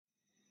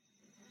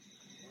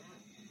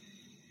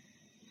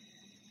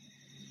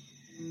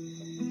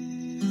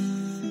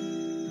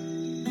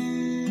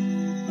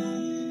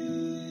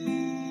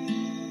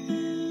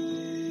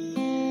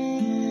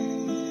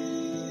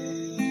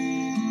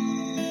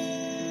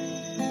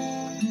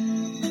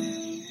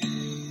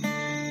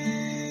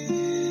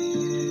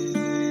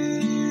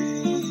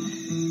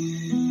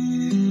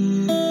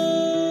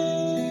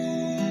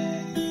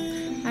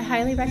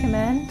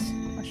recommend.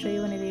 I'll show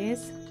you one of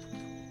these.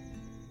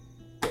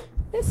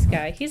 This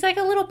guy. He's like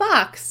a little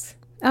box.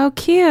 Oh,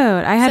 cute.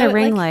 I had So a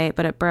ring light,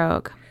 but it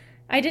broke.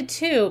 I did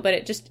too, but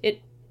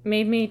it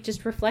made me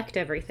just reflect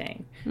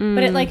everything.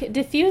 But it like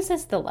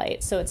diffuses the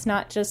light, so it's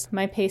not just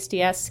my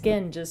pasty ass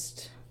skin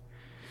just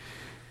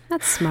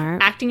That's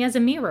smart. acting as a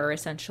mirror,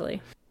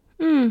 essentially.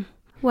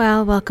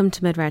 Well, welcome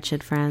to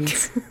Mid-Wretched,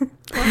 friends.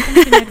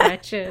 Welcome to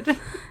Mid-Wretched.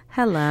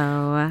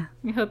 Hello.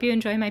 I hope you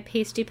enjoy my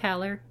pasty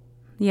pallor.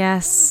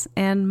 Yes,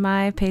 and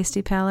my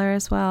pasty pallor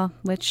as well,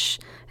 which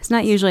is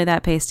not usually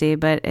that pasty,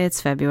 but it's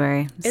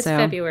February. It's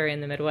February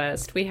in the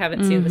Midwest. We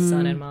haven't seen the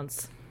sun in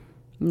months.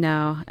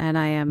 No,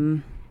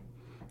 and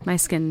my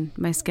skin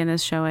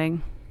is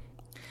showing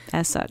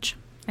as such.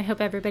 I hope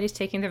everybody's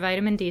taking their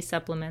vitamin D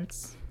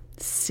supplements.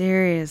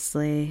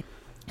 Seriously.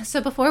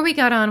 So before we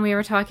got on, we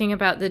were talking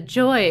about the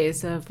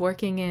joys of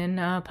working in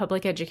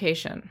public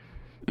education.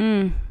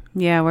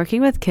 Yeah,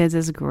 working with kids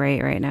is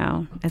great right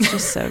now. It's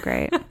just so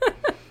great.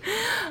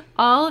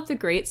 All of the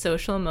great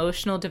social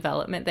emotional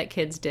development that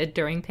kids did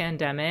during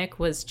pandemic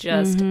was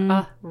just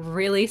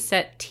really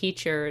set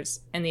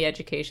teachers and the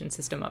education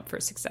system up for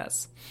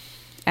success.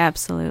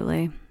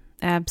 Absolutely.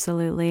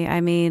 Absolutely.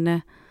 I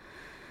mean,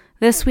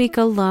 this week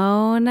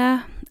alone,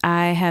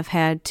 I have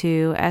had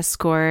to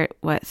escort,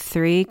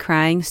 3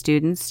 crying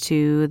students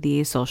to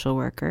the social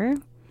worker.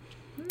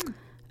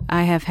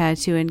 I have had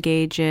to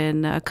engage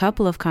in a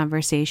couple of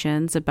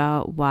conversations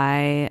about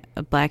why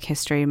Black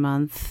History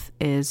Month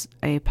is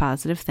a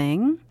positive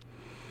thing.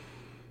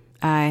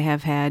 I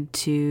have had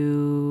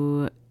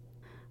to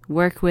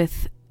work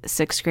with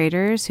 6th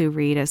graders who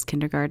read as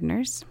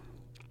kindergartners.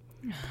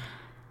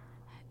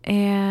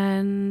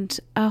 And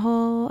a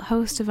whole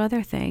host of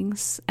other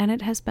things, and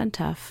it has been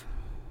tough.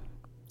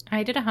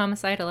 I did a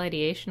homicidal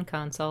ideation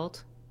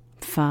consult.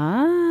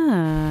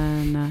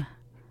 Fun.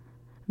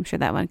 I'm sure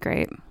that went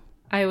great.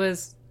 I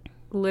was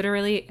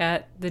literally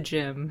at the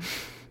gym,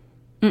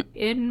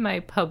 in my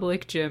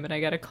public gym, and I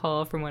got a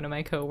call from one of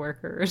my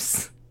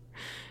coworkers.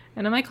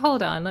 And I'm like,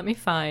 hold on, let me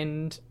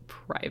find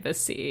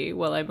privacy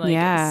while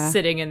I'm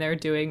sitting in there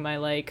doing my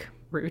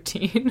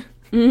routine.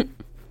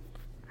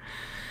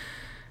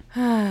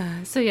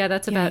 So yeah,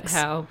 that's about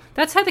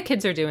that's how the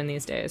kids are doing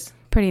these days.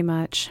 Pretty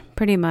much.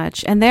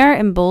 And they're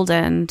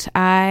emboldened.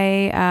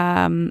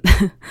 I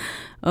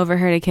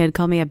overheard a kid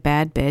call me a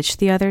bad bitch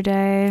the other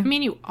day. I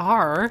mean, you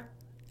are.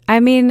 I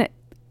mean,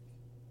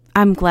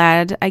 I'm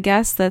glad, I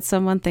guess, that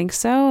someone thinks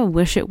so. I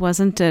wish it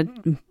wasn't a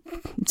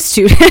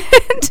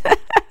student.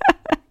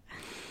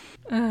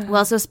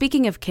 Well, so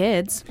speaking of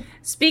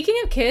speaking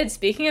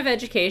of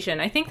education,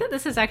 I think that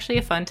this is actually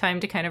a fun time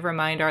to kind of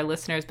remind our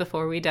listeners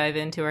before we dive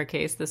into our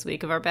case this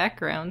week of our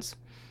backgrounds.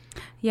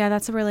 Yeah,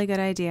 that's a really good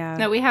idea.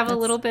 That we have a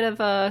little bit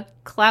of a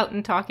clout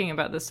in talking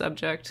about this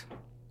subject.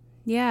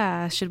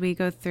 Yeah, should we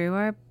go through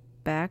our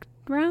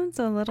backgrounds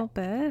a little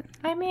bit?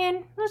 I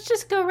mean, let's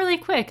just go really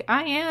quick.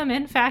 I am,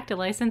 in fact, a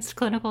licensed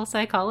clinical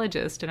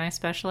psychologist, and I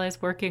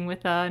specialize working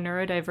with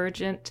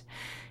neurodivergent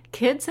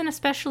kids and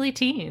especially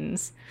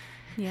teens.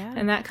 Yeah,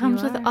 and that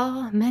comes with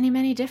many,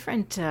 many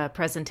different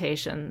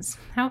presentations.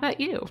 How about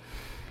you?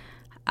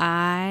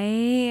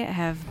 I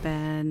have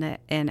been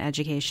in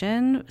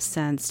education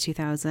since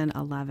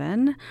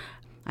 2011.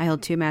 I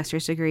hold 2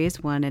 master's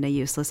degrees, one in a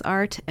useless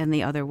art and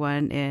the other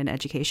one in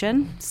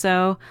education.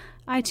 So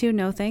I too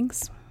know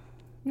things.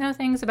 Know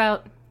things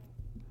about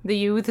the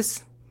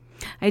youths.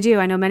 I do.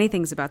 I know many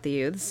things about the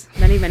youths.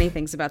 Many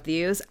things about the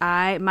youths.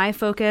 My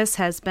focus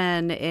has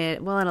been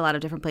in a lot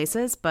of different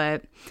places,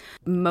 but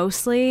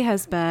mostly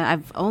has been,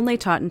 I've only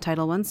taught in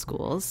Title I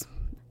schools,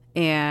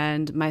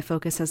 and my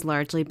focus has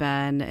largely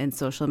been in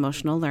social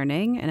emotional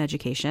learning and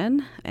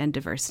education and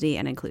diversity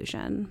and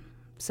inclusion.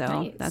 So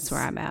nice. That's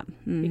where I'm at.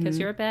 Mm-hmm. Because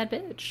you're a bad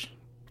bitch.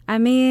 I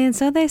mean,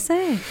 so they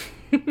say.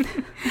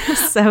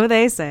 So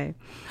they say.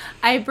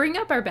 I bring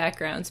up our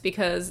backgrounds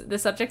because the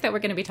subject that we're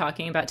going to be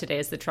talking about today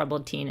is the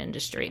troubled teen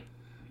industry.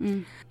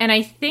 And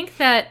I think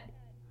that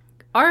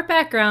our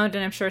background,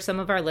 and I'm sure some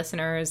of our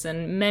listeners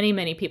and many,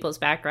 many people's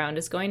background,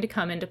 is going to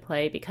come into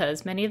play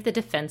because many of the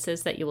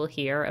defenses that you will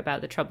hear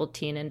about the troubled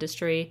teen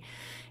industry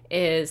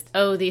is,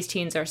 oh, these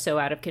teens are so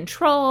out of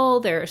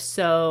control, they're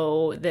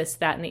so this,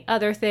 that, and the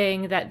other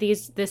thing, that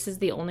this is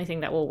the only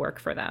thing that will work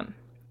for them.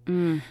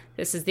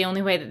 This is the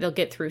only way that they'll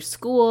get through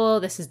school.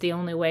 This is the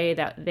only way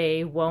that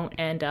they won't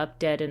end up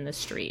dead in the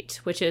street,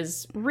 which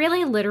is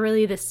really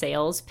literally the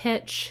sales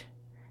pitch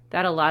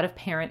that a lot of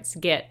parents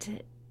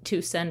get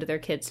to send their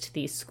kids to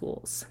these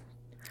schools.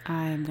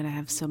 I'm going to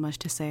have so much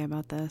to say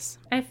about this.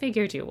 I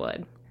figured you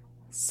would.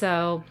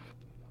 So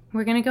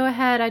we're going to go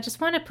ahead. I just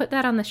want to put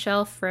that on the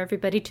shelf for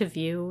everybody to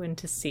view and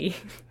to see.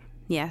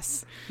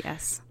 Yes.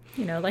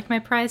 You know, like my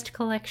prized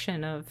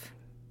collection of...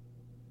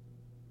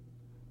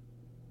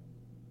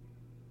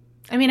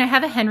 I mean, I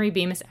have a Henry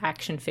Bemis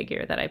action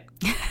figure that I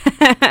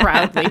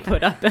proudly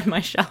put up on my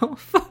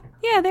shelf.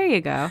 Yeah, there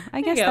you go.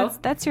 I guess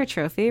that's your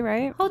trophy,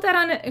 right? Hold that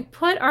on it.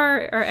 Put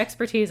our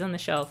expertise on the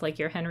shelf, like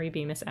your Henry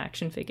Bemis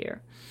action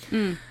figure.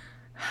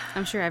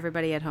 I'm sure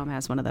everybody at home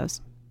has one of those.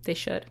 They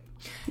should.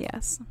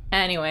 Yes.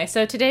 Anyway,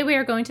 so today we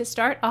are going to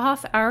start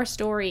off our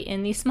story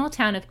in the small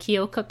town of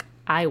Keokuk,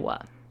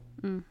 Iowa.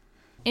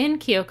 In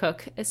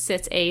Keokuk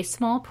sits a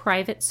small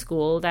private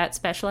school that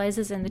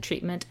specializes in the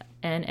treatment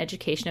and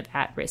education of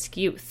at-risk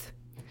youth.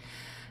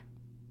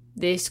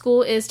 The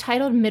school is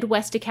titled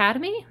Midwest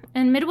Academy,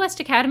 and Midwest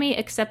Academy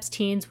accepts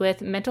teens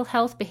with mental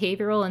health,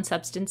 behavioral, and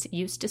substance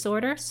use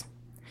disorders.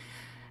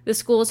 The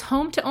school is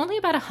home to only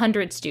about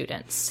 100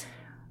 students,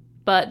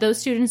 but those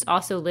students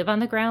also live on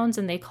the grounds,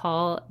 and they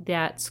call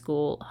that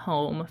school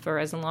home for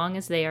as long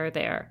as they are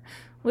there,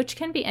 which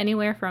can be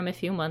anywhere from a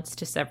few months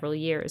to several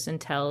years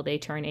until they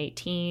turn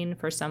 18,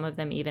 for some of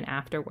them even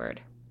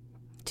afterward.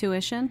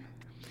 Tuition?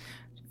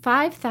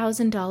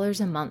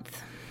 $5,000 a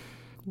month.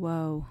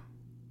 Whoa.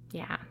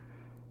 Yeah.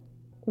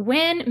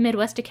 When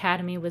Midwest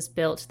Academy was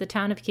built, the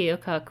town of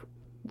Keokuk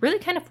really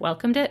kind of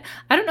welcomed it.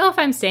 I don't know if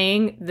I'm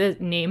saying the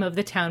name of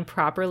the town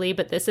properly,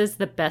 but this is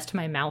the best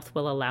my mouth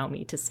will allow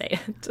me to say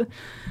it.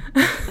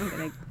 I'm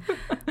gonna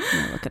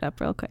look it up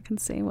real quick and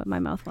see what my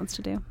mouth wants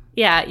to do.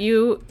 Yeah,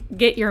 you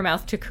get your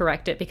mouth to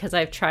correct it because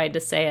I've tried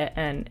to say it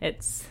and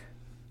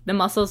the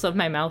muscles of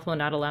my mouth will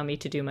not allow me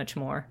to do much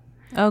more.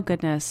 Oh,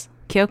 goodness.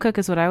 Keokuk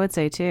is what I would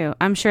say, too.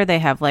 I'm sure they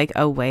have, like,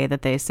 a way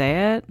that they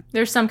say it.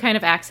 There's some kind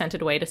of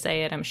accented way to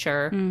say it, I'm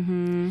sure.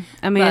 Mm-hmm.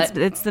 I mean,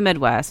 it's the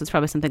Midwest. It's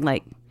probably something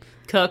like...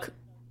 Cook.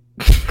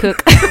 It's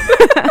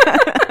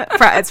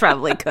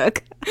probably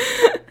Cook.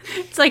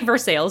 It's like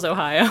Versailles,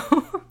 Ohio.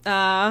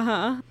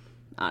 Uh-huh.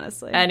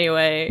 Honestly.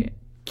 Anyway,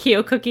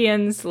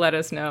 Keokukians, let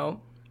us know.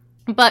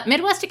 But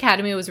Midwest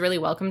Academy was really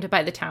welcomed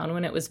by the town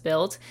when it was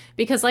built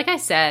because, like I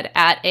said,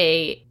 at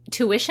a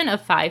tuition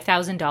of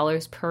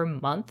 $5,000 per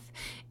month,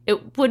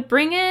 it would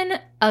bring in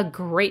a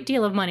great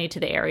deal of money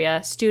to the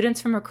area. Students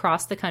from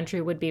across the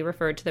country would be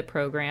referred to the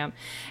program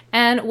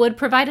and would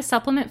provide a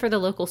supplement for the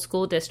local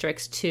school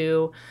districts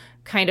to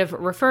kind of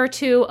refer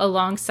to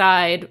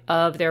alongside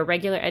of their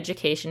regular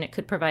education. It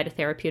could provide a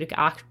therapeutic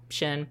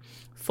option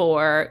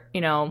for,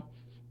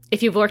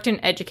 if you've worked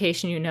in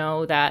education, you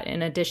know that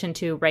in addition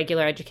to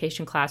regular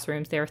education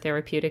classrooms, there are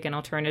therapeutic and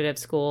alternative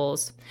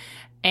schools.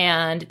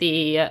 And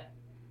the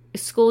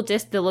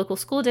local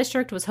school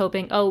district was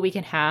hoping, we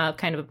can have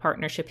kind of a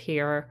partnership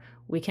here.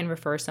 We can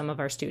refer some of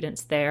our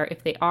students there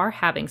if they are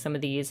having some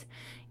of these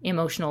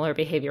emotional or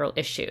behavioral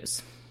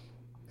issues.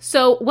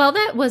 So while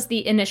that was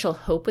the initial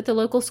hope with the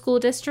local school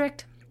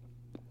district,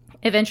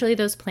 eventually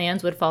those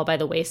plans would fall by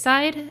the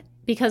wayside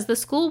because the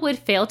school would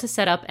fail to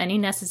set up any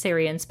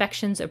necessary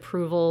inspections,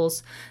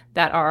 approvals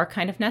that are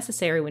kind of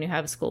necessary when you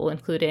have a school,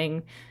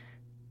 including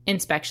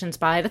inspections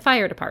by the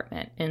fire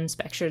department,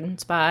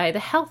 inspections by the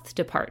health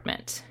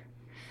department.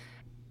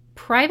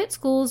 Private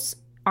schools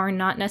are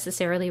not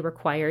necessarily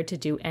required to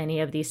do any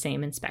of these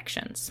same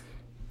inspections.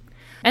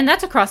 And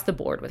that's across the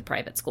board with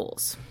private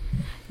schools.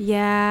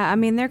 Yeah, I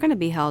mean, they're going to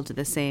be held to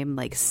the same,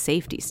 like,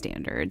 safety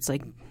standards.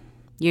 Like,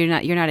 you're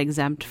not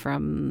exempt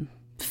from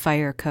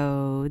fire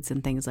codes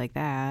and things like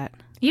that.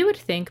 You would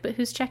think, but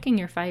who's checking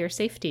your fire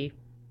safety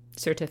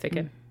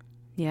certificate?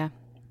 Yeah,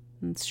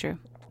 that's true.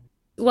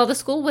 While the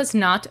school was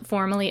not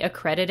formally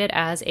accredited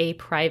as a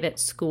private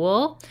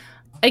school,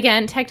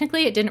 again,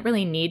 technically it didn't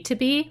really need to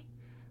be.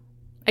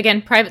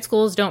 Again, private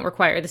schools don't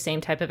require the same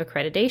type of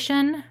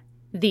accreditation.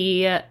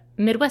 The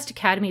Midwest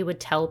Academy would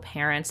tell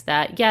parents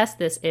that, yes,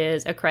 this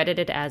is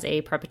accredited as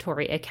a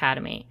preparatory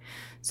academy.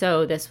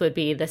 So this would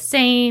be the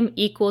same,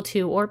 equal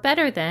to, or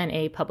better than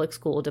a public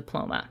school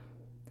diploma.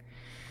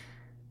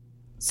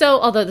 So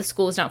although the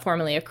school is not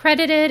formally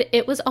accredited,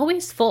 it was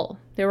always full.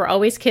 There were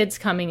always kids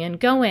coming and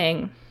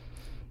going.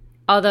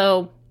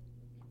 Although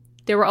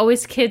there were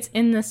always kids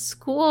in the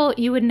school,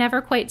 you would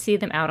never quite see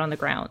them out on the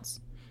grounds.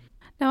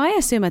 Now, I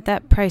assume at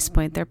that price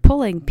point, they're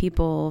pulling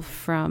people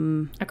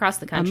from across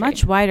the country, a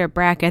much wider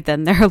bracket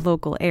than their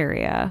local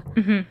area.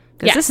 Because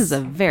Yes. This is a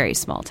very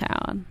small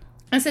town.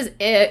 This is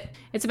it.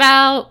 It's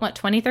about,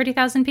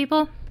 30,000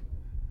 people?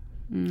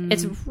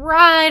 It's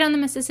right on the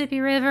Mississippi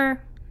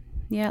River.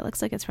 Yeah, it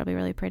looks like it's probably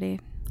really pretty.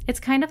 It's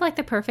kind of like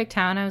the perfect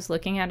town. I was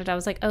looking at it. I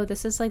was like, oh,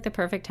 this is like the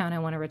perfect town I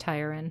want to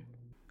retire in.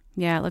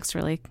 Yeah, it looks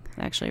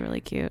actually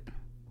really cute.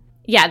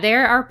 Yeah,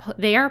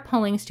 they are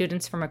pulling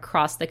students from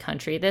across the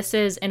country. This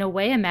is, in a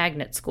way, a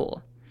magnet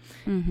school.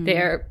 Mm-hmm.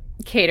 They're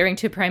catering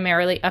to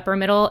primarily upper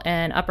middle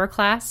and upper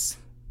class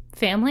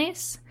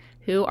families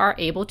who are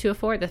able to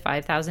afford the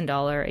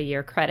 $5,000 a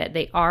year credit.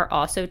 They are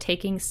also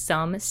taking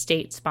some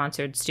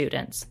state-sponsored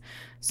students.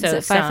 So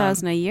is it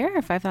 $5,000 a year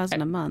or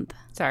 $5,000 a month?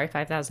 Sorry,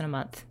 $5,000 a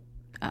month.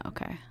 Oh,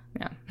 okay.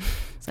 Yeah.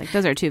 It's like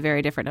those are two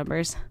very different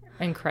numbers.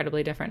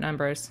 Incredibly different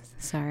numbers.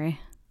 Sorry.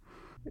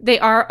 They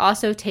are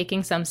also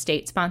taking some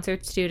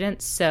state-sponsored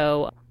students.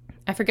 So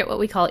I forget what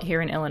we call it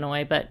here in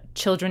Illinois, but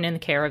children in the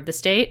care of the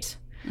state.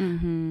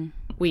 Mm-hmm.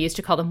 We used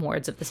to call them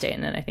wards of the state,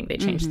 and then I think they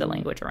changed the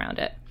language around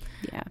it.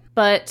 Yeah.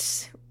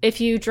 But if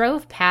you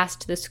drove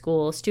past the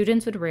school,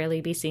 students would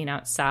rarely be seen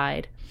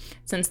outside.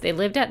 Since they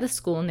lived at the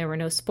school and there were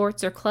no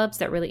sports or clubs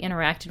that really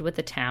interacted with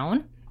the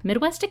town,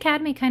 Midwest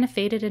Academy kind of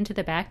faded into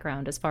the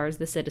background as far as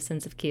the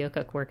citizens of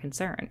Keokuk were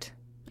concerned.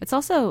 It's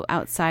also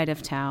outside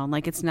of town.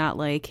 Like, it's not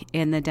like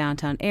in the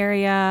downtown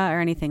area or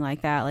anything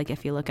like that. Like,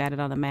 if you look at it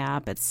on the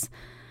map, it's,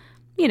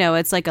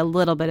 it's like a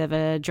little bit of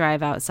a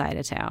drive outside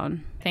of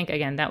town. I think,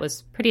 again, that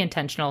was pretty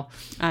intentional.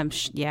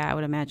 Yeah, I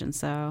would imagine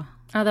so.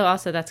 Although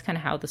also that's kind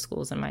of how the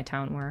schools in my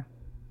town were.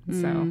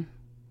 So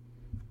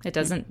it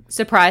doesn't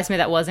surprise me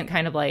that wasn't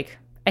kind of like,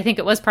 I think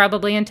it was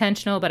probably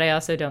intentional, but I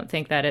also don't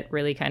think that it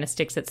really kind of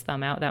sticks its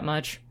thumb out that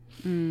much.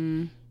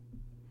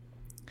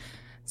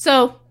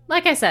 So,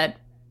 like I said,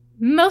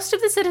 most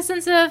of the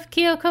citizens of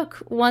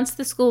Keokuk, once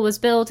the school was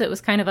built, it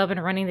was kind of up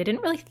and running. They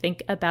didn't really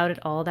think about it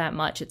all that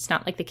much. It's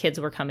not like the kids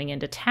were coming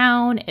into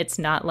town. It's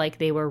not like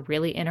they were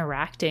really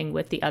interacting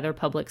with the other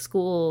public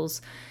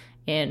schools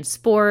in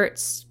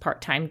sports,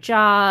 part-time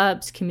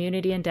jobs,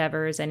 community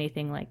endeavors,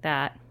 anything like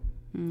that.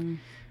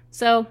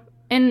 So,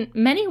 in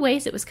many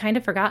ways, it was kind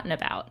of forgotten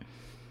about.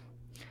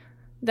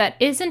 That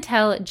is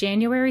until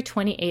January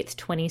 28th,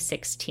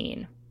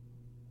 2016.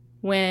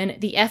 When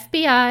the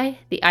FBI,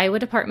 the Iowa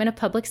Department of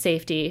Public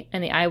Safety,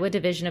 and the Iowa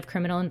Division of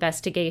Criminal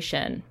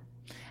Investigation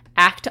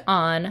act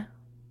on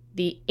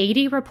the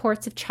 80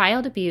 reports of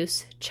child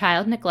abuse,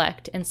 child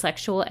neglect, and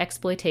sexual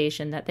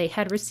exploitation that they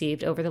had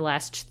received over the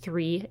last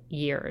 3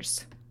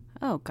 years.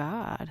 Oh,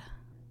 God.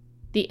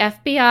 The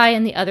FBI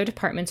and the other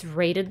departments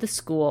raided the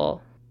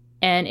school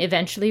and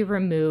eventually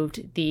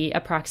removed the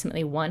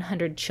approximately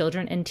 100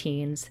 children and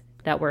teens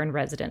that were in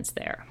residence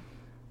there.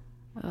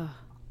 Ugh.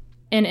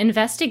 An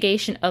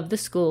investigation of the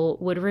school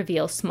would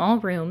reveal small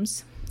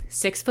rooms,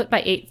 6-foot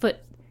by 8-foot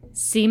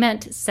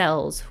cement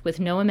cells with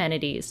no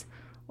amenities,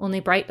 only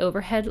bright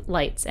overhead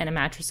lights and a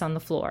mattress on the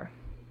floor.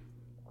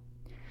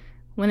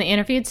 When they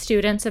interviewed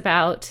students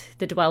about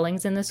the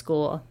dwellings in the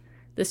school,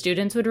 the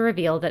students would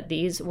reveal that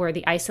these were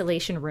the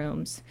isolation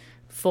rooms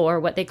for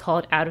what they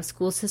called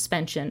out-of-school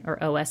suspension,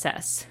 or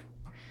OSS,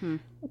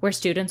 where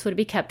students would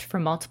be kept for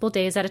multiple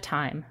days at a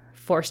time,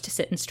 forced to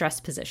sit in stress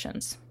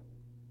positions.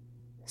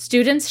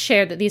 Students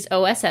shared that these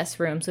OSS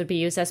rooms would be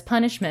used as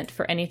punishment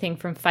for anything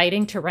from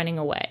fighting to running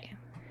away.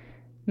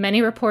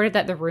 Many reported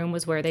that the room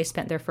was where they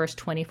spent their first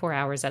 24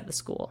 hours at the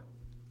school.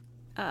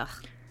 Ugh.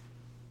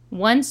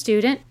 One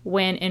student,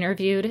 when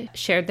interviewed,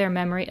 shared their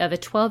memory of a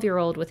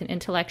 12-year-old with an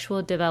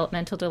intellectual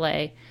developmental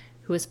delay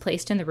who was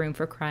placed in the room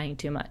for crying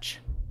too much.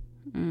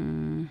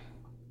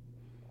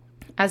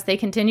 As they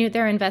continued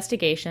their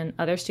investigation,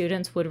 other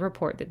students would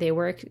report that they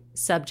were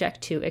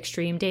subject to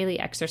extreme daily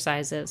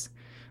exercises,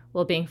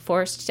 while being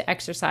forced to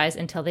exercise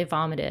until they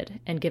vomited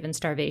and given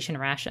starvation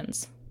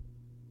rations.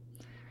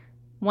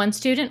 One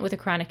student with a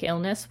chronic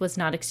illness was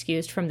not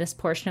excused from this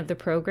portion of the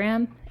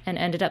program and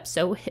ended up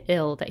so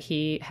ill that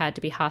he had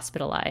to be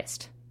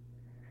hospitalized.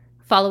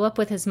 Follow-up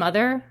with his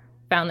mother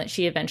found that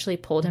she eventually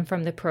pulled him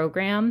from the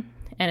program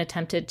and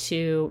attempted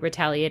to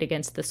retaliate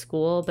against the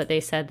school, but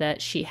they said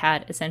that she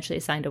had essentially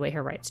signed away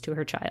her rights to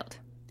her child.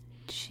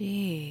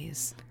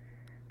 Jeez.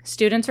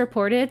 Students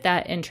reported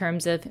that in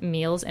terms of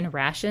meals and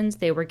rations,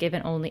 they were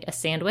given only a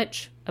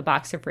sandwich, a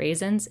box of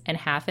raisins, and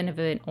half of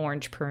an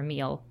orange per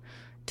meal,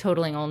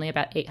 totaling only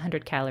about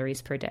 800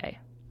 calories per day.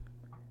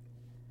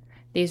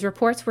 These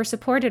reports were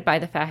supported by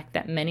the fact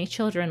that many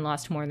children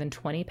lost more than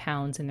 20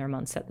 pounds in their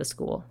months at the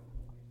school.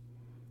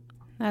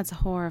 That's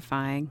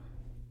horrifying.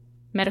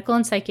 Medical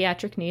and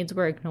psychiatric needs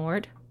were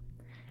ignored,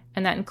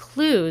 and that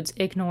includes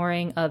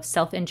ignoring of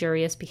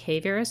self-injurious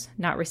behaviors,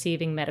 not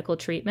receiving medical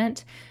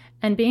treatment,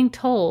 and being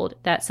told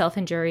that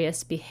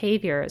self-injurious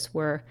behaviors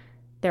were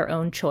their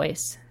own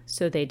choice,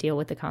 so they deal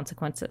with the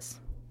consequences.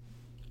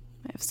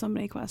 I have so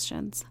many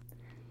questions.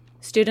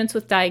 Students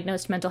with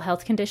diagnosed mental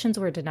health conditions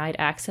were denied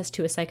access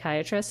to a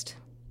psychiatrist.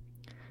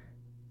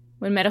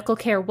 When medical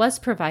care was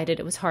provided,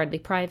 it was hardly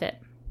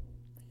private.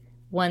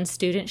 One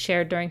student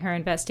shared during her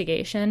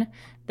investigation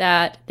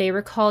that they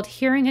recalled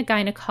hearing a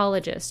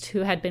gynecologist who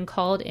had been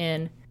called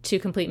in to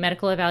complete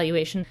medical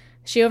evaluation.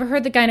 She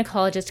overheard the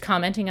gynecologist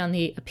commenting on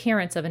the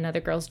appearance of another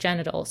girl's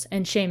genitals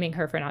and shaming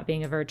her for not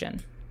being a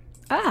virgin.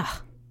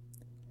 Ah!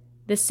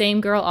 This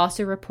same girl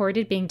also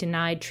reported being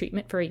denied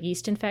treatment for a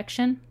yeast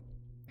infection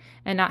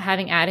and not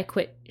having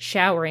adequate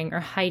showering or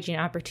hygiene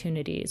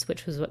opportunities,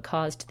 which was what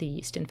caused the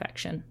yeast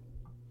infection.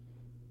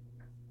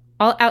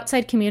 All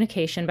outside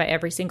communication by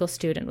every single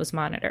student was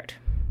monitored.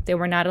 They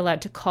were not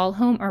allowed to call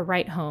home or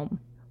write home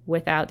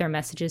without their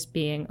messages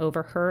being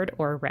overheard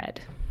or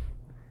read.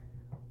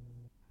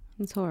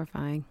 It's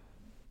horrifying.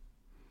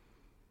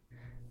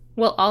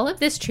 While all of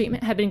this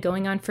treatment had been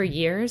going on for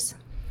years,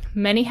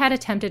 many had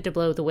attempted to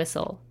blow the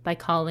whistle by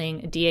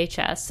calling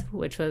DHS,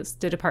 which was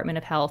the Department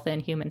of Health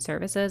and Human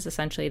Services,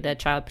 essentially the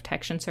Child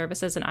Protection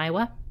Services in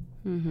Iowa.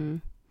 Mm-hmm.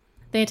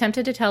 They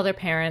attempted to tell their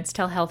parents,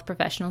 tell health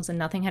professionals, and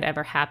nothing had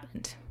ever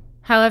happened.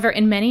 However,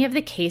 in many of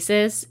the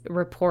cases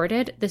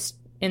reported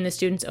in the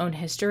student's own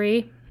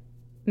history,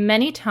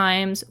 many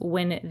times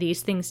when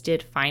these things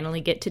did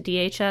finally get to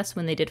DHS,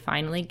 when they did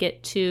finally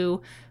get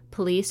to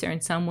police or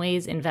in some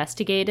ways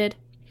investigated,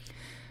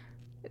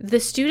 the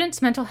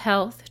student's mental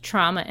health,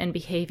 trauma, and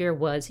behavior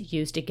was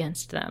used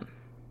against them.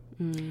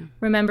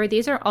 Remember,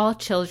 these are all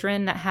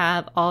children that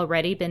have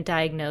already been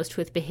diagnosed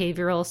with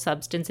behavioral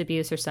substance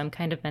abuse or some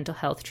kind of mental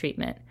health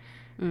treatment.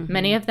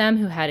 Many of them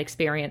who had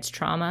experienced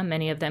trauma,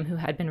 many of them who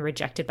had been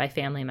rejected by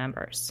family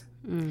members.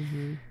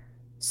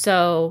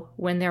 So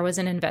when there was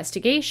an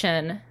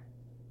investigation,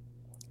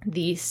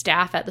 the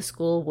staff at the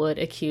school would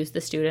accuse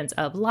the students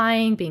of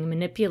lying, being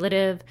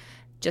manipulative,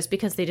 just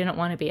because they didn't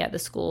want to be at the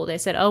school. They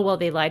said, oh, well,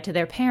 they lied to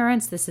their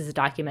parents. This is a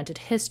documented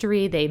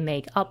history. They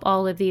make up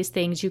all of these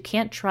things. You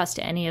can't trust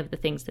any of the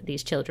things that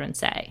these children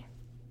say.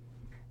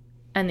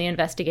 And the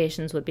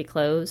investigations would be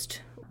closed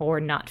or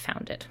not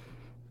founded.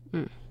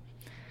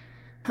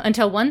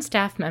 Until one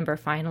staff member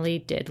finally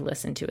did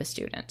listen to a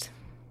student.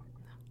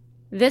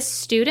 This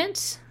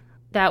student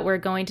that we're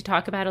going to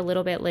talk about a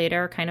little bit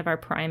later, kind of our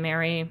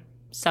primary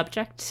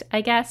subject,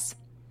 I guess,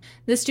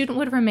 the student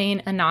would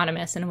remain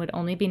anonymous and would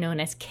only be known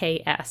as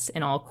KS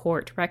in all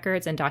court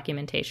records and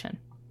documentation.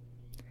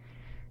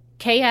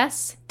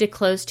 KS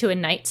disclosed to a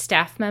night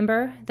staff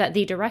member that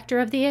the director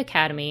of the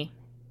academy,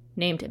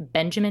 named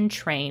Benjamin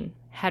Train,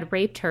 had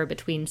raped her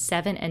between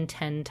 7 and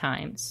 10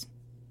 times.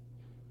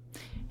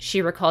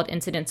 She recalled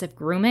incidents of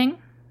grooming,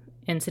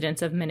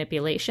 incidents of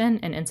manipulation,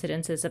 and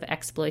incidences of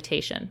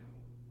exploitation.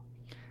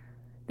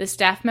 The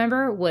staff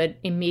member would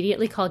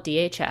immediately call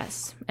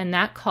DHS, and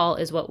that call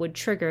is what would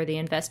trigger the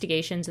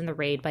investigations and the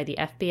raid by the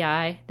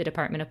FBI, the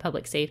Department of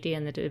Public Safety,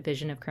 and the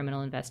Division of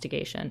Criminal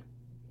Investigation,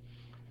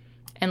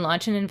 and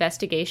launch an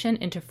investigation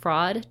into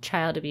fraud,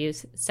 child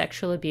abuse,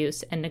 sexual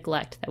abuse, and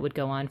neglect that would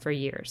go on for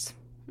years.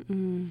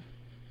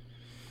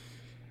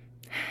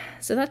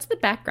 So that's the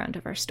background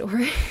of our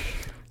story.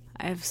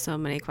 I have so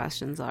many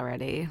questions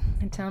already.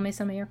 And tell me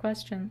some of your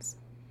questions.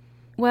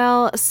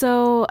 Well,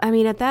 so, I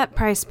mean, at that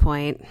price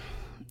point,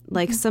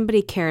 like,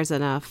 somebody cares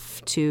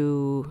enough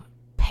to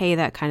pay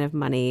that kind of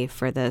money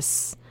for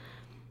this,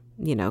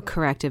 you know,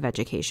 corrective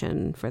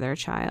education for their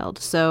child.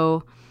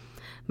 So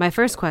my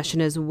first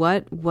question is,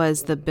 what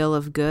was the bill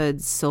of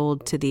goods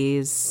sold to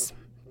these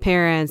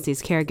parents,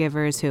 these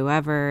caregivers,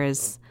 whoever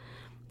is,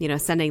 you know,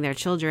 sending their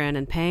children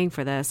and paying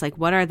for this? Like,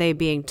 what are they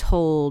being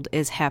told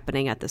is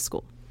happening at the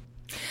school?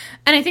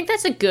 And I think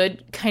that's a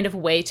good kind of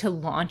way to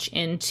launch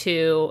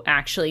into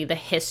actually the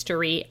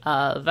history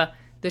of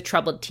the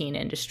troubled teen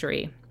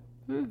industry,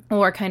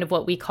 or kind of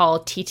what we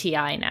call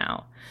TTI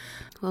now.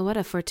 Well, what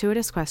a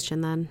fortuitous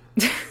question then.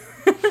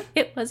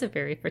 It was a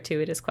very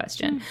fortuitous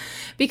question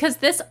because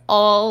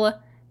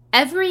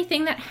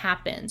everything that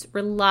happens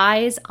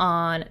relies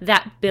on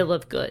that bill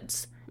of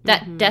goods,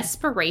 that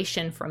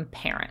desperation from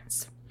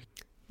parents.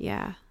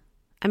 Yeah.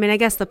 I mean, I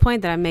guess the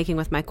point that I'm making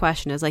with my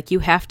question is, like, you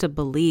have to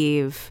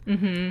believe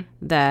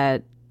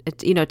that,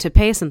 you know, to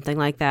pay something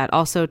like that,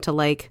 also to,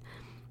 like,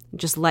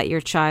 just let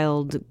your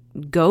child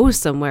go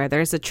somewhere.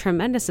 There's a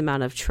tremendous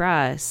amount of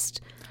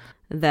trust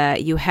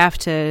that you have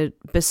to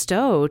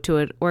bestow to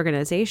an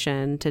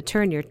organization to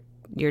turn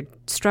your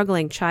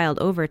struggling child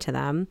over to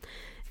them.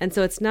 And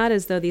so it's not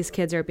as though these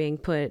kids are being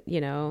put,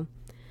 you know,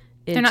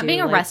 they're not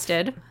being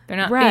arrested. They're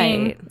not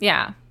being,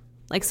 yeah.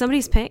 Like,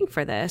 somebody's paying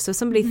for this. So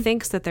somebody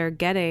thinks that they're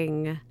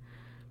getting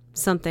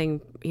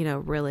something, you know,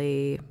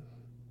 really,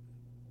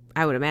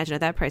 I would imagine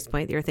at that price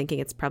point, you're thinking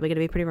it's probably going to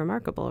be pretty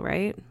remarkable,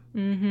 right?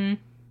 Well,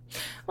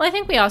 I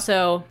think we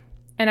also,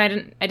 and I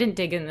didn't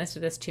dig into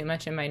this too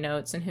much in my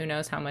notes, and who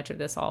knows how much of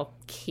this I'll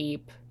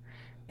keep.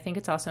 I think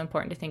it's also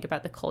important to think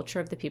about the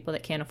culture of the people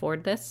that can't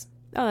afford this.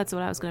 Oh, that's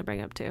what I was going to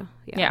bring up too.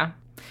 Yeah.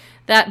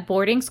 That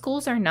boarding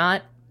schools are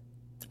not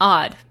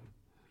odd.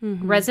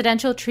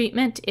 Residential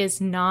treatment is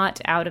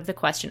not out of the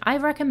question.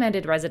 I've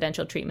recommended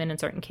residential treatment in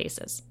certain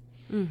cases.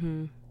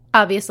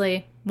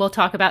 Obviously, we'll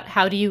talk about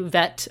how do you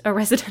vet a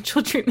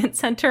residential treatment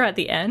center at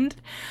the end.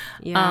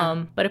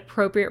 But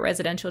appropriate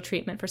residential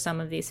treatment for some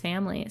of these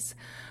families.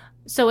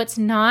 So it's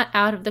not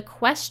out of the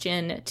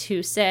question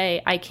to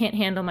say, I can't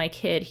handle my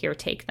kid, here,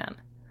 take them.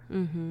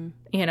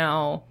 You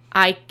know,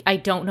 I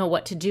don't know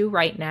what to do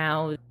right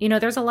now. You know,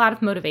 there's a lot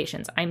of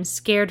motivations. I'm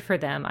scared for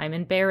them. I'm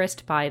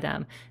embarrassed by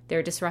them.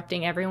 They're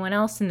disrupting everyone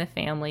else in the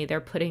family. They're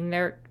putting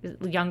their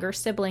younger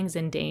siblings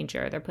in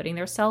danger. They're putting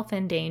their self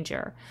in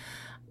danger,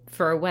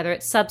 for whether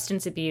it's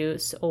substance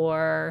abuse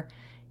or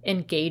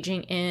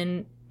engaging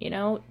in, you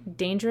know,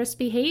 dangerous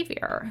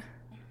behavior.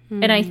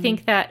 And I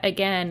think that,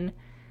 again,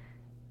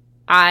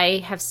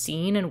 I have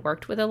seen and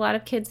worked with a lot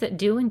of kids that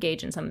do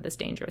engage in some of this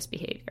dangerous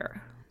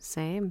behavior.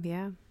 Same,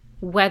 yeah.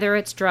 Whether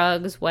it's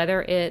drugs,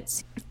 whether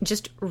it's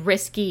just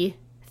risky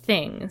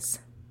things.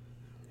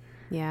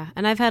 Yeah,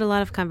 and I've had a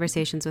lot of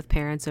conversations with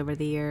parents over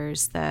the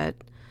years that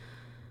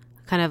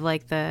kind of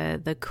like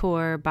the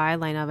core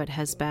byline of it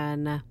has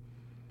been,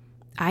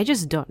 I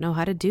just don't know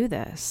how to do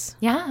this.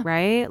 Yeah.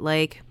 Right?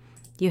 Like,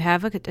 you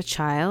have a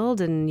child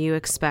and you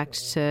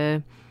expect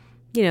to,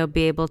 you know,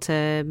 be able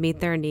to meet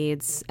their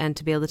needs and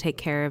to be able to take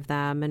care of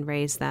them and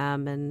raise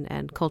them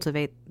and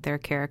cultivate their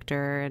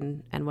character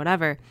and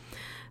whatever.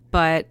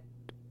 But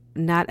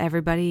not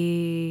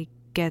everybody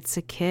gets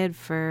a kid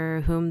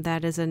for whom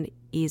that is an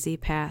easy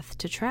path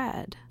to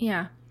tread.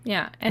 Yeah.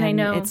 Yeah. And I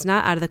know it's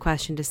not out of the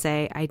question to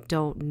say, I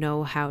don't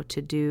know how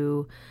to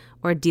do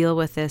or deal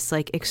with this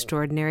like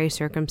extraordinary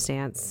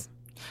circumstance.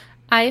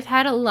 I've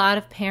had a lot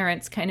of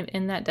parents kind of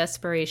in that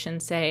desperation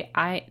say,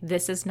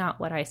 this is not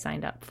what I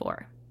signed up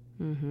for.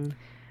 Mm-hmm.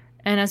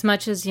 And as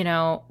much as, you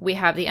know, we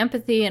have the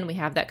empathy and we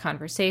have that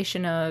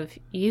conversation of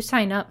you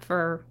sign up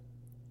for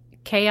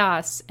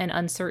chaos and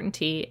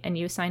uncertainty and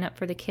you sign up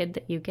for the kid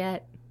that you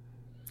get.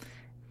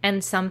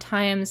 And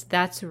sometimes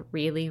that's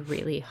really,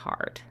 really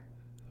hard.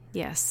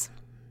 Yes.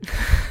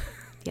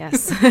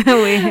 Yes.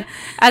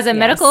 As a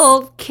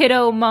medical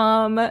kiddo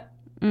mom,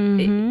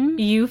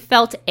 you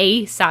felt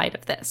a side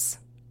of this.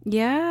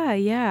 Yeah.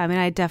 I mean,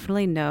 I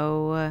definitely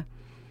know,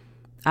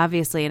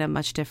 obviously in a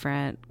much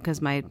different,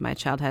 because my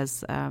child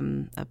has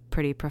a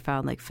pretty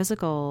profound like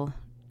physical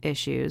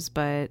issues,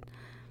 but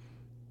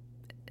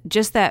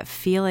just that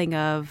feeling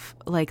of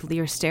like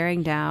you're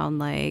staring down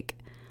like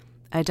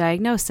a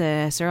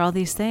diagnosis or all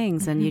these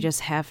things, and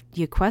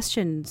you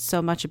question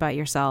so much about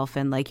yourself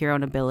and like your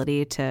own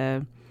ability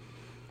to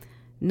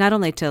not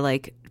only to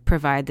like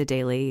provide the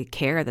daily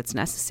care that's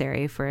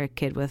necessary for a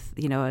kid with,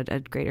 you know, a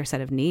greater set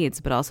of needs,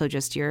 but also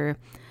just your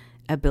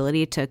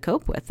ability to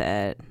cope with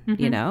it,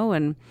 you know,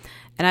 and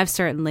I've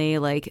certainly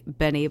like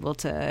been able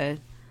to,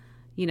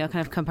 you know,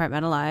 kind of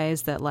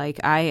compartmentalize that like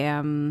I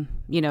am,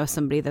 you know,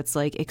 somebody that's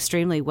like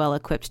extremely well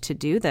equipped to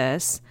do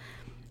this,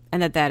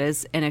 and that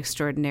is an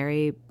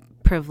extraordinary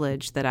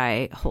privilege that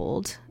I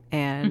hold.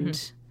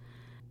 And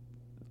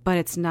but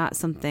it's not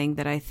something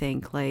that I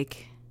think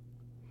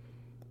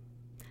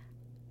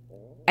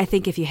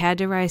if you had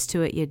to rise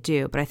to it, you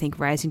do. But I think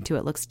rising to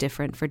it looks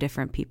different for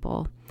different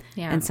people.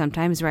 Yeah. And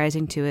sometimes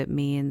rising to it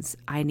means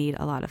I need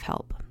a lot of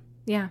help.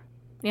 Yeah.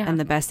 Yeah. And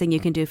the best thing you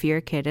can do for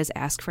your kid is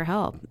ask for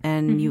help.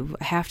 And you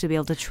have to be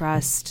able to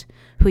trust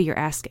who you're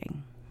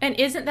asking. And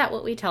isn't that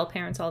what we tell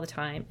parents all the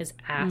time, is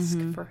ask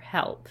for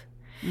help?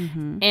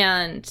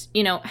 And,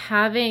 you know,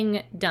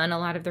 having done a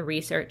lot of the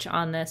research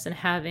on this and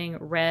having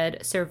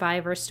read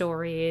survivor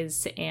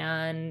stories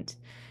and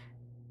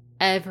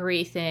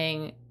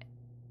everything,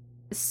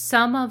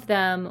 some of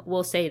them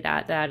will say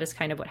that is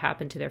kind of what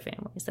happened to their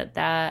families,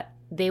 that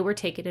they were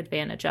taken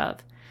advantage of.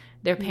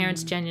 Their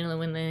parents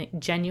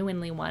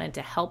genuinely wanted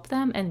to help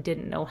them and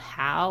didn't know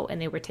how, and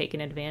they were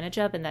taken advantage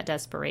of in that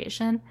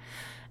desperation.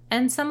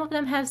 And some of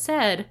them have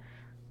said,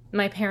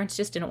 my parents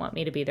just didn't want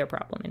me to be their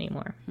problem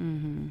anymore.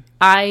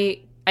 I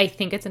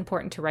think it's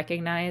important to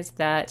recognize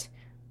that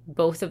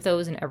both of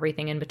those and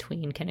everything in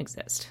between can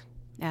exist.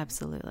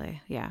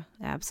 Absolutely. Yeah,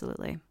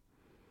 absolutely.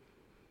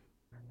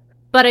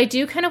 But I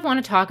do kind of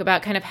want to talk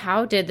about kind of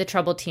how did the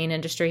troubled teen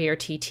industry, or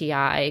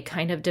TTI,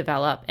 kind of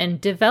develop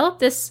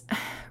this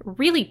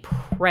really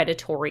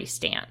predatory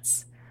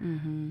stance.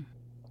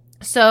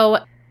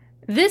 So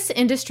this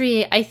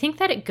industry, I think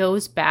that it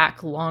goes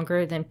back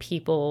longer than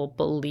people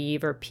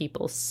believe or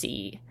people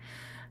see.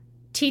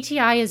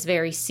 TTI is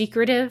very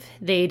secretive.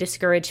 They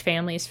discourage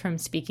families from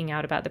speaking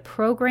out about the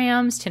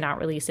programs, to not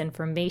release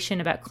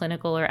information about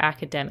clinical or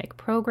academic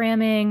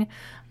programming.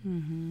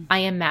 I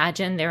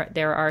imagine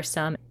there are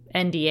some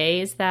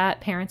NDAs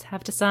that parents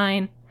have to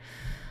sign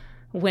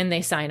when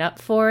they sign up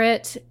for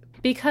it,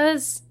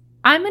 because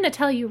I'm going to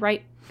tell you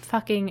right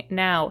fucking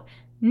now,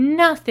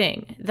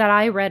 nothing that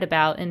I read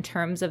about in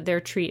terms of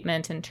their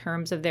treatment, in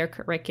terms of their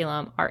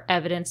curriculum, are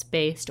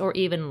evidence-based or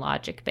even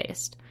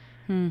logic-based.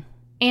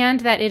 And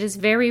that it is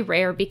very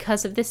rare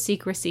because of the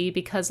secrecy,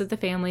 because of the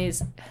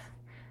families,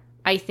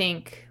 I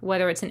think,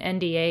 whether it's an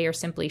NDA or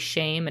simply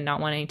shame and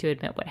not wanting to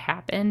admit what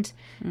happened,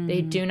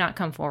 they do not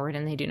come forward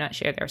and they do not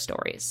share their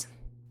stories.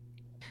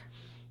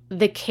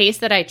 The case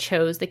that I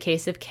chose, the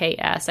case of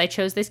KS, I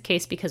chose this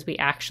case because we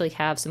actually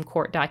have some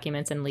court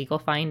documents and legal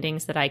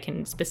findings that I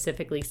can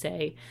specifically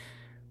say,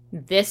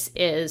 this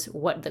is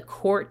what the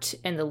court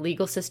and the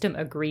legal system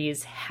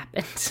agrees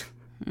happened.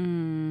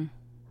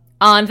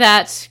 On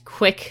that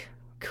quick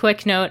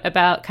note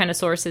about kind of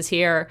sources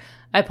here,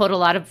 I pulled a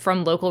lot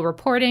from local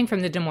reporting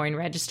from the Des Moines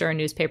Register and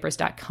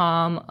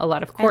newspapers.com, a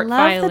lot of court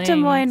filings. I love the Des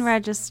Moines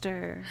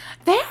Register.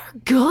 They're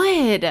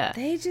good.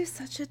 They do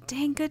such a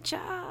dang good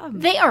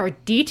job. They are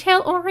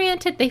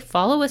detail-oriented. They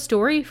follow a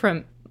story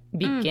from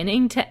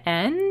beginning to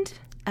end.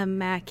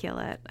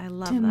 Immaculate. I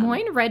love them. them. Des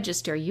Moines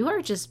Register, you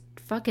are just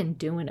fucking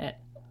doing it.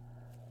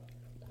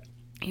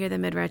 You're the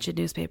Mid-Wretched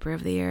Newspaper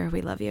of the Year.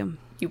 We love you.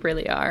 You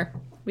really are.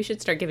 We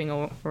should start giving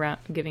away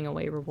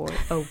awards.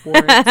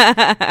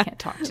 I can't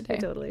talk today. I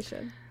totally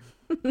should.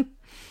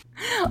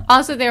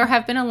 Also, there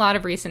have been a lot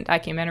of recent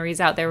documentaries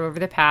out there over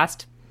the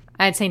past,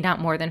 I'd say not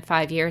more than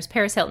 5 years.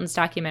 Paris Hilton's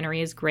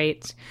documentary is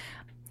great.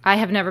 I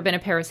have never been a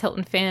Paris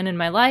Hilton fan in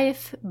my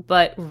life,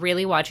 but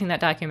really watching that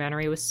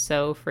documentary was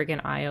so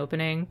friggin'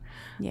 eye-opening.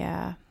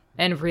 Yeah.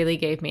 And really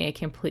gave me a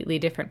completely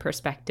different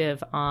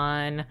perspective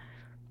on,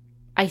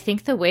 I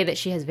think, the way that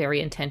she has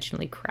very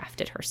intentionally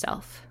crafted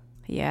herself.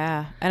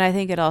 Yeah. And I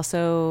think it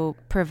also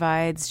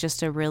provides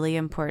just a really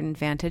important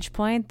vantage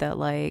point that,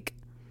 like,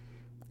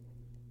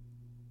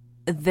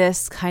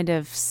 this kind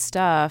of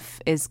stuff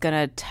is going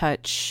to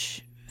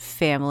touch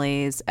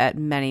families at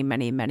many,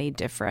 many, many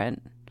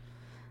different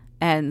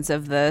ends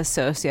of the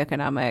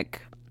socioeconomic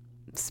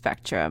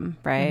spectrum,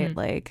 right?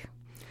 Like,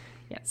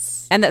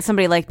 Yes. And that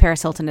somebody like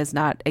Paris Hilton is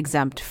not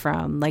exempt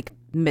from like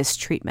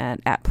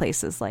mistreatment at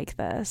places like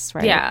this,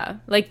 right? Yeah.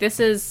 Like this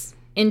is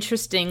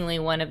interestingly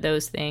one of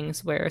those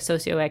things where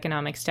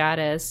socioeconomic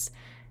status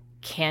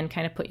can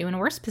kind of put you in a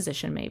worse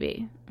position,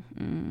 maybe.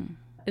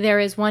 There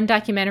is one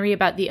documentary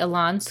about the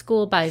Elan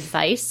School by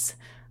Vice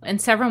and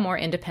several more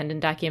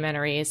independent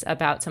documentaries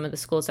about some of the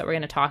schools that we're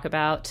going to talk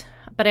about.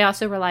 But I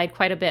also relied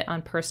quite a bit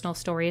on personal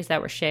stories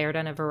that were shared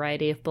on a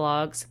variety of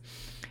blogs,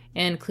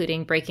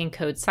 including Breaking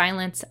Code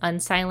Silence,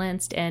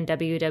 Unsilenced, and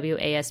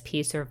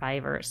WWASP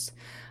survivors.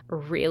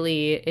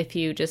 Really, if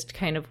you just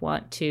kind of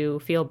want to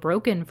feel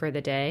broken for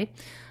the day,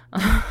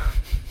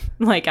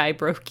 like I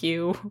broke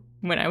you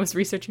when I was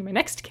researching my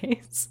next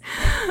case.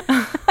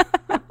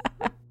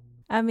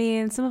 I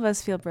mean, some of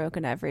us feel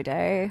broken every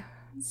day.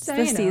 It's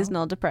the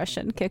seasonal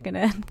depression kicking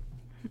in.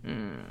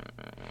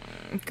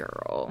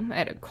 Girl, I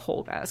had a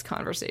cold-ass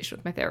conversation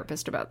with my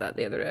therapist about that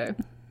the other day.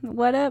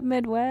 What up,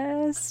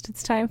 Midwest?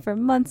 It's time for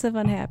months of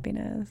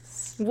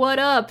unhappiness. What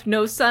up?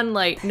 No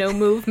sunlight, no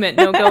movement,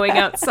 no going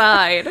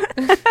outside.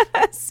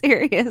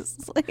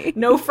 Seriously.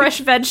 No fresh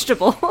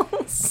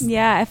vegetables.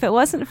 Yeah, if it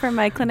wasn't for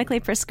my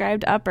clinically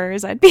prescribed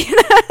uppers, I'd be in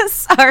a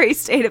sorry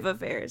state of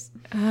affairs.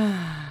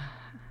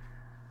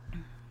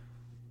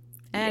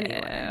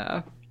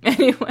 Anyway.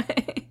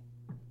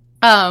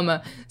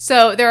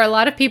 So there are a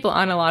lot of people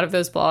on a lot of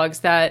those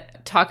blogs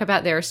that talk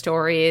about their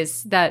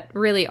stories that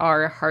really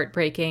are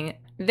heartbreaking.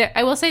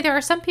 I will say there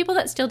are some people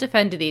that still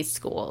defend these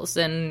schools,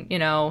 and, you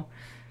know,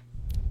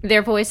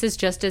 their voice is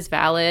just as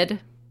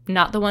valid.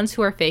 Not the ones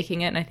who are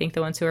faking it, and I think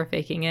the ones who are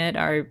faking it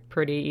are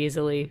pretty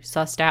easily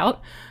sussed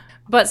out.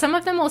 But some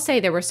of them will say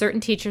there were certain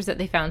teachers that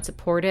they found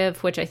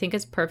supportive, which I think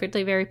is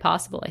perfectly very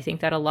possible. I think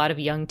that a lot of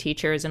young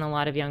teachers and a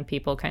lot of young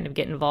people kind of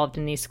get involved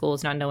in these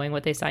schools not knowing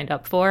what they signed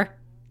up for.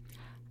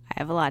 I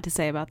have a lot to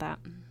say about that.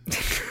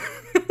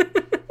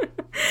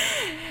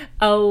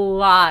 A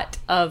lot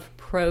of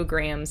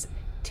programs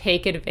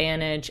take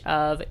advantage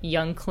of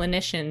young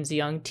clinicians,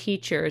 young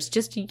teachers,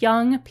 just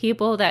young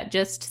people that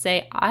just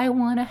say, I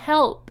want to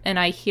help, and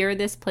I hear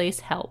this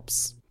place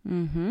helps.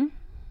 Mm-hmm.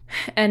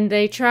 And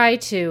they try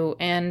to,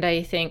 and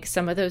I think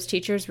some of those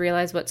teachers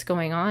realize what's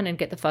going on and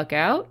get the fuck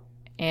out,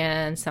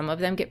 and some of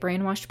them get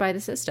brainwashed by the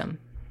system.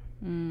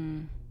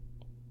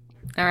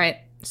 All right,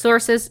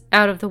 sources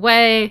out of the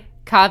way,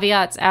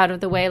 caveats out of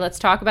the way. Let's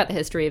talk about the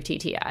history of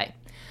TTI,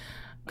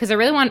 because I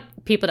really want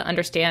people to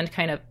understand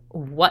kind of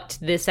what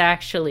this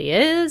actually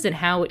is and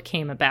how it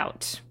came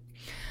about.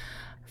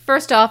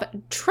 First off,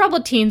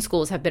 troubled teen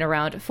schools have been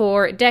around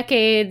for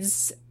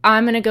decades.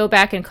 I'm going to go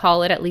back and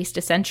call it at least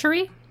a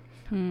century.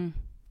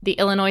 The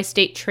Illinois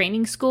State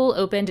Training School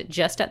opened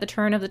just at the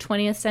turn of the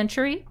 20th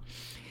century.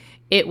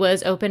 It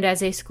was opened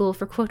as a school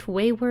for, quote,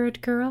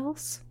 wayward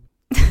girls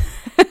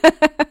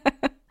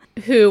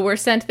who were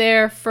sent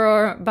there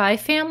by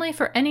family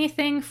for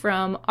anything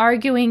from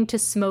arguing to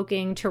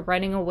smoking to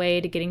running away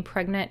to getting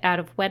pregnant out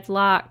of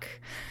wedlock.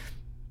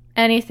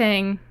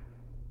 Anything.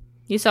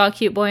 You saw a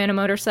cute boy on a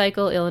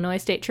motorcycle, Illinois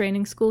State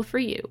Training School for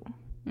you.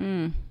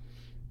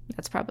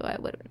 That's probably why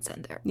I would have been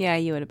sent there. Yeah,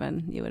 you would have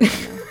been.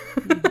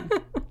 Mm-hmm.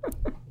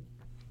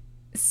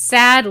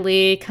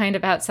 Sadly, kind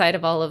of outside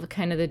of all of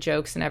kind of the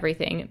jokes and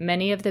everything,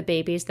 many of the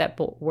babies that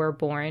were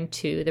born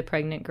to the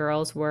pregnant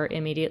girls were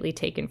immediately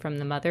taken from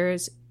the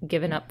mothers,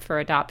 given up for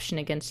adoption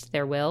against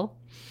their will,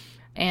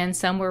 and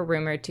some were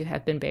rumored to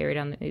have been buried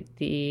on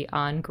the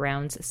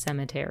on-grounds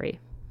cemetery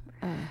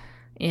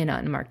in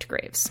unmarked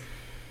graves.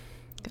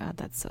 God,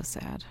 that's so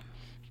sad.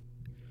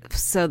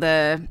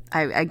 So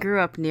I grew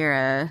up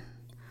near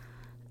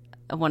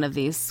one of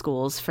these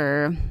schools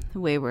for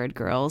wayward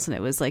girls, and it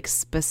was like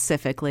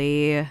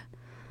specifically,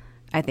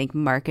 I think,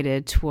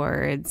 marketed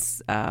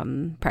towards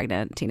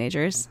pregnant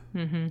teenagers.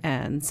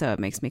 And so it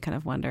makes me kind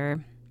of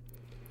wonder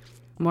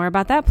more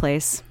about that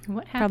place.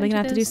 What happened? Probably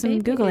gonna have to do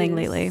some Googling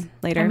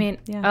later. I mean,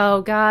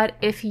 Oh God,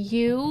 if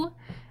you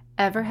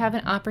ever have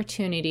an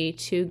opportunity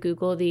to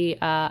Google the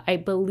I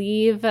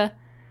believe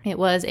it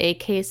was a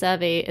case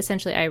of a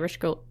essentially Irish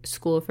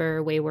school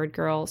for wayward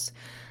girls,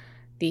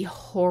 the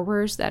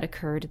horrors that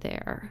occurred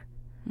there.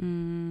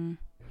 Toom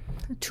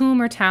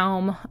or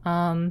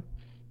Taum,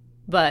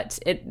 but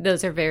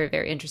those are very,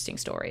 very interesting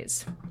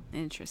stories.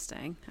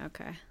 Interesting.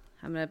 Okay.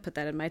 I'm going to put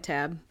that in my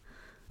tab.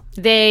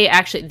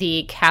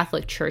 The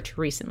Catholic Church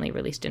recently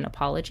released an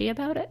apology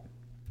about it.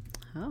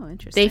 Oh,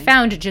 interesting. They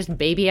found just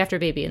baby after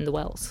baby in the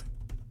wells.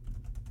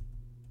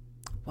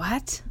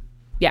 What?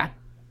 Yeah.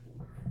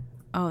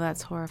 Oh,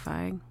 that's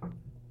horrifying.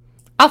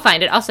 I'll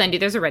find it. I'll send you.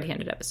 There's a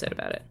Red-Handed episode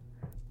about it.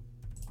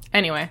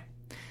 Anyway,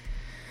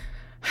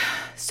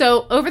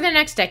 so over the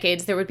next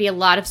decades, there would be a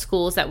lot of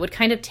schools that would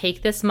kind of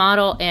take this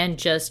model and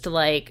just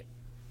like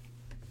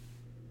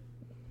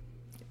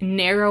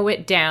narrow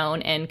it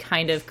down and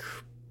kind of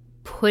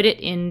put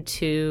it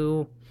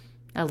into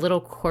a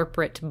little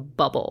corporate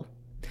bubble.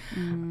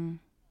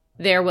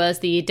 There was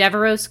the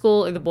Devereaux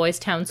School, or the Boys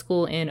Town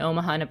School in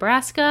Omaha,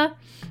 Nebraska,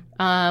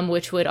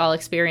 which would all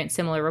experience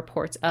similar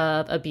reports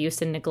of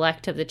abuse and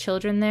neglect of the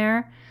children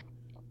there.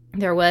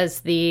 There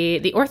was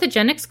the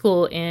orthogenic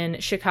school in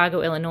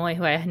Chicago, Illinois,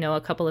 who I know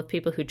a couple of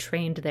people who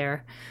trained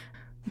there.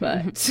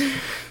 But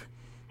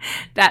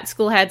that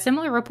school had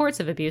similar reports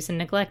of abuse and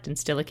neglect and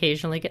still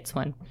occasionally gets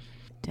one.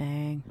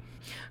 Dang.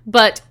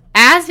 But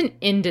as an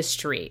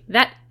industry,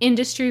 that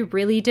industry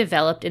really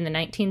developed in the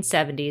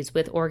 1970s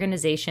with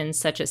organizations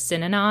such as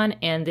Synanon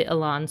and the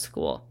Elan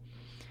School.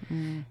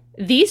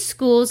 These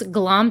schools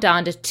glommed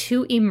onto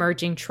two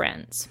emerging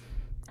trends: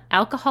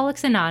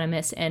 Alcoholics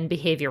Anonymous and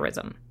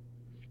behaviorism.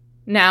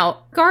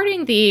 Now,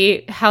 regarding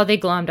how they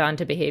glommed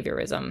onto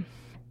behaviorism,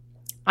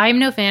 I'm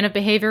no fan of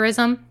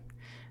behaviorism,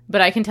 but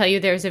I can tell you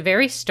there's a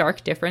very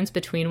stark difference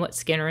between what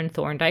Skinner and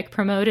Thorndike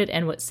promoted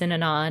and what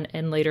Synanon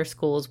and later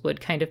schools would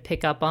kind of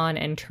pick up on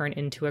and turn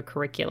into a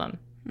curriculum.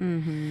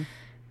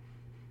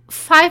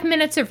 5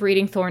 minutes of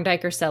reading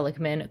Thorndike or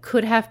Seligman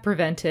could have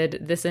prevented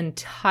this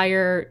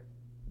entire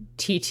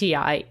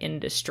TTI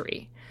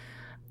industry,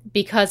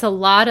 because a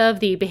lot of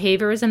the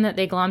behaviorism that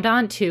they glommed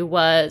onto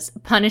was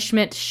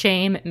punishment,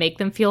 shame, make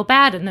them feel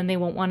bad, and then they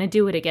won't want to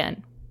do it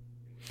again.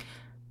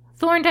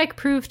 Thorndike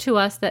proved to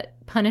us that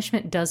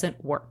punishment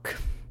doesn't work.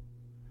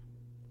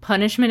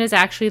 Punishment is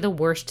actually the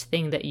worst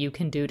thing that you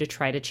can do to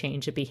try to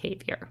change a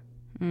behavior.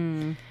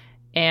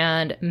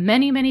 And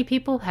many, many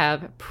people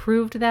have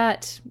proved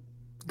that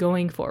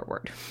going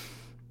forward.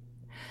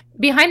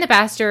 Behind the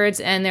Bastards,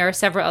 and there are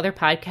several other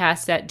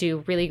podcasts that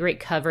do really great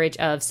coverage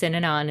of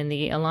Synanon and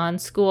the Elan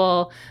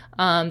School.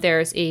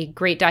 There's a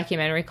great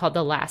documentary called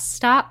The Last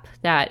Stop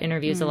that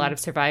interviews a lot of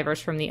survivors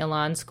from the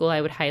Elan School.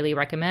 I would highly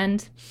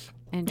recommend.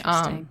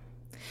 Interesting.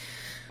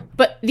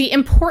 But the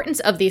importance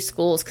of these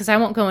schools, because I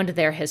won't go into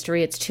their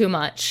history, it's too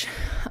much,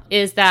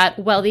 is that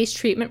while these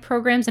treatment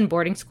programs and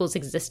boarding schools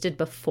existed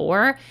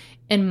before,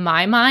 in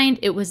my mind,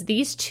 it was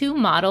these two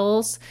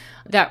models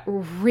that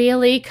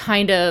really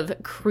kind of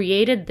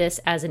created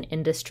this as an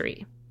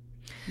industry.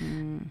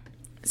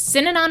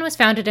 Synanon was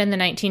founded in the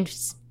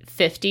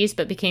 1950s,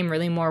 but became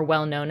really more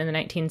well-known in the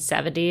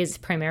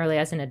 1970s, primarily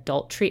as an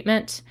adult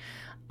treatment,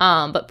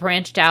 but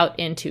branched out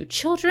into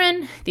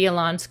children. The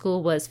Elan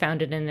School was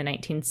founded in the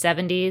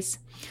 1970s.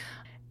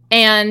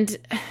 And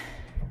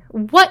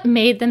what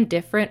made them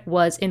different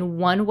was, in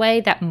one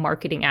way, that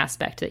marketing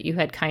aspect that you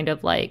had kind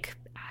of like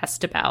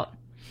asked about.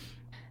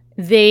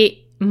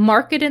 They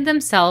marketed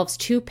themselves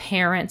to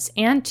parents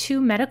and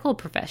to medical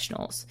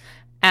professionals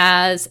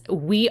as,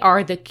 we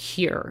are the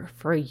cure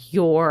for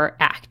your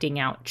acting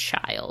out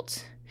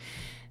child.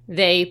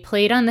 They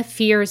played on the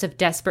fears of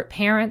desperate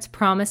parents,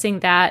 promising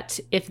that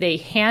if they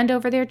hand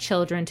over their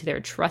children to their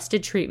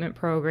trusted treatment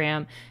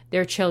program,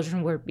 their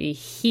children would be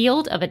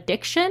healed of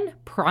addiction,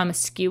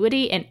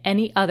 promiscuity, and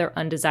any other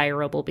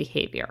undesirable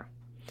behavior.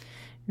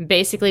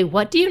 Basically,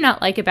 what do you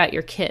not like about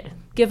your kid?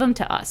 Give them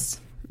to us.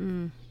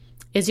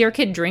 Is your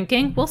kid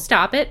drinking? We'll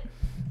stop it.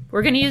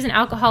 We're going to use an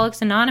Alcoholics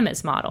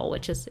Anonymous model,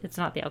 which is, it's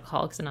not the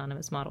Alcoholics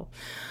Anonymous model.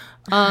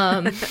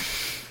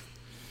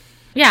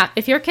 Yeah,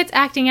 if your kid's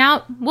acting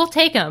out, we'll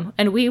take them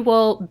and we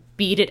will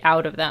beat it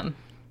out of them.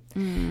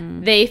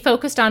 They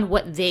focused on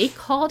what they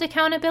called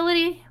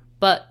accountability,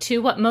 but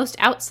to what most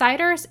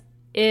outsiders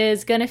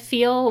is going to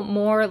feel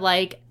more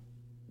like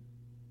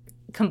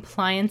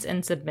compliance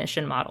and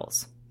submission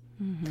models.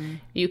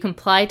 You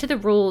comply to the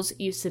rules,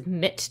 you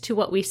submit to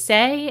what we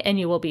say, and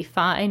you will be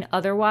fine.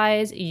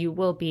 Otherwise, you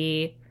will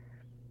be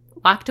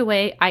locked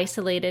away,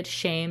 isolated,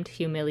 shamed,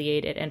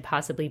 humiliated, and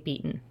possibly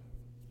beaten.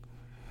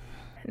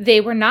 They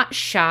were not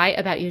shy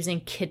about using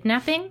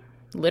kidnapping,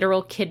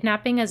 literal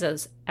kidnapping,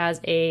 as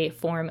a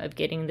form of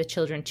getting the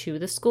children to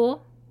the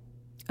school.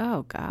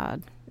 Oh,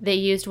 God. They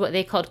used what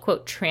they called,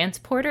 quote,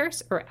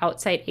 transporters or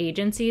outside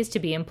agencies to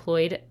be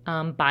employed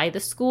by the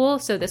school.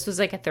 So this was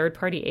like a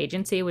third-party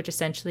agency, which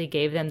essentially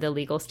gave them the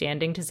legal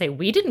standing to say,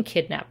 we didn't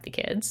kidnap the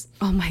kids.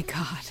 Oh, my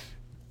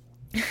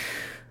God.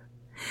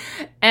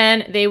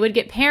 And they would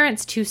get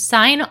parents to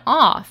sign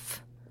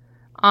off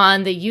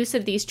on the use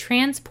of these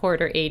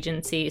transporter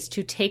agencies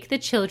to take the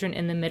children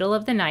in the middle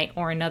of the night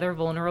or another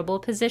vulnerable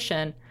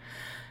position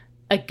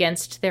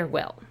against their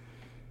will.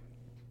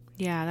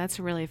 Yeah, that's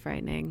really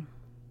frightening.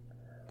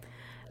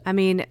 I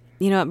mean,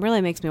 you know, it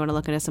really makes me want to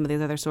look into some of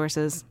these other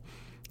sources,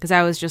 because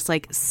I was just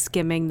like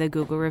skimming the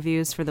Google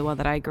reviews for the one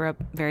that I grew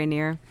up very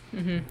near.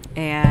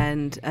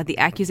 And the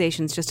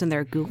accusations just in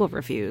their Google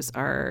reviews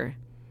are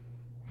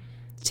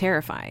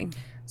terrifying.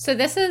 So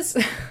this is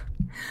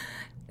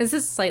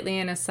slightly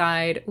an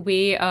aside.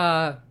 We,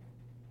 as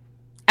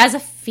a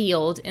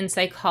field in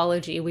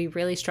psychology, we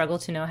really struggle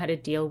to know how to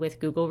deal with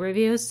Google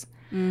reviews.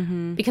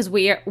 Because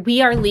we are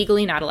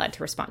legally not allowed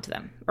to respond to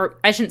them. Or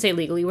I shouldn't say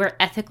legally, we're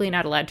ethically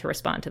not allowed to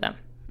respond to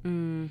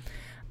them.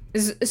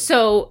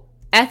 So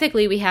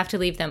ethically, we have to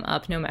leave them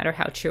up no matter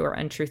how true or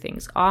untrue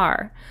things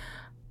are.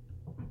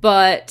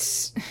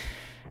 But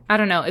I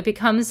don't know, it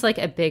becomes like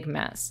a big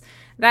mess.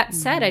 That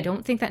said, I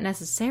don't think that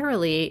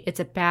necessarily it's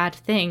a bad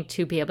thing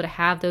to be able to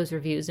have those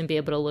reviews and be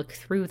able to look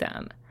through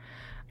them.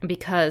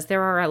 Because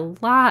there are a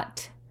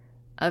lot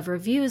of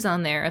reviews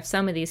on there of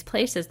some of these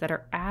places that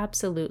are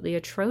absolutely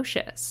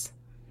atrocious.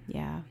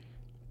 Yeah.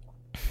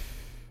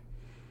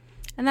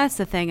 And that's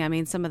the thing. I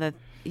mean, some of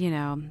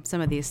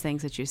these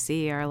things that you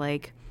see are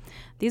like,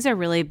 these are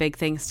really big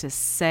things to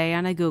say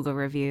on a Google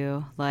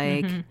review.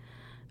 Like,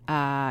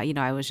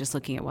 I was just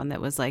looking at one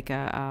that was like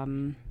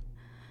an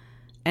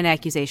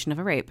accusation of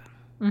a rape.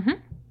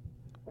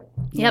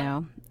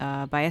 Mm-hmm.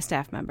 By a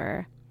staff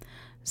member.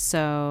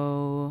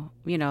 So,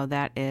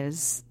 that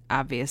is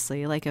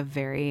obviously like a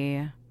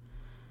very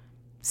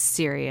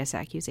serious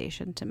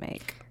accusation to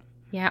make.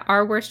 Yeah,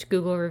 our worst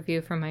Google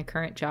review for my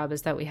current job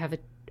is that we have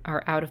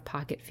our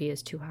out-of-pocket fee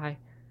is too high.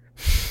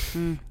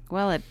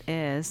 Well, it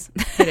is.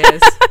 It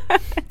is.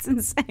 It's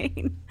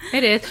insane.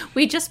 It is.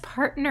 We just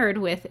partnered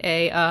with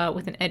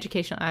an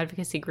educational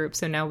advocacy group,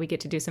 so now we get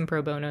to do some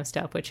pro bono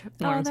stuff, which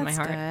warms my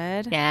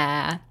heart. Good.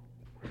 Yeah.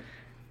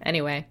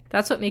 Anyway,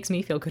 that's what makes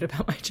me feel good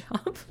about my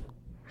job.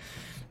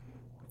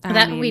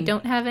 We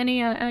don't have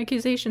any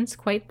accusations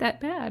quite that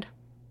bad.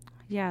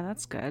 Yeah,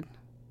 that's good.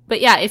 But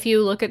yeah, if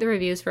you look at the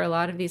reviews for a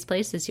lot of these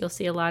places, you'll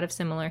see a lot of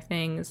similar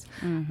things.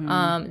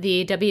 Mm-hmm.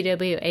 The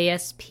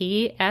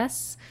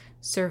WWASPS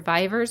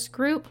Survivors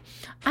Group.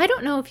 I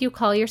don't know if you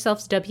call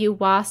yourselves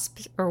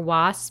WWASPs or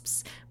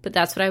WASPs, but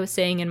that's what I was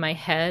saying in my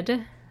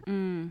head.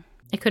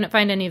 I couldn't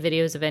find any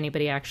videos of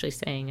anybody actually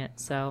saying it.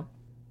 So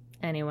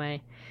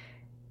anyway,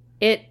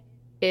 it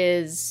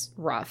is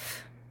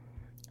rough.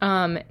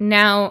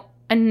 Now,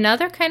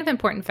 another kind of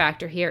important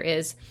factor here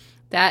is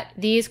that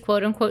these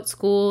quote-unquote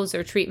schools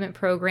or treatment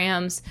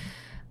programs,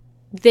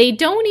 they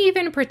don't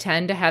even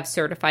pretend to have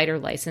certified or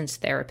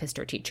licensed therapists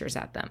or teachers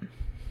at them.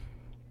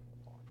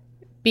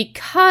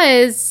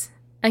 Because,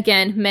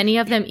 again, many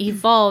of them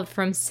evolved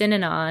from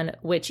Synanon,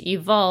 which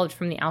evolved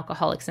from the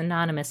Alcoholics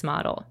Anonymous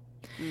model.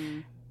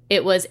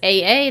 It was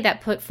AA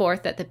that put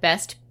forth that the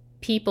best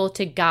people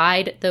to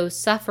guide those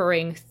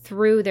suffering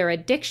through their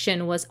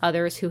addiction was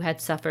others who had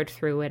suffered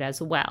through it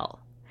as well.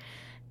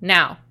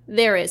 Now,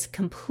 there is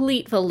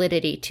complete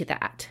validity to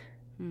that.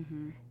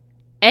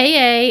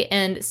 AA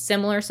and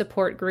similar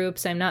support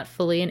groups, I'm not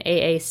fully an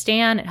AA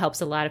stan. It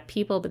helps a lot of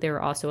people, but there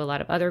are also a lot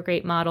of other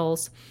great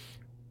models.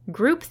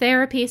 Group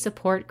therapy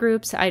support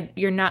groups,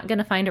 you're not going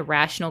to find a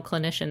rational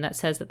clinician that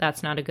says that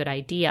that's not a good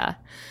idea.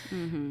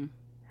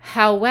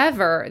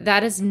 However,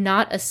 that is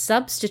not a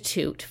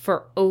substitute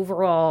for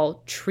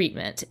overall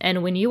treatment.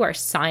 And when you are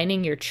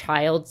signing your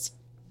child's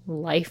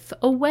life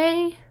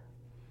away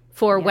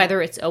for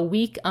whether it's a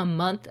week, a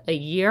month, a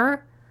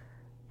year,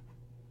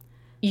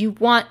 you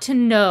want to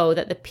know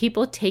that the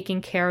people taking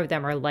care of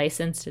them are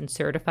licensed and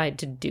certified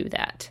to do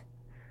that.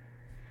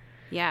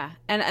 Yeah.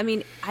 And I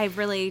mean, I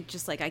really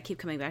just I keep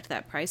coming back to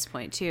that price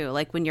point too.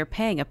 Like when you're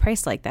paying a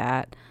price like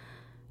that,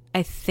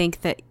 I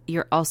think that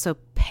you're also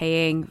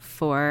paying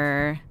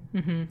for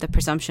the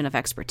presumption of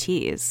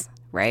expertise,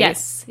 right?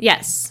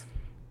 Yes.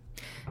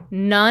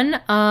 None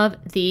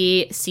of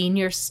the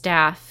senior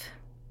staff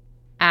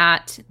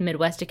at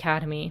Midwest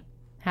Academy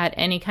had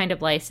any kind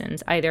of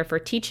license, either for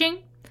teaching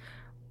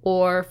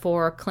or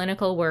for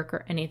clinical work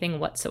or anything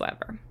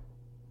whatsoever.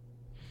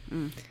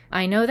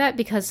 I know that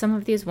because some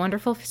of these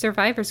wonderful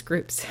survivors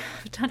groups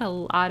have done a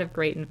lot of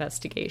great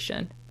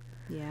investigation.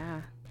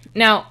 Yeah.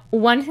 Now,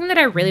 one thing that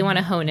I really want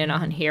to hone in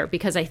on here,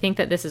 because I think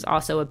that this is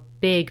also a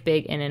big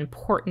and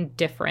important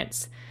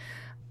difference.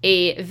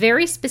 A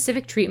very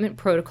specific treatment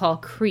protocol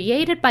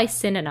created by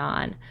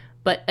Synanon,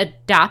 but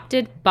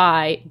adopted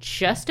by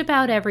just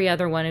about every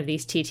other one of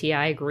these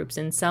TTI groups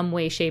in some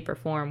way, shape, or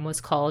form was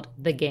called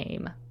the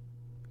game.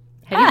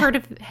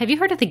 Have you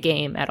heard of the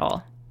game at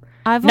all?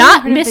 I've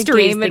not heard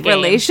mysteries of the game in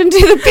relation to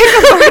the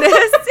pickup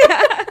artist.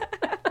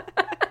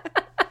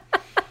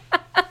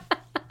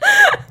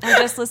 I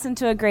just listened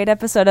to a great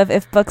episode of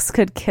If Books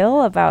Could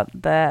Kill about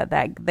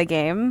the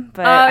game,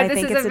 but I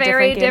think it's a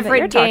very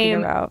different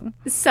game that you're talking about.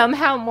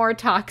 Somehow more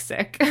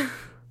toxic.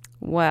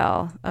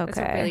 Well, okay. It's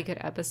a really good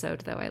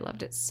episode, though. I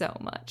loved it so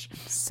much.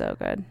 So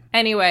good.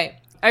 Anyway,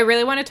 I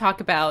really want to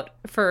talk about,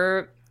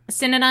 for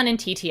Synanon and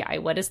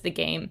TTI, what is the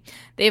game?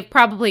 They've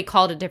probably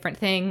called it different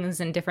things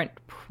and different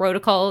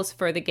protocols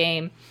for the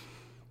game.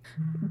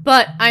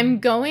 But I'm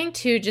going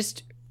to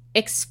just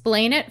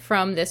explain it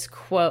from this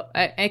quote.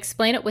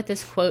 Explain it with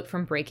this quote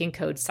from Breaking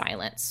Code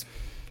Silence.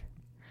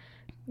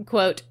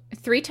 Quote,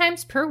 3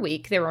 times per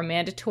week, there were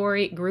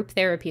mandatory group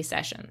therapy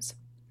sessions.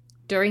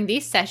 During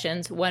these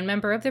sessions, one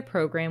member of the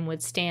program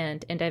would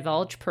stand and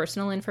divulge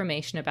personal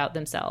information about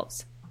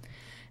themselves.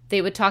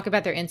 They would talk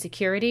about their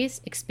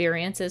insecurities,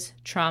 experiences,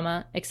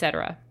 trauma,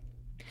 etc.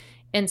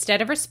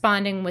 Instead of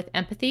responding with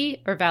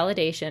empathy or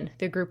validation,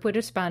 the group would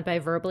respond by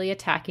verbally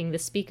attacking the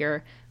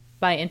speaker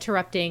by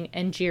interrupting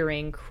and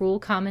jeering cruel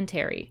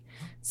commentary,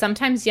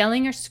 sometimes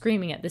yelling or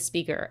screaming at the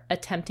speaker,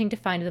 attempting to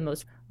find the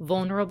most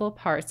vulnerable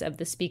parts of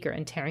the speaker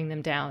and tearing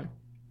them down.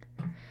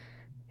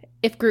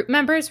 If group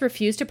members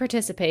refused to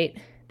participate,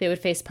 they would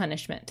face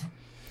punishment.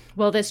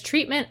 While this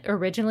treatment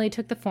originally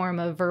took the form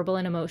of verbal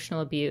and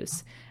emotional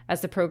abuse,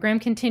 as the program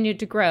continued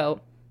to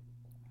grow,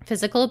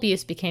 physical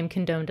abuse became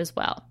condoned as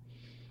well.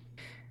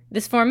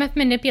 This form of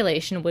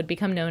manipulation would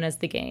become known as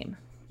the game.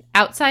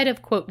 Outside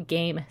of, quote,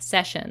 game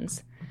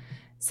sessions,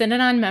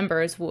 Synanon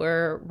members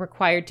were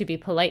required to be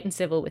polite and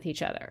civil with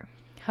each other.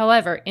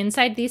 However,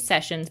 inside these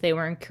sessions, they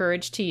were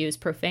encouraged to use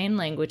profane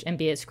language and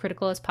be as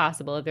critical as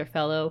possible of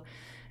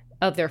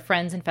their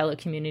friends and fellow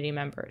community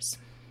members.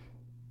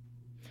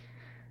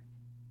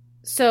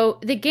 So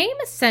the game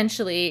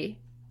essentially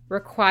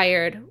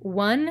required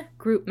one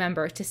group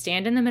member to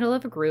stand in the middle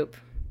of a group,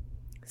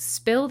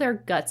 spill their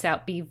guts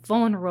out, be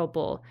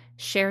vulnerable,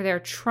 share their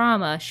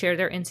trauma, share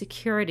their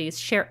insecurities,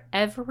 share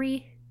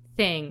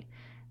everything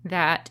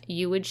that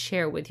you would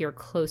share with your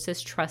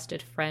closest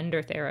trusted friend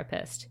or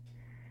therapist,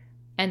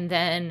 and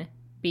then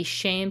be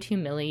shamed,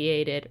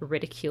 humiliated,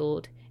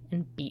 ridiculed,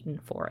 and beaten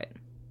for it.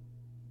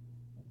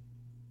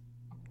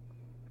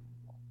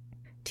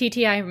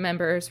 TTI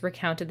members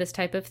recounted this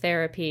type of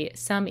therapy.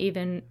 Some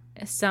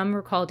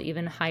recalled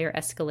even higher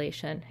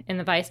escalation. In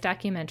the Vice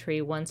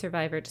documentary, one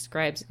survivor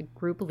describes a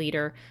group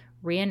leader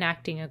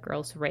reenacting a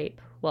girl's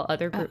rape, while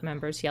other group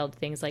members yelled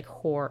things like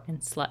whore and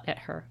slut at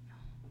her.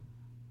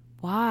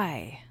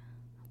 Why?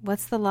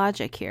 What's the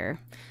logic here?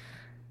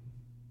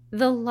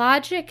 The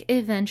logic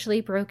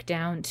eventually broke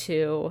down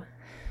to,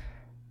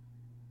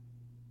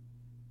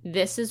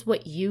 this is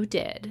what you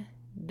did.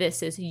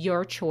 This is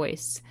your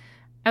choice.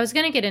 I was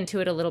going to get into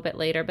it a little bit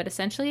later, but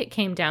essentially it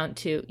came down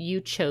to, you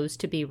chose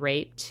to be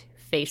raped.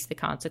 Face the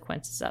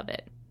consequences of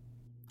it.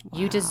 Wow.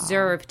 You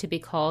deserve to be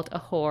called a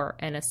whore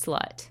and a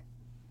slut.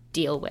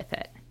 Deal with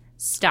it.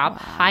 Stop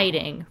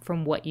hiding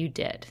from what you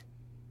did.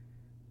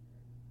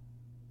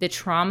 The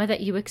trauma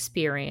that you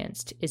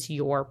experienced is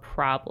your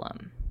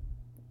problem.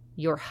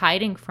 You're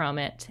hiding from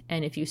it,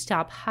 and if you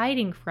stop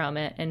hiding from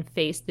it and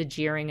face the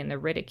jeering and the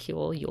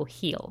ridicule, you'll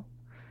heal.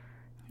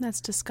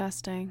 That's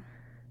disgusting.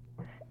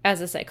 As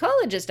a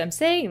psychologist, I'm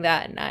saying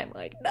that, and I'm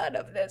like, none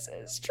of this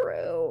is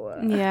true.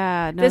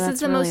 Yeah, no, this that's is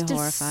the really most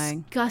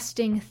horrifying.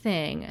 Disgusting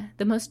thing,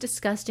 the most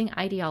disgusting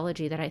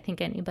ideology that I think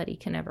anybody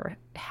can ever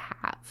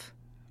have.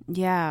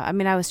 Yeah, I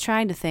mean, I was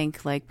trying to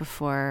think, like,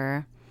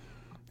 before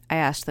I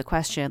asked the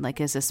question,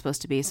 like, is this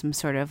supposed to be some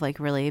sort of, like,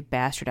 really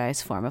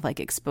bastardized form of, like,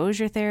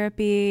 exposure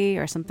therapy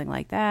or something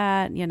like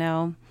that, you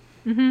know?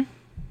 Mm-hmm.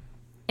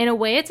 In a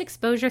way, it's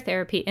exposure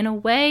therapy. In a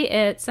way,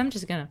 it's, I'm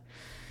just going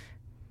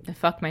to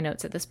fuck my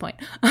notes at this point.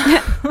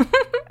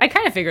 I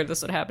kind of figured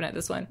this would happen at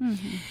this one.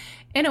 Mm-hmm.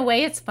 In a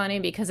way, it's funny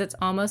because it's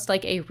almost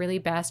like a really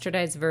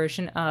bastardized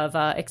version of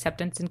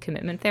acceptance and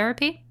commitment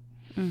therapy.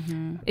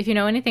 Mm-hmm. If you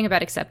know anything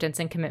about acceptance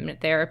and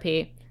commitment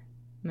therapy,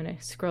 I'm going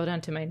to scroll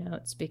down to my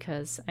notes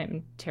because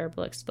I'm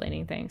terrible at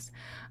explaining things.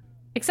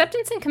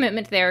 Acceptance and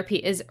commitment therapy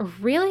is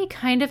really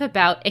kind of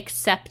about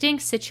accepting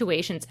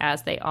situations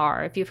as they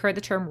are. If you've heard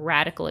the term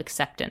radical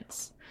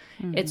acceptance,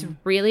 it's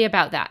really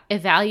about that.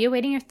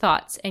 Evaluating your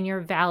thoughts and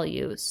your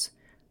values.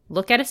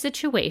 Look at a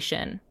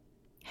situation.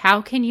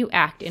 How can you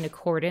act in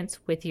accordance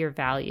with your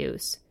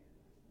values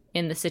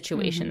in the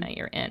situation that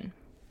you're in?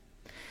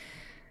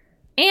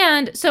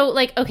 And so,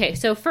 like, okay,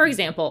 so for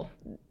example,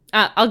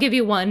 I'll give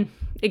you one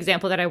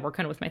example that I work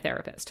on with my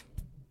therapist.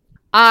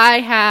 I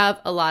have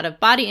a lot of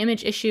body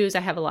image issues. I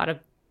have a lot of,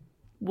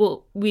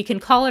 well, we can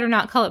call it or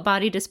not call it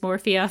body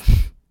dysmorphia.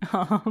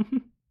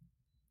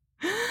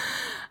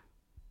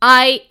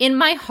 In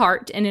my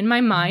heart and in my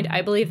mind,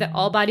 I believe that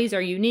all bodies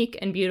are unique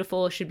and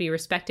beautiful, should be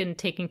respected and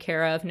taken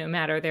care of, no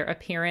matter their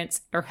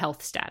appearance or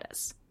health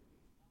status.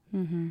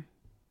 Mm-hmm.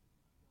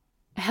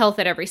 Health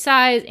at every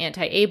size,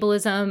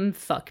 anti-ableism,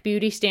 fuck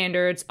beauty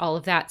standards, all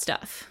of that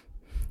stuff.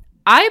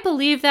 I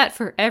believe that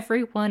for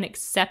everyone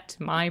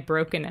except my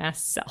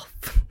broken-ass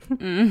self.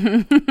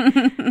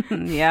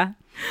 Mm-hmm. Yeah.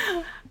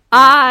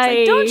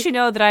 Like, don't you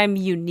know that I'm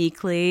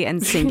uniquely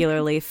and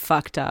singularly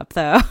fucked up,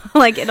 though?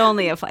 Like, it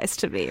only applies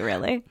to me,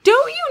 really.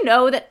 Don't you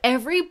know that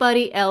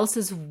everybody else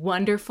is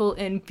wonderful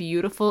and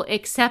beautiful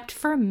except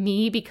for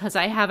me because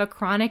I have a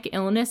chronic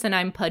illness and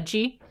I'm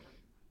pudgy?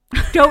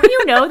 Don't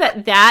you know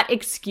that that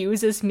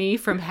excuses me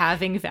from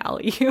having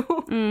value?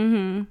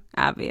 Mm-hmm.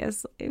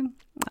 Obviously.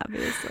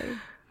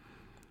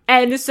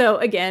 And so,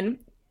 again,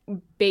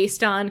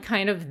 based on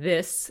kind of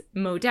this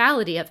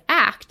modality of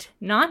ACT,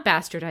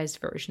 non-bastardized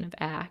version of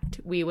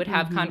ACT, we would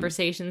have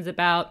conversations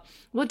about,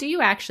 well, do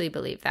you actually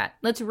believe that?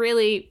 Let's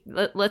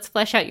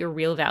flesh out your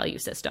real value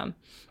system.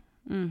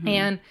 Mm-hmm.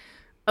 And,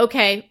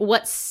 okay,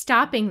 what's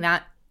stopping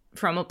that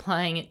from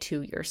applying it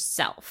to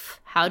yourself?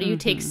 How do you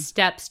take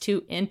steps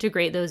to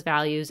integrate those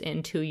values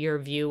into your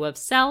view of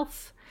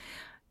self?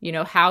 You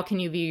know, how can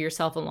you view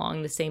yourself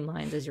along the same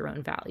lines as your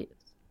own values?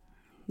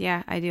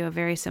 Yeah, I do a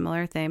very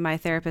similar thing. My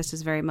therapist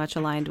is very much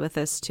aligned with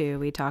this, too.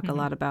 We talk a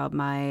lot about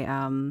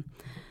my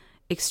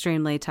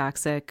extremely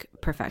toxic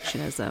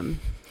perfectionism,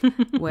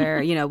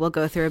 where, you know, we'll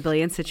go through a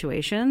billion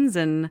situations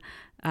and,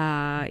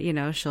 you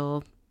know,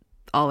 she'll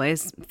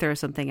always throw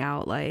something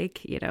out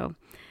like, you know,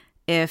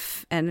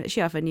 and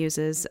she often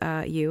uses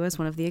you as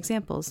one of the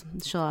examples.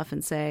 She'll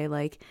often say,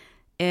 like,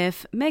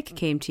 if Mick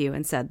came to you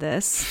and said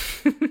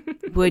this,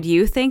 would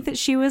you think that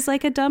she was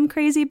like a dumb,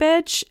 crazy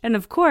bitch? And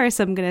of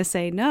course, I'm going to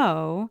say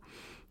no.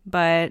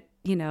 But,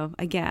 you know,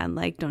 again,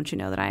 like, don't you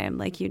know that I am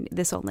like,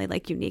 this only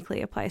like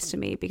uniquely applies to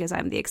me because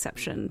I'm the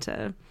exception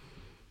to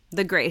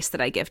the grace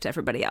that I give to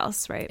everybody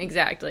else, right?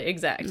 Exactly.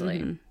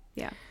 Mm-hmm.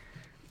 Yeah.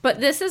 But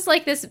this is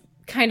like this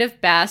kind of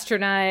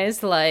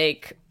bastardized,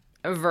 like,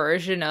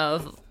 version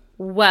of,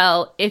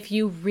 well, if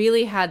you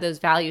really had those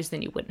values,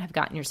 then you wouldn't have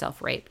gotten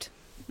yourself raped.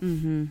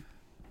 Mm-hmm.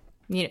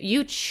 You know,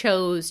 you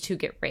chose to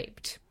get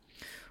raped.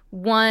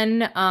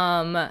 One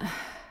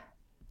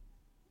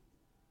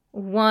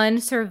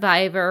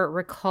survivor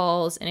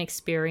recalls an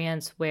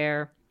experience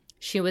where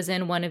she was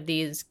in one of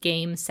these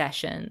game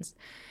sessions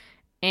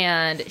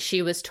and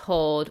she was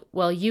told,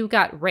 well, you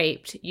got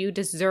raped. You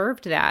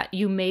deserved that.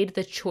 You made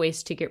the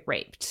choice to get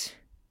raped.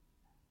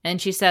 And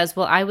she says,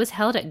 well, I was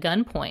held at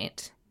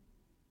gunpoint.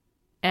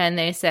 And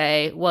they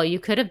say, well, you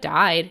could have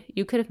died.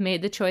 You could have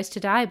made the choice to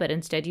die, but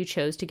instead you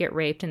chose to get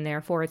raped, and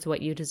therefore it's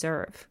what you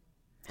deserve.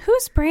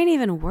 Whose brain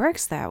even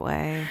works that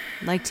way?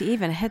 Like, to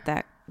even hit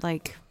that,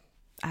 like,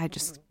 I'm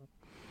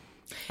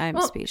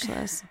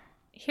speechless.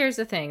 Here's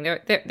the thing.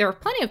 There are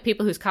plenty of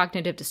people whose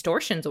cognitive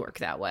distortions work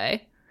that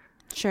way.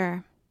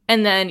 Sure.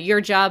 And then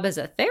your job as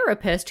a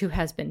therapist who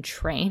has been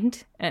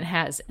trained and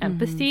has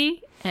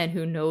empathy and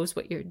who knows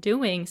what you're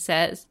doing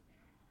says,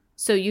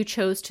 so you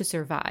chose to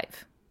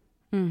survive.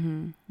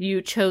 Mm-hmm.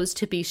 You chose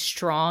to be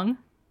strong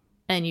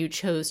and you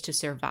chose to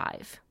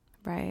survive.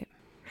 Right.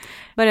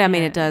 But I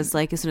mean, it does,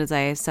 like, as soon as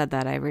I said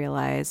that, I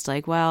realized,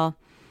 like, well,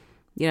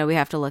 you know, we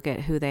have to look at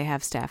who they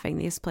have staffing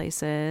these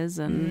places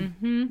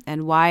and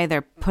why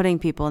they're putting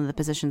people in the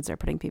positions they're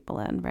putting people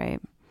in, right?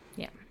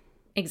 Yeah,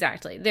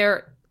 exactly.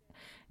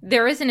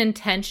 There is an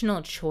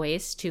intentional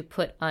choice to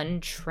put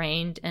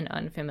untrained and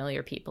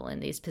unfamiliar people in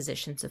these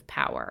positions of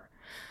power.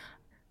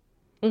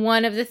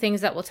 One of the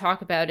things that we'll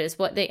talk about is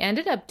what they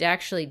ended up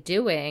actually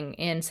doing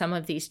in some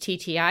of these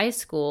TTI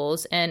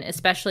schools, and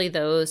especially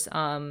those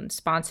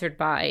sponsored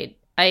by,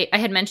 I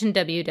had mentioned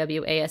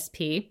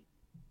WWASP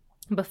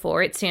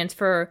before. It stands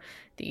for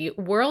the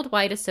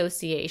Worldwide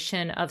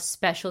Association of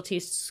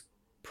Specialty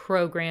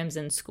Programs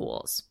in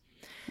Schools.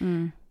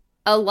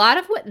 A lot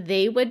of what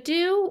they would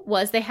do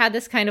was they had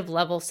this kind of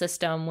level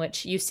system,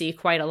 which you see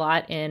quite a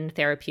lot in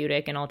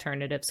therapeutic and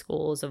alternative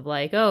schools of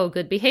like, oh,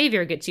 good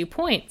behavior gets you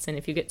points. And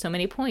if you get so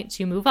many points,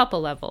 you move up a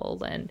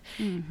level. And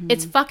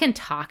it's fucking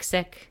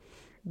toxic,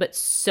 but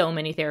so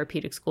many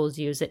therapeutic schools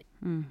use it.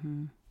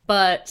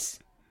 But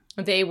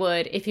they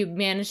would, if you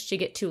managed to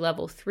get to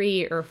level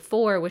 3 or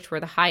 4, which were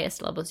the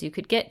highest levels you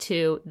could get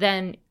to,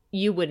 then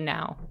you would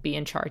now be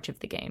in charge of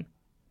the game.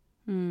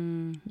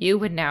 You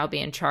would now be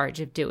in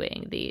charge of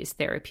doing these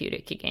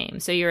therapeutic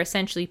games. So you're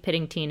essentially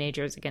pitting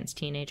teenagers against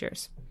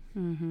teenagers,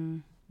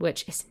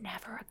 which is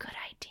never a good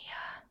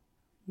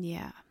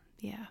idea.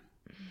 Yeah.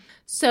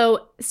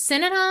 So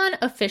Synanon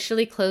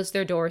officially closed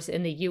their doors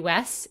in the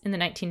U.S. in the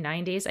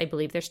 1990s. I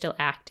believe they're still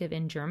active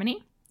in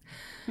Germany.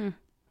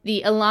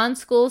 The Elan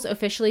schools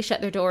officially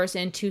shut their doors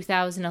in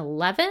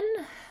 2011.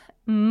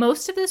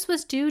 Most of this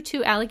was due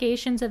to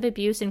allegations of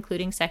abuse,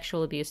 including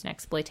sexual abuse and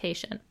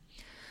exploitation.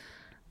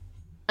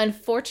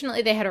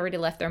 Unfortunately, they had already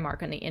left their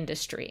mark on the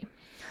industry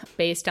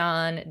based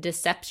on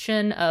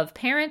deception of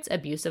parents,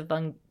 abuse of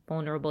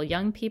vulnerable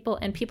young people,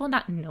 and people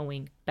not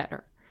knowing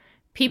better.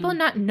 People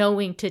not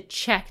knowing to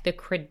check the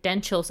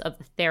credentials of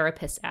the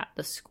therapists at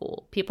the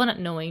school. People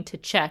not knowing to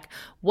check,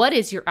 what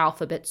is your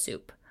alphabet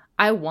soup?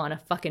 I want to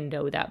fucking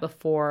know that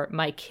before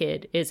my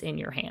kid is in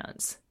your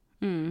hands.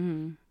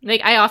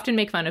 Like, I often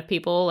make fun of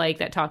people like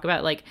that talk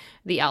about like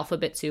the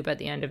alphabet soup at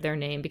the end of their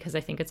name because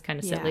I think it's kind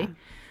of silly.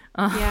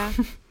 Yeah.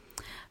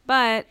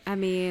 But, I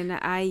mean,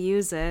 I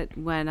use it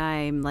when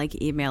I'm,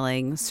 like,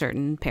 emailing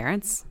certain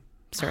parents,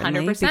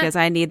 certainly, 100%. Because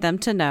I need them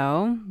to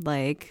know,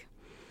 like,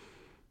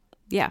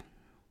 yeah.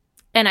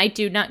 And I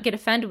do not get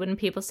offended when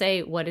people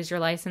say, what is your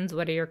license?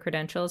 What are your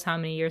credentials? How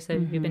many years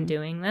have you been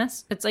doing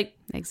this? It's like,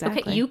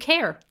 exactly. Okay, you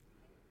care.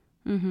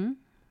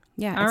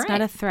 Yeah, All it's not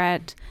a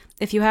threat.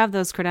 If you have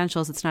those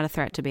credentials, it's not a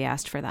threat to be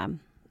asked for them,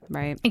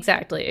 right?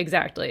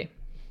 Exactly.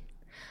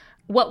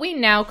 What we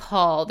now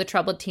call the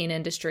troubled teen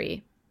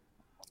industry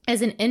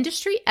is an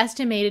industry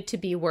estimated to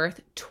be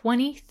worth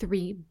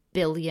 $23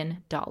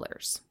 billion.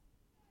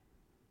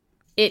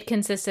 It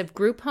consists of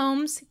group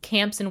homes,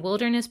 camps and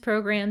wilderness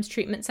programs,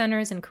 treatment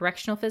centers, and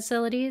correctional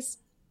facilities.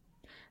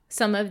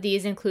 Some of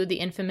these include the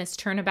infamous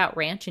Turnabout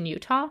Ranch in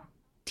Utah,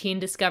 Teen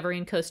Discovery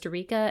in Costa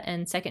Rica,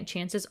 and Second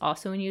Chances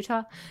also in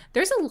Utah.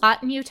 There's a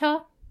lot in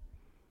Utah.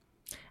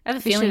 I have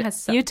a feeling it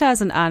has some.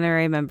 Utah's an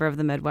honorary member of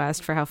the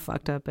Midwest for how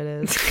fucked up it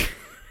is.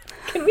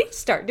 Can we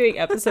start doing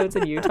episodes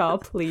in Utah,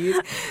 please?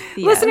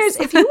 Yes. Listeners,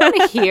 if you want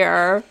to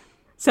hear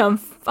some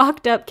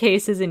fucked up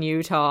cases in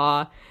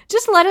Utah,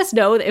 just let us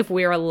know if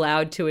we're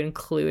allowed to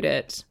include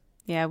it.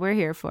 Yeah, we're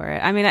here for it.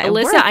 I mean,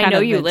 Alyssa, I know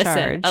you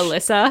listen.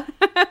 Alyssa,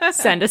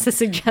 send us a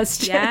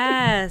suggestion.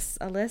 Yes,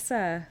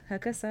 Alyssa,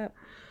 hook us up.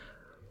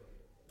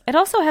 It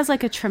also has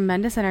like a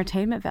tremendous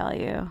entertainment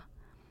value.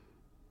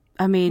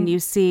 I mean, you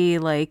see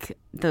like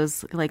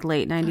those like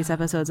late 90s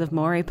episodes of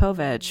Maury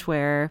Povich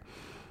where,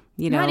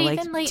 you know, like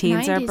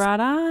teens 90s. Are brought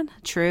on.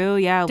 True,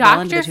 yeah.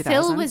 Dr.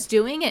 Phil was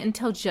doing it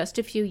until just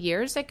a few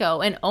years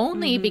ago, and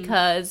only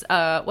because,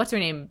 what's her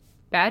name?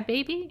 Bad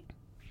Baby?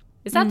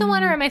 Is that the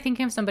one, or am I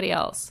thinking of somebody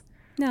else?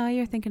 No,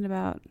 you're thinking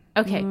about...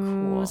 Okay,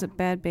 cool. Was it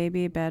Bad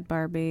Baby, Bad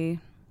Barbie?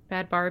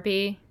 Bad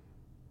Barbie?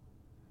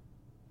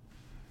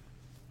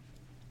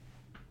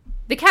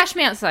 The Cash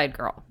Me Outside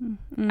girl.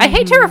 I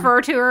hate to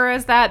refer to her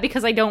as that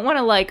because I don't want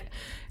to, like,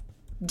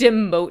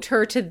 demote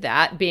her to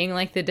that being,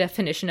 like, the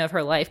definition of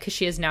her life, because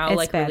she has now,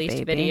 like,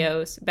 released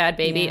videos. Bad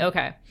Baby? Yeah.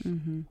 Okay.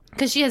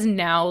 Because she has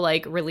now,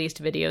 like,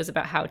 released videos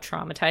about how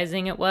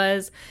traumatizing it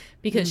was,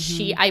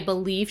 because I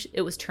believe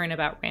it was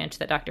Turnabout Ranch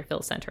that Dr.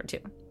 Phil sent her to.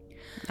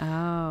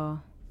 Oh.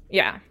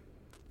 Yeah.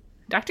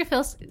 Dr.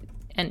 Phil's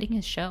ending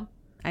his show.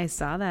 I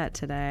saw that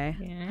today.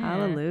 Yeah.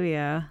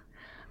 Hallelujah.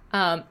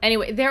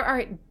 Anyway, there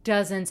are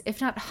dozens, if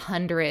not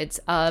hundreds,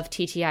 of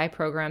TTI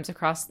programs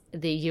across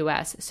the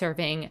U.S.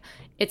 serving,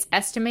 it's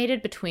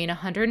estimated, between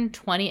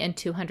 120 and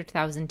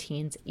 200,000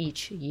 teens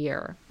each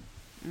year.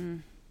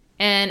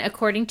 And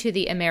according to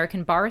the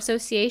American Bar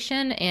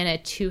Association and a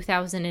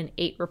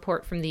 2008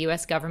 report from the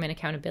U.S. Government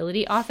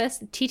Accountability Office,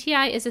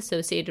 TTI is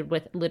associated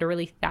with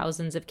literally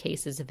thousands of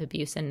cases of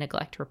abuse and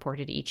neglect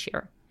reported each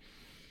year.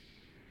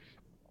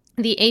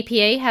 The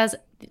APA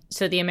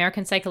the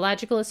American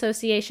Psychological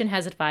Association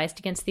has advised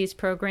against these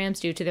programs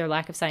due to their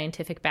lack of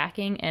scientific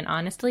backing and,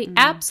 honestly,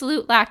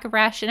 absolute lack of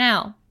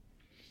rationale.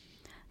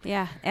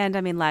 Yeah, and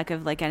I mean, lack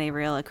of, like, any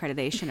real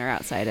accreditation or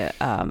outside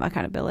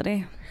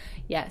accountability.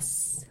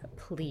 Yes,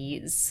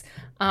 please.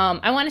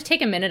 I want to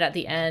take a minute at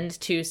the end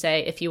to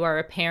say, if you are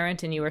a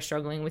parent and you are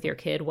struggling with your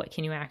kid, what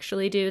can you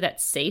actually do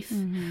that's safe?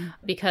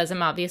 Because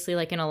I'm obviously,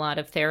 like, in a lot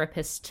of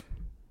therapist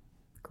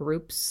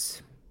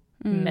groups,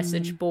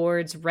 message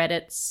boards,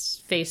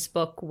 Reddits,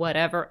 Facebook,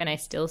 whatever, and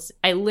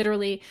I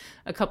literally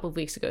a couple of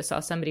weeks ago saw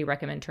somebody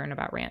recommend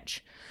Turnabout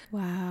Ranch.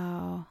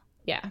 Wow.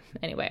 Yeah,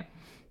 anyway.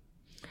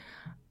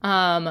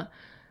 I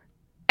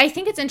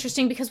think it's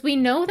interesting because we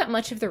know that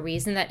much of the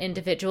reason that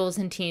individuals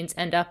and teens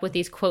end up with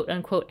these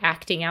quote-unquote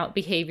acting out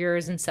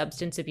behaviors and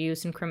substance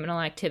abuse and criminal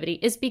activity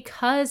is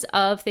because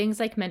of things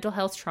like mental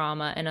health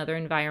trauma and other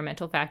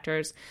environmental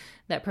factors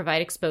that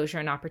provide exposure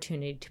and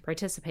opportunity to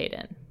participate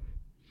in.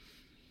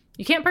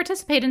 You can't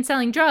participate in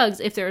selling drugs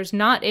if there's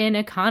not an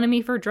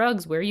economy for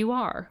drugs where you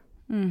are.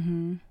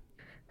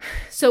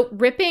 So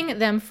ripping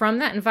them from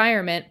that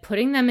environment,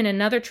 putting them in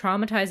another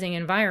traumatizing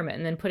environment,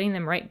 and then putting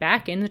them right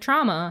back in the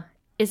trauma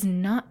is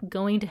not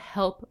going to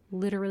help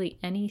literally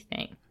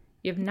anything.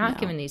 You have not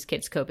given these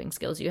kids coping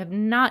skills. You have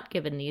not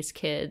given these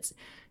kids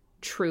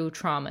true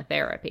trauma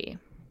therapy.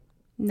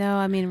 No,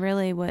 I mean,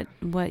 really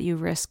what you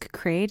risk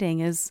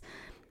creating is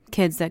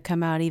kids that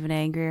come out even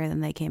angrier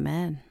than they came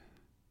in.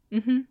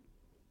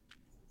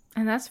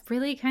 And that's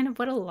really kind of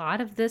what a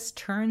lot of this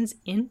turns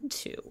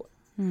into.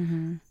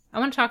 I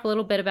want to talk a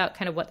little bit about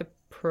kind of what the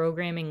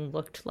programming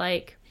looked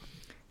like.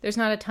 There's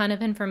not a ton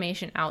of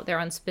information out there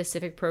on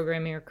specific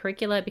programming or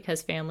curricula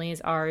because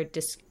families are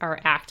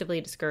actively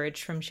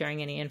discouraged from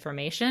sharing any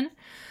information.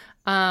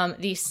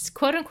 These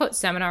quote-unquote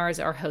seminars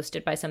are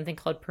hosted by something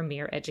called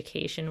Premier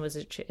Education,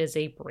 which is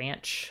a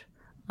branch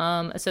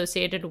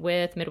associated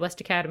with Midwest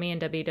Academy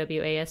and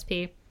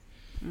WWASP.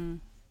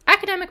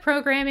 Academic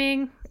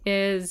programming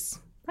is...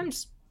 I'm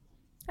just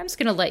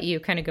going to let you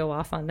kind of go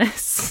off on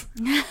this.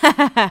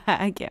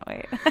 I can't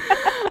wait.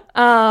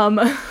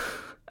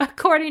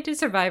 According to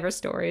Survivor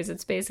Stories,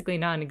 it's basically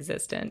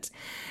non-existent.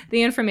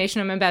 The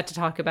information I'm about to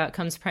talk about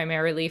comes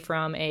primarily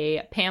from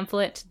a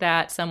pamphlet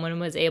that someone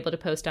was able to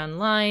post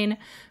online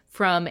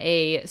from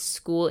a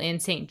school in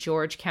St.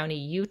 George County,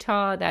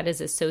 Utah, that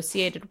is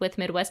associated with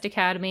Midwest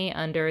Academy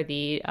under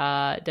the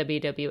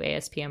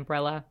WWASP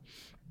umbrella.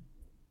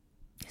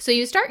 So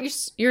you start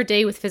your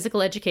day with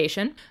physical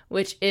education,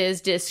 which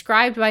is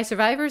described by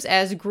survivors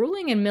as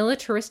grueling and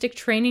militaristic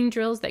training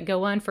drills that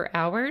go on for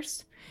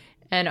hours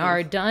and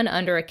are done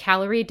under a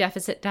calorie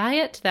deficit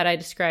diet that I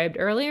described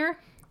earlier.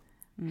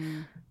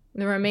 The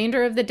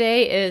remainder of the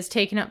day is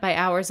taken up by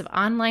hours of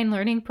online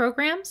learning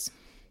programs.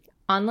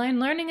 Online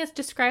learning is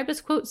described as,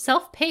 quote,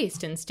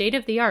 self-paced and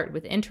state-of-the-art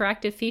with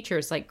interactive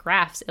features like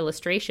graphs,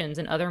 illustrations,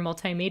 and other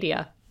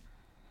multimedia.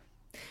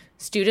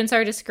 Students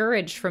are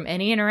discouraged from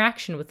any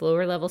interaction with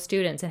lower-level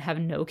students and have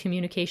no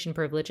communication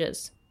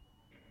privileges.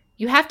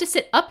 You have to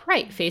sit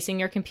upright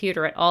facing your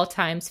computer at all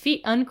times,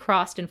 feet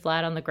uncrossed and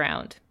flat on the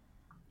ground.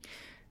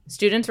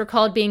 Students were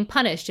called being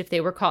punished if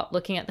they were caught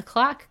looking at the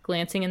clock,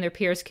 glancing in their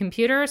peers'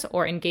 computers,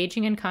 or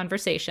engaging in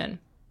conversation.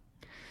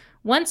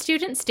 One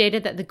student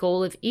stated that the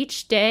goal of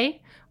each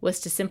day was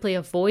to simply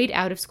avoid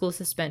out-of-school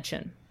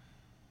suspension.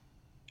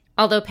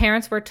 Although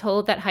parents were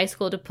told that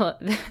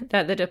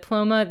that the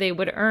diploma they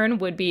would earn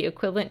would be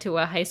equivalent to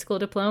a high school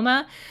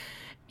diploma,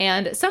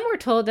 and some were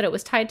told that it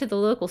was tied to the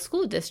local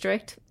school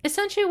district,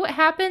 essentially what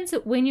happens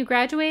when you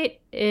graduate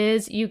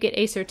is you get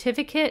a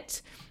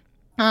certificate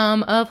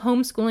of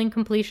homeschooling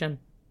completion.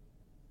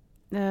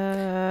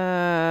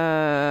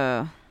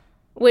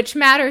 Which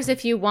matters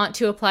if you want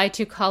to apply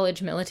to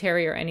college,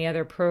 military, or any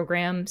other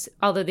programs.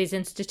 Although these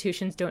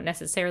institutions don't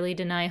necessarily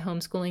deny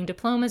homeschooling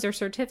diplomas or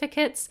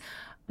certificates,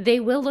 they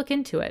will look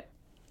into it.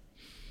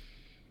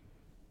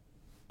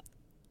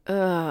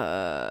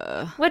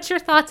 What's your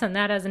thoughts on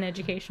that as an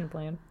education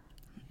plan?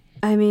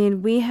 I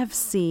mean, we have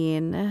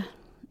seen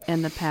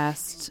in the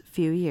past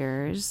few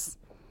years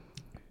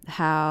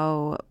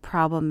how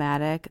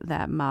problematic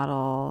that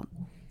model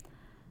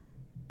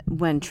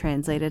when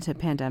translated to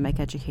pandemic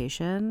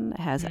education,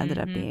 has ended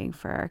up being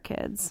for our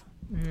kids.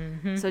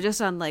 So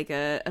just on like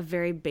a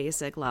very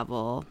basic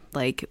level,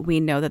 like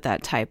we know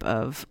that type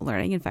of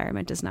learning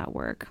environment does not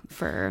work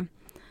for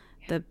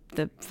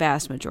the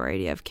vast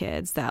majority of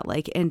kids. That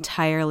like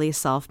entirely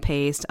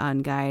self-paced,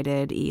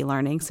 unguided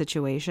e-learning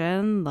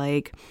situation,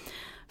 like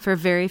for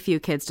very few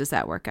kids does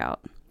that work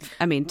out.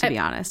 I mean, to be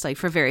honest, like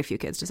for very few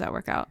kids does that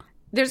work out.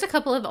 There's a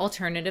couple of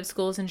alternative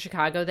schools in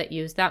Chicago that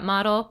use that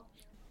model.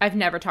 I've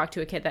never talked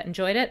to a kid that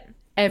enjoyed it.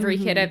 Every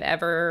kid I've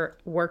ever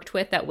worked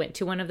with that went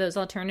to one of those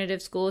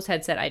alternative schools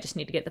had said, I just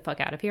need to get the fuck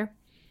out of here.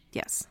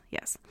 Yes.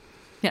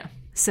 Yeah.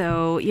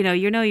 So,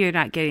 you're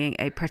not getting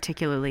a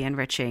particularly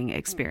enriching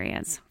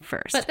experience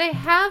first. But they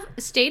have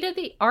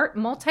state-of-the-art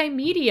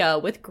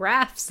multimedia with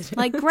graphs.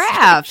 Like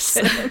graphs.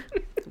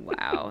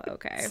 Wow.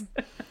 Okay.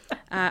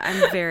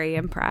 I'm very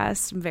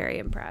impressed.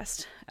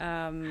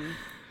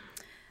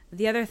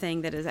 The other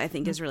thing that I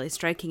think is really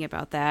striking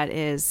about that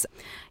is,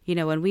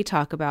 when we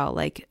talk about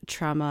like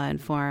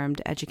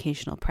trauma-informed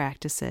educational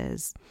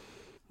practices,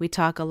 we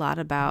talk a lot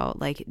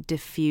about like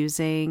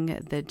diffusing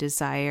the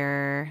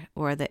desire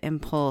or the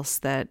impulse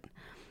that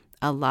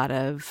a lot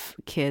of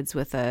kids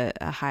with a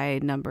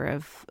high number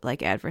of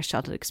like adverse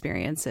childhood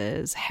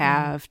experiences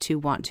have to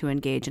want to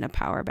engage in a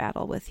power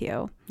battle with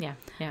you. Yeah,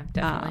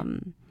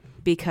 definitely.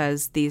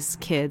 Because these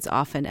kids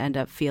often end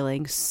up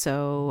feeling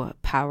so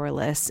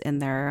powerless in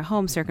their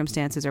home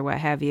circumstances or what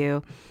have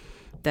you,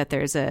 that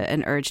there's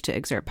an urge to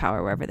exert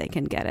power wherever they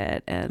can get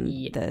it. And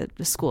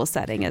the school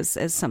setting is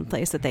some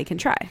place that they can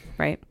try,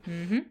 right?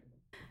 Mm-hmm.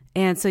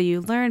 And so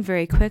you learn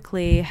very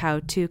quickly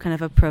how to kind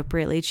of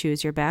appropriately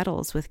choose your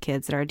battles with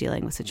kids that are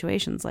dealing with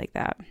situations like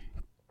that.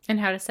 And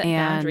how to set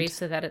boundaries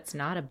so that it's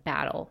not a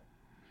battle.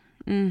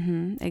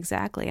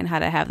 Exactly. And how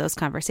to have those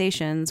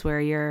conversations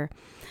where you're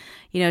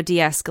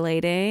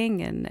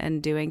de-escalating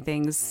and doing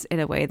things in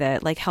a way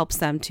that like helps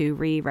them to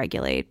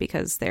re-regulate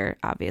because they're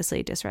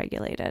obviously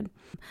dysregulated.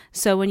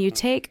 So when you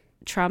take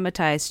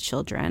traumatized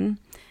children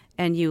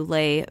and you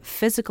lay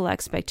physical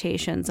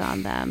expectations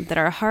on them that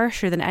are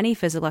harsher than any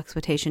physical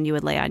expectation you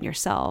would lay on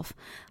yourself,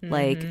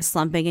 like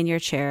slumping in your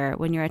chair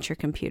when you're at your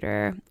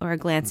computer or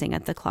glancing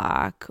at the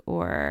clock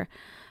or,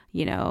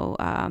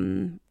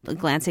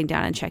 glancing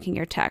down and checking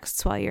your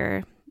texts while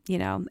you're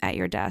at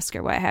your desk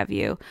or what have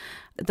you.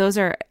 Those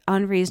are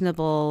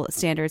unreasonable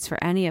standards for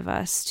any of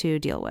us to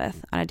deal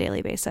with on a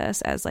daily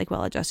basis as like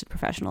well-adjusted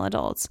professional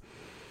adults.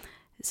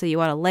 So you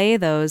want to lay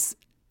those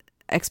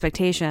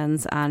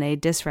expectations on a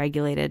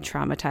dysregulated,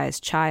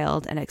 traumatized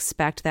child and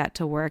expect that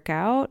to work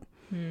out.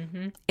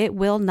 It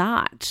will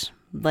not.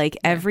 Like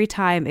every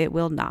time it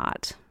will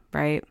not,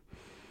 right?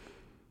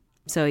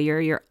 So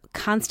you're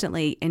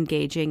constantly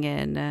engaging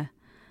in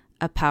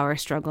a power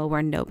struggle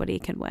where nobody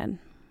can win.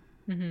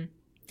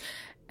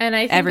 And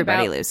I think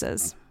everybody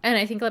loses. And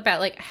I think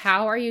about like,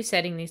 how are you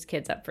setting these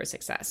kids up for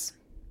success?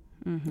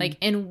 Like,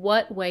 in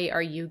what way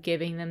are you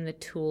giving them the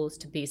tools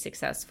to be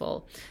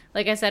successful?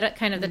 Like I said at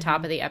kind of the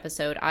top of the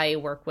episode, I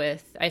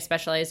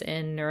specialize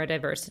in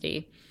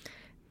neurodiversity.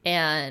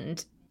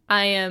 And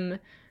I am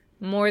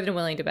more than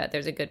willing to bet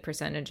there's a good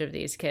percentage of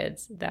these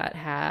kids that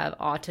have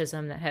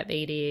autism, that have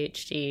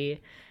ADHD,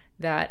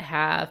 that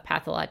have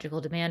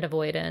pathological demand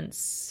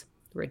avoidance,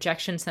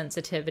 rejection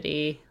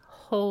sensitivity.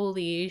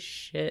 Holy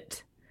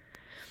shit.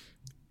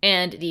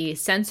 And the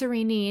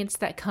sensory needs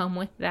that come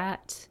with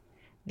that,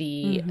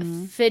 the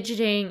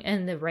fidgeting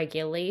and the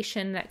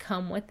regulation that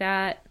come with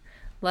that.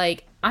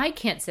 Like, I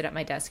can't sit at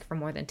my desk for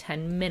more than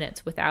 10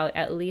 minutes without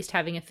at least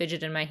having a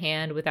fidget in my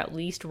hand, without at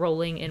least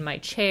rolling in my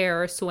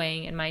chair,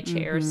 swaying in my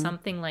chair,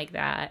 something like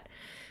that.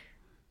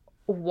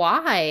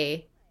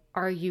 Why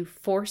are you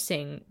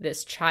forcing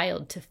this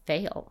child to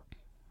fail?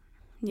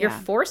 You're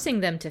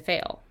forcing them to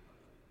fail.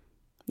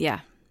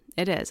 Yeah,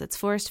 it is. It's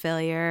forced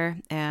failure.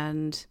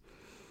 And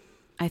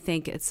I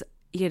think it's,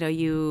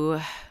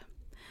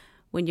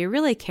 when you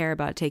really care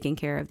about taking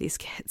care of these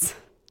kids,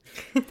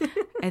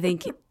 I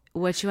think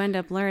what you end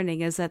up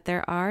learning is that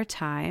there are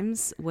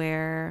times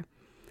where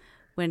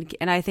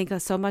and I think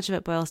so much of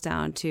it boils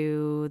down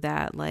to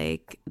that,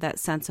 like that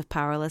sense of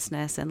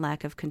powerlessness and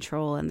lack of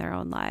control in their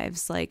own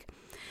lives. Like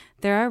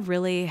there are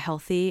really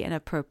healthy and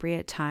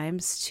appropriate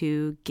times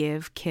to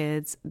give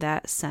kids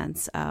that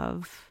sense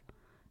of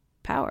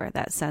power,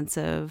 that sense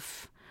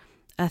of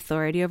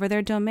authority over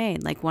their domain.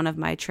 Like one of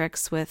my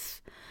tricks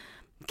with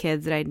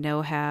kids that I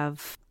know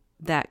have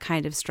that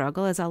kind of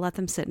struggle is I'll let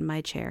them sit in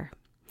my chair.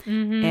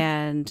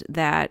 And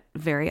that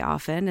very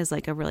often is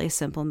like a really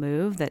simple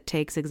move that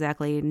takes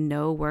exactly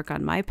no work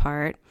on my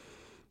part,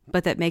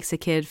 but that makes a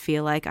kid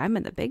feel like I'm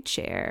in the big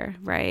chair,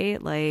 right?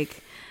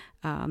 Like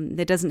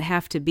it doesn't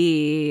have to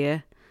be,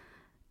 and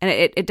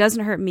it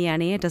doesn't hurt me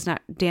any. It does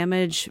not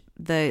damage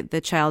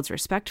the child's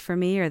respect for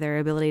me or their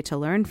ability to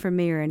learn from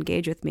me or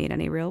engage with me in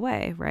any real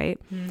way, right?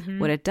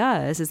 What it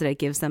does is that it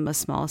gives them a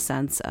small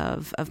sense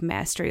of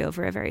mastery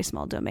over a very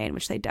small domain,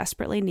 which they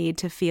desperately need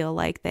to feel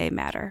like they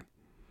matter.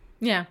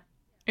 Yeah.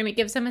 And it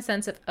gives them a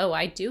sense of, oh,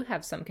 I do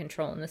have some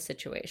control in this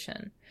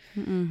situation,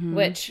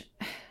 which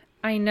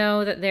I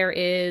know that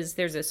there's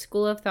a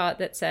school of thought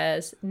that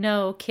says,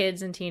 no,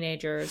 kids and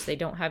teenagers, they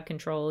don't have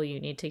control. You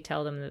need to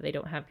tell them that they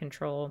don't have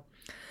control.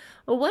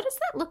 Well, what does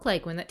that look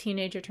like when that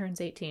teenager turns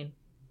 18?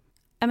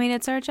 I mean,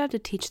 it's our job to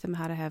teach them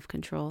how to have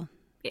control.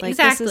 Like,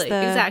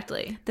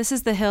 exactly. This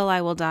is the hill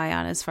I will die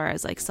on as far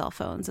as like cell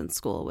phones in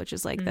school, which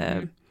is like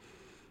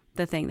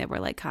the thing that we're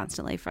like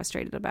constantly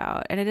frustrated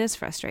about. And it is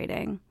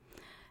frustrating.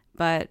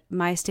 But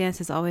my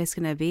stance is always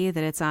going to be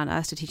that it's on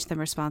us to teach them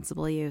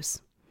responsible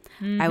use.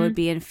 I would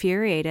be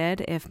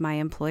infuriated if my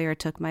employer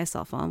took my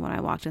cell phone when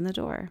I walked in the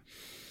door.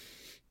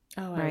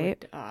 Oh,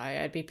 right?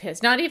 I'd be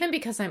pissed. Not even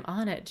because I'm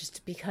on it,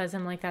 just because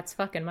I'm like, that's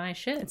fucking my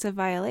shit. It's a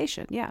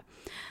violation, yeah.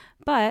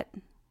 But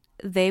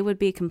they would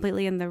be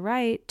completely in the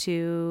right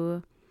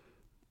to,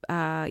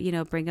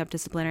 bring up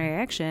disciplinary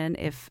action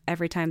if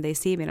every time they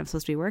see me and I'm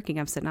supposed to be working,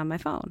 I'm sitting on my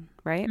phone,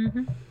 right?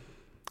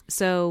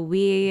 So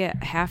we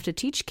have to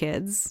teach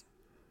kids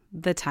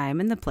the time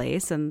and the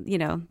place and,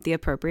 the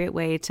appropriate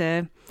way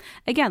to,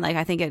 again, like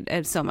I think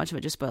it so much of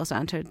it just boils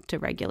down to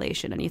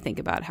regulation. And you think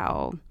about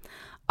how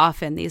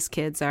often these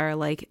kids are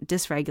like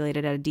dysregulated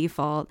at a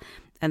default.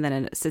 And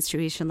then a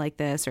situation like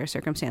this or a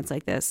circumstance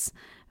like this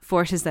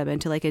forces them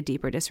into like a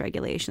deeper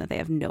dysregulation that they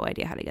have no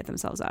idea how to get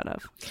themselves out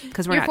of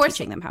because we're not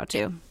teaching them how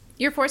to.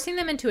 You're forcing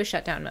them into a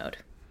shutdown mode.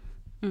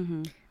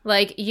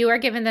 Like you are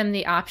giving them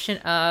the option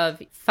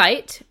of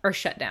fight or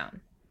shut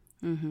down,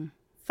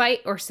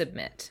 fight or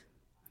submit.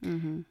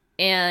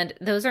 And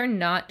those are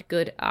not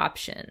good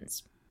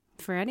options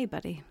for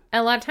anybody.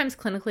 And a lot of times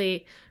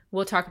clinically,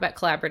 we'll talk about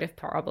collaborative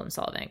problem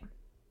solving.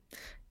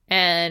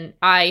 And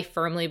I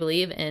firmly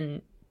believe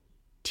in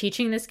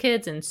teaching this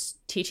kids and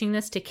teaching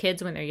this to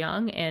kids when they're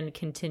young and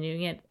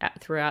continuing it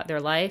throughout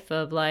their life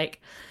of like,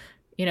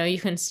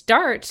 you can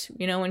start,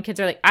 when kids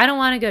are like, I don't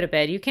want to go to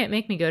bed. You can't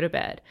make me go to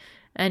bed.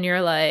 And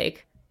you're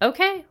like,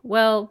 okay,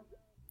 well,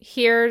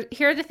 here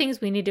are the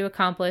things we need to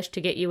accomplish to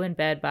get you in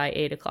bed by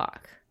 8:00.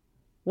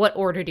 What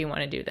order do you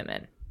want to do them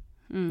in?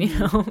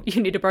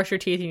 You need to brush your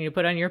teeth. You need to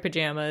put on your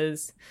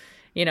pajamas.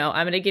 I'm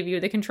going to give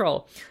you the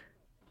control.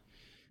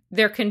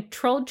 They're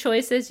controlled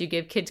choices. You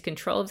give kids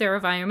control of their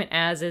environment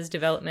as is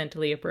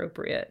developmentally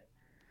appropriate.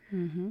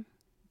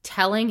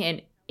 Telling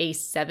a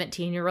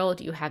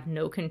 17-year-old you have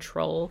no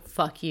control,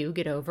 fuck you,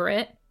 get over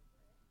it.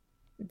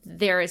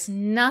 There is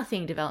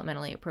nothing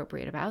developmentally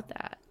appropriate about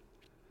that.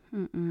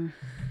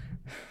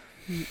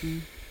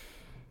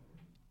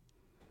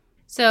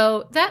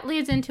 So that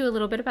leads into a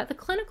little bit about the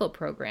clinical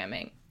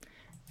programming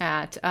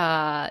at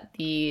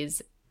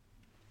these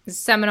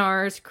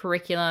seminars,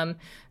 curriculum.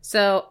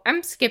 So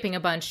I'm skipping a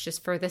bunch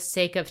just for the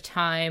sake of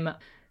time.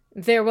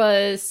 There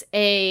was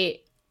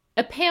a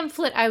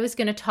pamphlet I was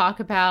going to talk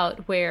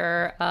about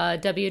where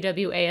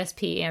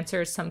WWASP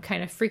answers some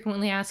kind of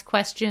frequently asked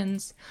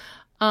questions,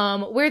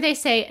 where they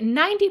say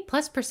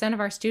 90+% of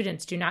our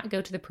students do not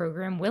go to the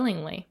program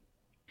willingly.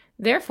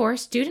 Therefore,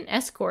 teen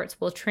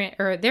escorts will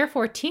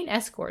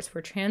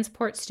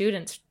transport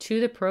students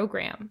to the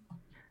program.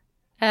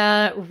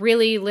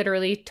 Really,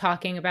 literally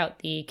talking about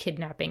the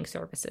kidnapping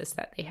services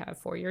that they have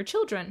for your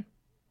children.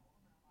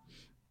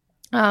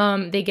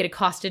 They get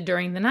accosted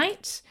during the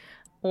night,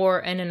 or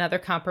in another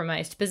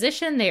compromised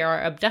position, they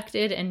are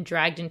abducted and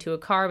dragged into a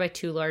car by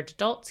two large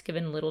adults,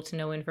 given little to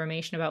no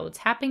information about what's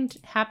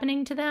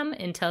happening to them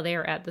until they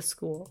are at the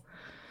school.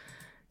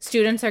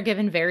 Students are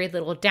given very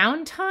little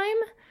downtime.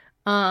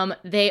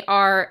 They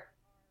are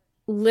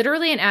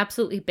literally and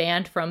absolutely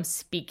banned from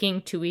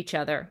speaking to each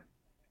other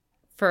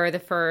for the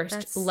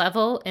first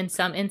level. In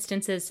some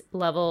instances,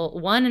 level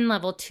 1 and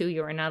level 2,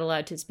 you are not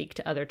allowed to speak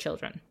to other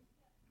children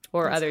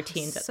or other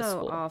teens at the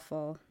school. So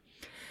awful.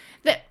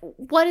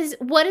 What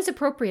is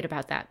appropriate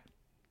about that?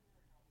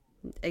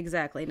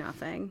 Exactly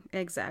nothing.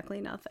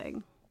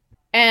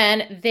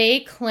 And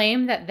they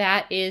claim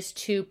that is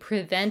to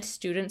prevent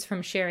students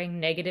from sharing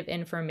negative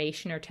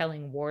information or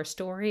telling war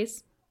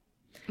stories.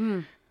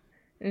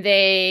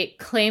 They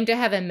claim to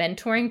have a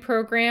mentoring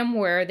program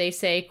where they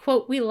say,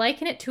 quote, we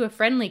liken it to a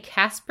friendly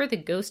Casper the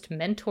Ghost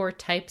mentor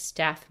type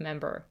staff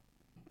member.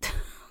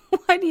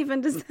 What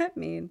even does that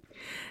mean?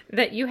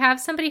 That you have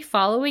somebody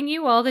following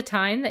you all the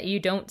time that you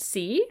don't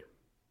see.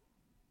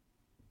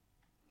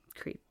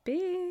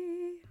 Creepy.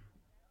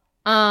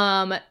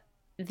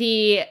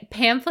 The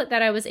pamphlet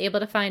that I was able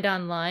to find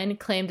online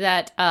claimed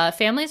that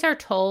families are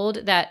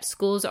told that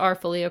schools are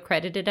fully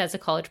accredited as a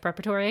college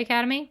preparatory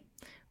academy,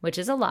 which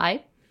is a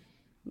lie.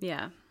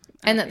 Yeah.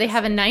 And that they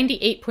have a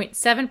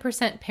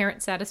 98.7%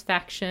 parent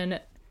satisfaction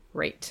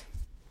rate.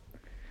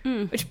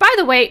 Which, by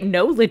the way,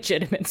 no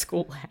legitimate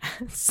school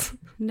has.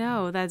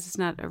 No, that's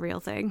not a real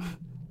thing.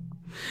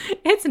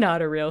 It's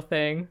not a real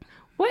thing.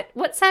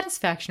 What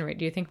satisfaction rate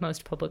do you think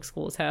most public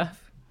schools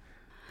have?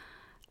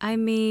 I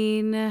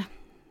mean,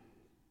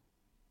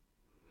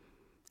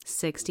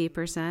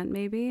 60%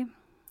 maybe.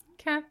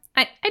 Okay.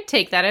 I'd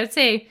take that. I would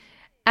say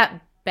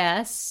at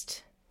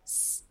best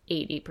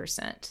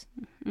 80%.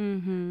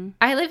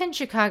 I live in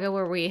Chicago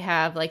where we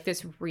have like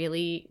this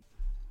really,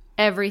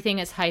 everything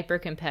is hyper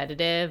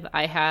competitive.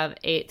 I have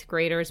 8th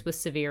graders with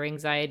severe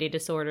anxiety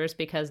disorders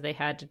because they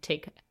had to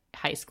take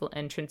high school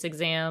entrance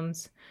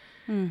exams,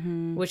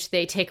 which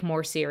they take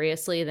more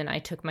seriously than I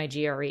took my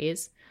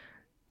GREs.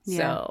 Yeah.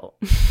 So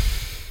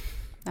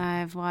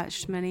I've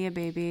watched many a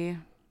baby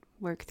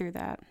work through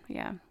that.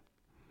 Yeah.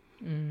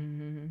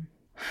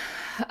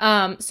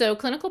 So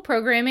clinical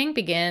programming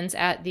begins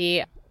at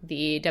the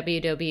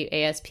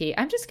WWASP.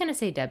 I'm just going to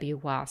say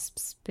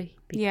WWASPs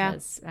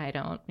because I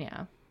don't,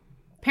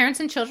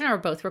 Parents and children are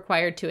both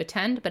required to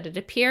attend, but it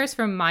appears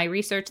from my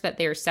research that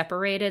they are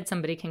separated.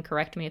 Somebody can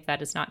correct me if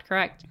that is not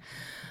correct.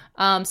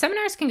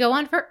 Seminars can go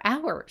on for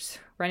hours,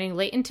 running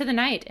late into the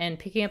night and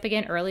picking up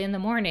again early in the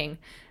morning.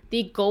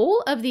 The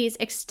goal of these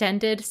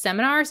extended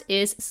seminars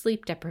is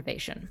sleep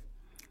deprivation.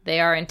 They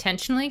are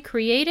intentionally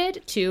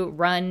created to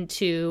run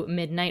to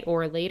midnight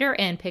or later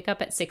and pick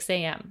up at 6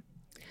 a.m.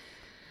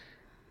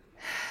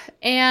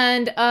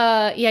 And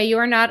you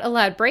are not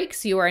allowed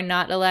breaks. You are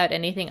not allowed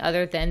anything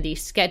other than the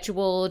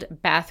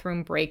scheduled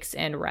bathroom breaks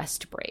and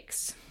rest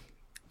breaks.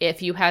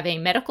 If you have a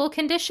medical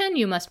condition,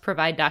 you must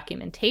provide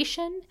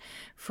documentation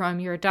from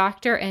your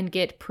doctor and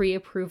get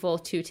pre-approval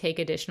to take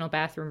additional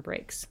bathroom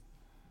breaks.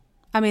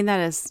 I mean,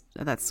 that's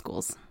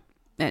schools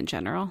in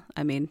general.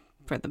 I mean,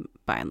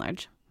 by and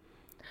large.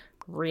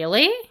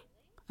 Really?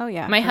 Oh,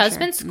 yeah. My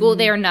husband's school,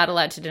 they are not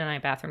allowed to deny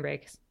bathroom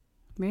breaks.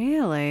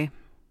 Really?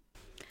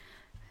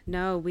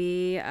 No,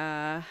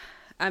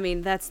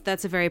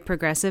 that's a very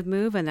progressive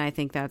move, and I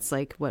think that's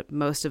like what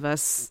most of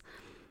us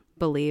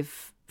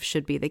believe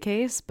should be the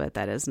case, but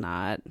that is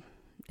not,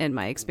 in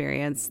my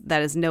experience,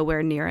 that is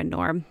nowhere near a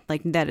norm.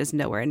 Like, that is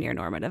nowhere near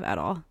normative at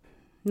all.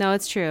 No,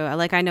 it's true.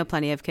 Like, I know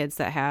plenty of kids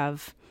that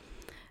have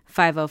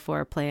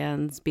 504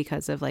 plans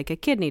because of like a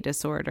kidney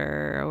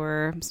disorder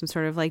or some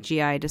sort of like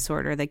GI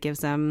disorder that gives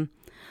them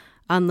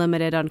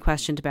unlimited,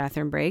 unquestioned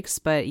bathroom breaks,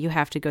 but you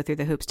have to go through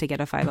the hoops to get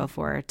a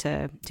 504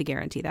 to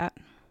guarantee that.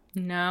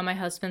 No, my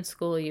husband's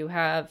school, you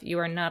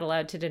are not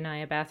allowed to deny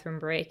a bathroom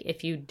break.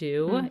 If you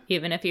do,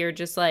 even if you're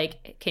just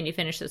like, can you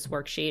finish this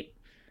worksheet?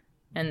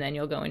 And then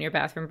you'll go in your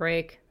bathroom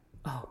break.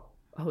 Oh,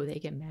 they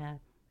get mad.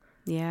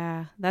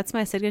 Yeah, that's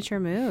my signature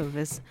move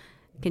is,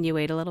 can you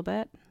wait a little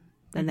bit?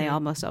 And they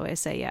almost always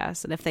say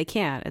yes. And if they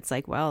can't, it's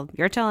like, well,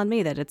 you're telling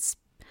me that it's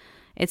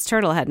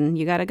turtle heading.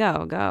 You got to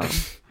go.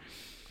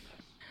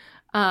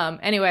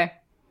 Anyway,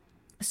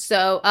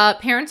 so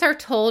parents are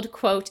told,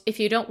 quote, if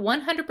you don't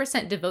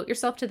 100% devote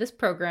yourself to this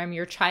program,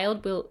 your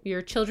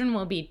children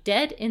will be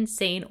dead,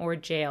 insane, or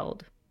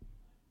jailed.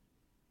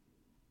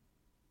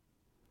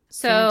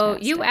 So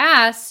fantastic. You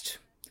asked,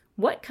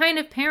 what kind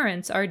of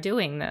parents are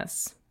doing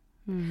this?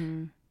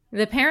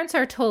 The parents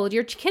are told,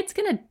 your kid's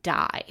going to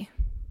die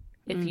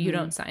if you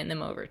don't sign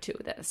them over to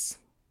this.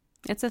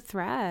 It's a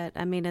threat.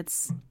 I mean,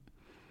 it's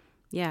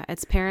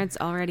parents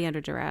already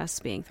under duress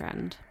being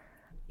threatened.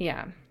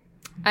 Yeah.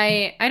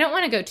 I don't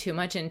want to go too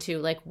much into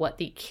like what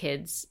the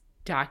kids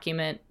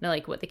document,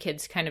 like what the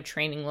kids kind of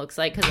training looks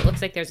like, because it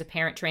looks like there's a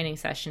parent training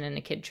session and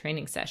a kid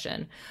training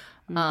session.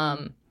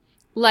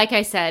 Like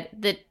I said,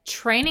 the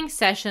training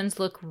sessions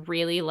look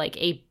really like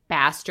a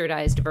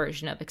bastardized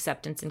version of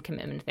acceptance and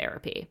commitment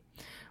therapy,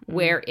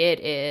 where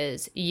it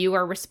is you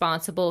are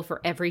responsible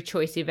for every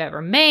choice you've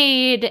ever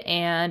made,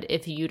 and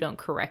if you don't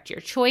correct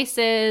your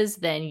choices,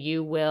 then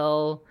you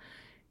will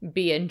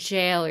be in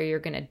jail or you're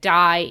going to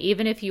die.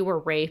 Even if you were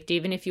raped,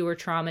 even if you were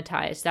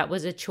traumatized, that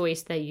was a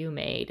choice that you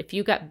made. If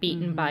you got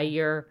beaten by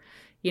your,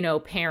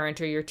 parent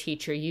or your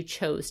teacher, you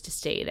chose to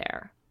stay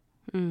there.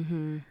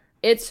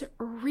 It's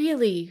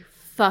really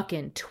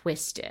fucking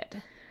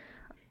twisted.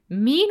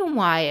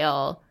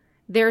 Meanwhile,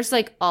 there's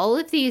like all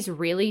of these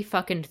really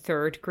fucking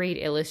third grade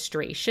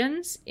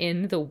illustrations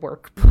in the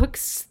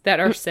workbooks that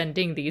are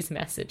sending these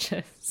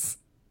messages.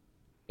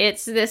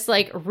 It's this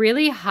like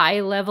really high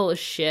level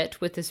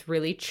shit with this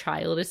really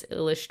childish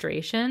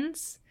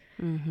illustrations.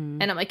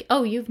 And I'm like,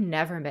 oh, you've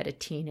never met a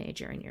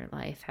teenager in your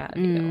life, have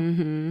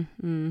you?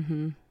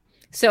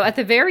 So at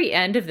the very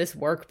end of this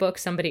workbook,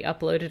 somebody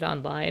uploaded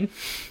online.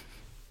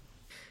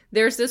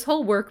 There's this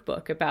whole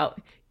workbook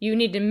about you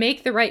need to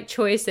make the right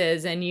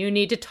choices and you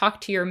need to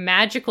talk to your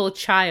magical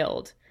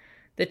child.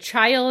 The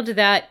child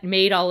that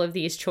made all of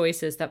these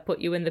choices that put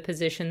you in the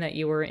position that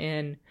you were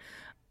in.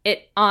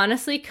 It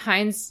honestly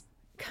kind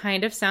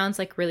of sounds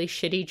like really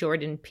shitty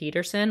Jordan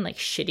Peterson, like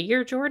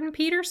shittier Jordan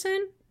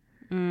Peterson.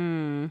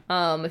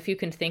 If you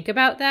can think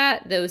about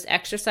that, those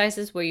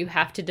exercises where you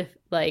have to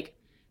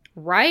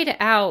write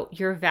out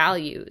your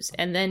values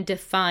and then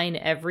define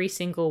every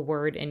single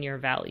word in your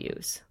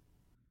values.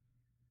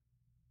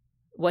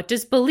 What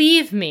does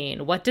believe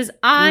mean? What does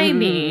I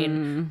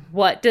mean?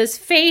 What does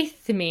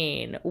faith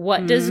mean?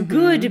 What does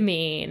good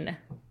mean?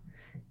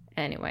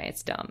 Anyway,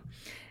 it's dumb.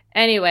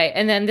 Anyway,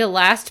 and then the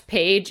last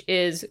page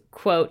is,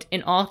 quote,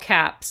 in all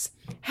caps,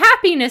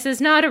 happiness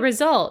is not a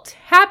result.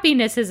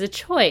 Happiness is a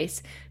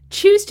choice.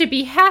 Choose to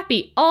be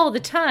happy all the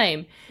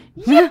time.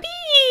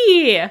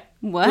 Yippee!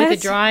 What? With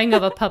a drawing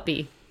of a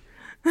puppy.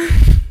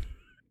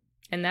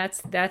 And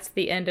that's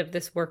the end of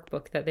this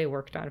workbook that they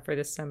worked on for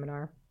this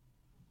seminar.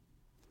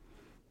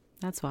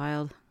 That's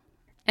wild.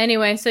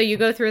 Anyway, so you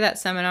go through that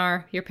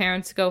seminar, your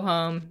parents go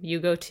home, you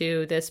go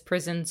to this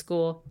prison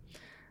school.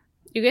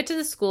 You get to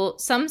the school.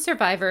 Some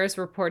survivors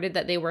reported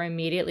that they were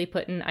immediately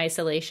put in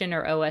isolation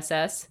or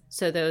OSS,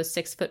 so those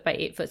 6 foot by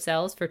 8 foot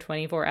cells for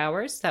 24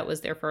 hours. That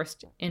was their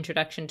first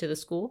introduction to the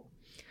school.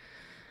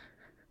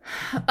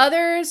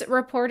 Others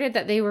reported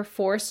that they were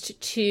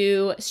forced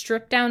to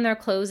strip down their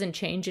clothes and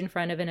change in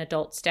front of an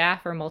adult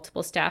staff or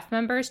multiple staff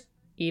members,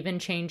 even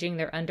changing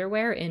their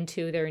underwear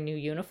into their new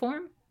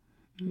uniform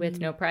with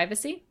no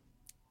privacy.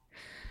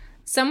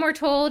 Some were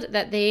told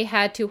that they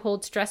had to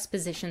hold stress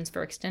positions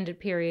for extended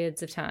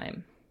periods of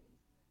time.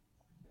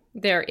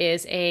 There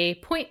is a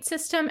point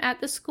system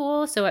at the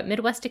school. So at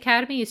Midwest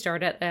Academy, you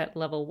start at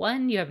level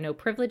 1. You have no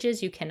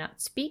privileges. You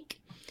cannot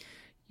speak.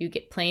 You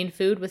get plain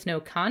food with no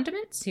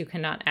condiments. You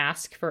cannot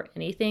ask for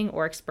anything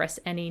or express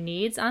any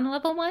needs on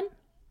level 1.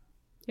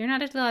 You're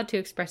not allowed to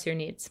express your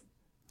needs.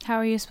 How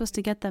are you supposed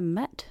to get them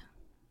met?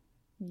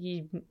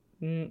 You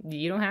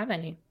don't have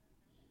any.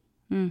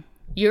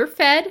 You're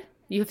fed.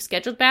 You have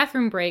scheduled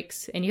bathroom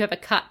breaks, and you have a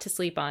cot to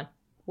sleep on.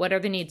 What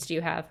other needs do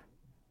you have?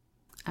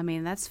 I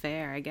mean, that's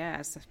fair, I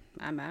guess.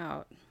 I'm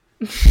out.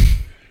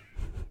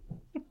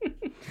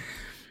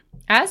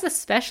 As a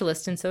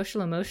specialist in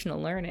social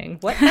emotional learning,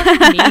 what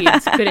other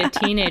needs could a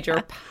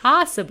teenager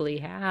possibly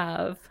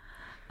have?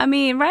 I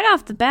mean, right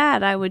off the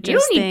bat, I would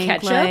just think,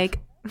 ketchup. Like,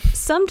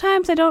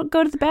 sometimes I don't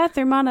go to the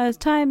bathroom on a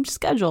timed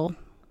schedule.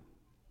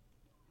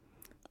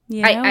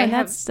 You know, and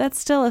that's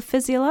still a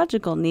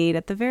physiological need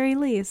at the very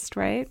least,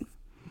 right?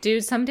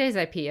 Dude, some days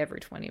I pee every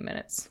 20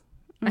 minutes.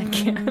 I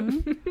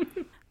can't.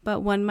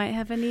 But one might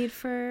have a need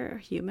for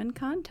human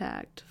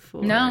contact.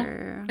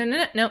 No,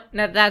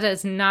 that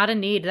is not a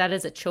need. That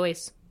is a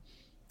choice.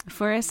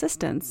 For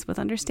assistance with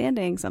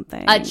understanding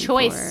something. A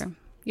choice.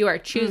 You are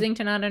choosing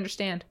to not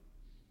understand.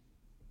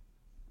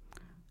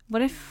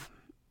 What if,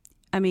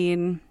 I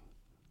mean,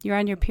 you're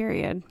on your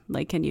period?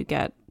 Like, can you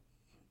get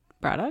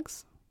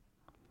products?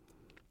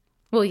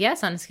 Well,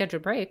 yes, on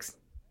scheduled breaks.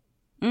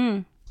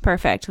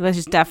 Perfect. This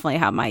is definitely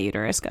how my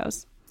uterus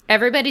goes.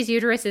 Everybody's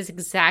uterus is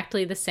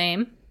exactly the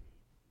same.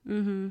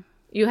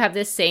 You have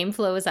the same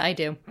flow as I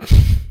do.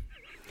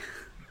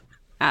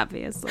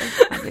 Obviously.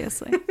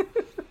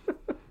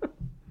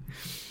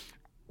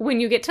 When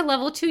you get to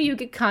level 2, you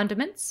get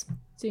condiments.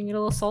 So you can get a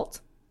little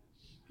salt,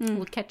 a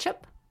little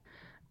ketchup.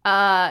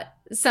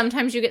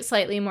 Sometimes you get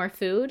slightly more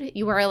food.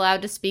 You are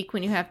allowed to speak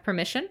when you have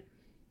permission.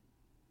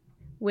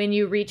 When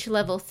you reach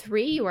level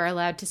 3, you are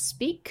allowed to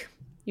speak.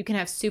 You can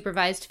have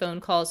supervised phone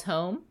calls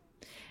home.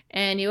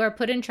 And you are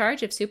put in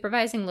charge of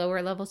supervising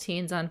lower level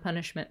teens on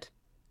punishment.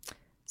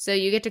 So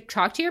you get to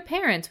talk to your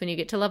parents when you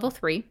get to level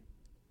 3.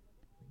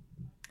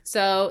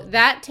 So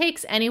that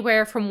takes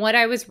anywhere from what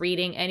I was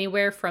reading,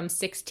 anywhere from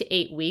 6 to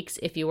 8 weeks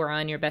if you were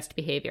on your best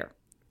behavior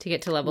to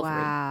get to level 3.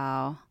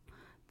 Wow.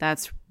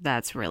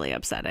 That's really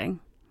upsetting.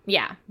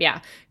 Yeah.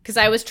 Because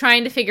I was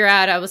trying to figure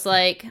out, I was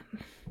like,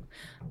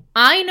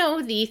 I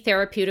know the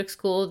therapeutic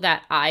school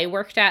that I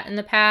worked at in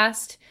the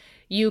past,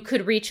 you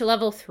could reach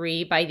level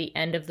 3 by the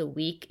end of the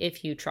week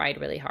if you tried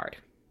really hard.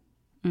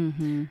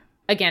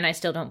 Again, I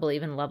still don't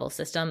believe in level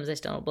systems. I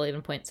still don't believe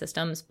in point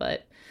systems,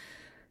 but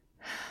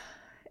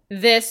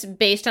this,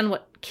 based on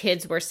what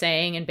kids were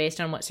saying and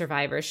based on what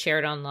survivors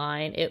shared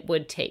online, it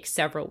would take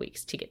several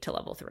weeks to get to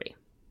level 3.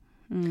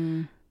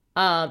 And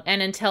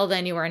until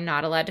then, you are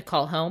not allowed to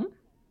call home.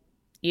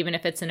 Even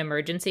if it's an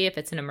emergency. If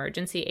it's an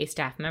emergency, a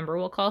staff member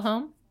will call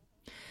home.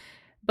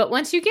 But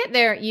once you get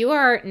there, you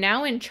are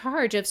now in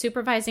charge of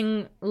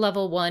supervising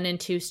level 1 and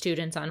 2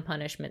 students on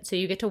punishment. So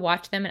you get to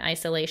watch them in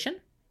isolation.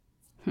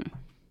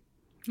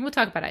 We'll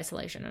talk about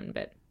isolation in a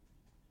bit.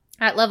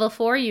 At level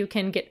 4, you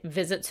can get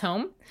visits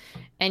home,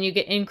 and you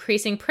get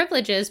increasing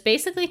privileges,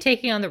 basically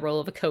taking on the role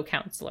of a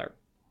co-counselor.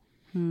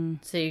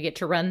 So you get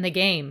to run the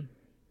game.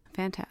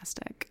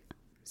 Fantastic.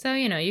 So,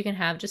 you can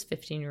have just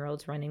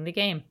 15-year-olds running the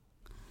game.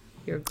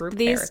 Your group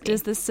therapy.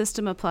 Does this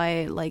system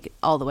apply like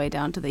all the way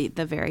down to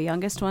the very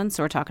youngest ones?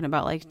 So we're talking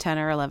about like 10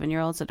 or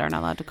 11-year-olds that aren't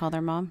allowed to call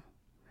their mom?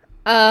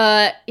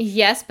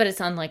 Yes, but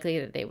it's unlikely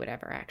that they would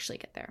ever actually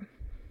get there.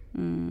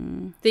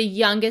 The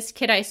youngest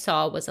kid I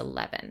saw was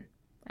 11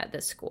 at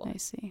this school. I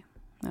see.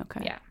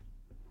 Okay. Yeah.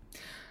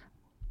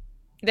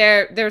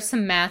 There's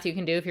some math you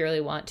can do if you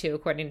really want to.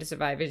 According to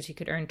survivors, you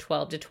could earn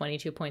 12 to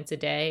 22 points a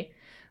day.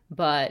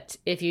 But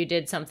if you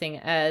did something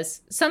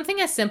as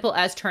simple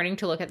as turning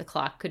to look at the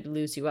clock could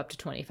lose you up to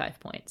 25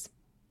 points.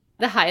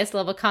 The highest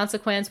level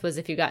consequence was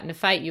if you got in a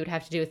fight, you would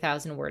have to do a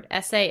 1,000-word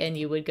essay and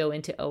you would go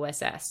into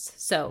OSS.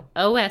 So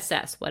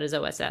OSS, what is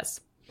OSS?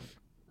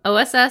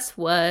 OSS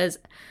was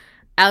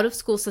out of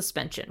school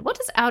suspension. What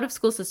does out of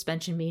school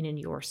suspension mean in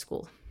your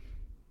school?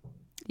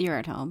 You're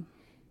at home.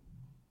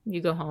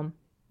 You go home.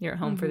 You're at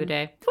home for the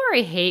day. Where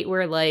I hate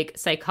where like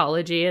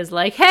psychology is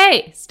like,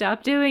 hey,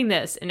 stop doing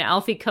this. And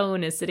Alfie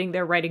Kohn is sitting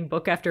there writing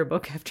book after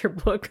book after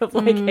book of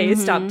like, hey,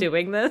 stop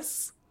doing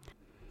this.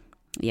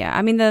 Yeah,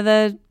 I mean,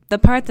 the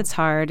part that's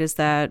hard is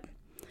that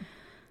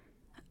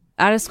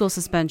out of school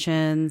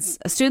suspensions,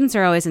 students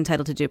are always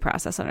entitled to due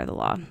process under the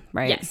law,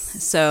 right? Yes.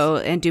 So,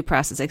 and due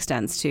process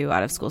extends to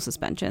out of school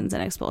suspensions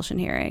and expulsion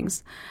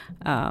hearings.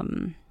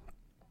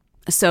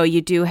 So you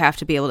do have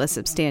to be able to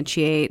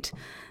substantiate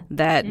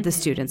that the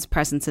student's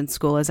presence in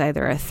school is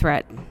either a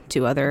threat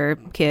to other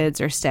kids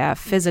or staff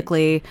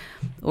physically,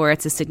 or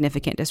it's a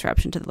significant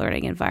disruption to the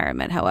learning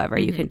environment. However,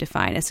 you can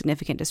define a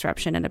significant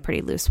disruption in a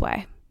pretty loose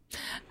way.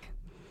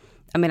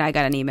 I mean, I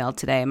got an email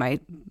today.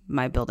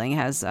 My building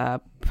has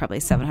probably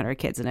 700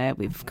 kids in it.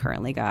 We've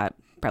currently got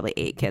probably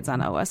 8 kids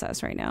on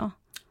OSS right now.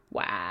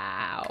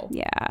 Wow.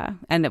 Yeah.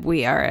 And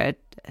we are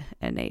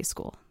an A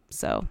school,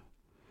 so...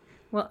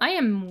 Well, I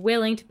am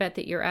willing to bet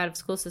that your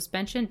out-of-school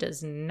suspension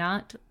does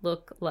not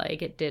look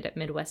like it did at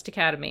Midwest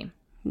Academy.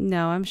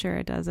 No, I'm sure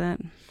it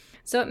doesn't.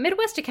 So at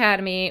Midwest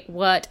Academy,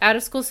 what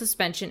out-of-school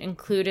suspension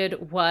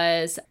included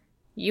was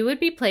you would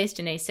be placed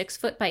in a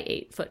 6-foot by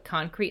 8-foot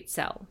concrete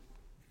cell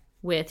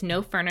with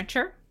no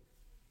furniture.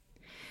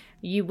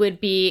 You would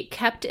be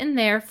kept in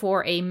there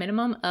for a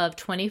minimum of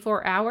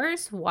 24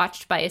 hours,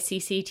 watched by a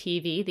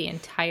CCTV the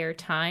entire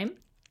time.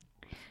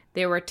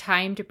 There were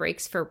timed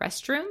breaks for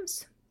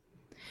restrooms.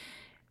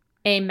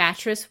 A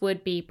mattress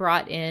would be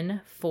brought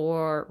in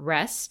for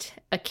rest.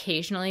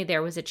 Occasionally,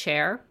 there was a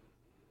chair.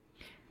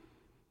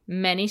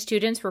 Many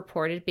students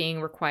reported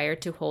being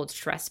required to hold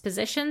stress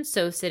positions,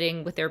 so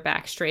sitting with their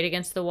back straight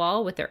against the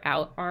wall with their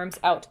arms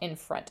out in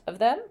front of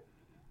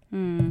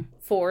them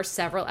for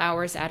several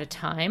hours at a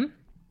time.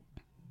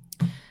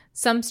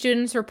 Some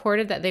students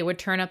reported that they would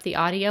turn up the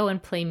audio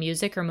and play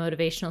music or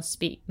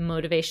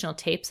motivational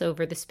tapes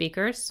over the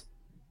speakers.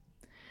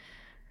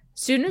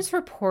 Students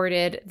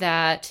reported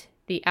that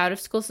the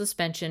out-of-school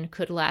suspension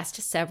could last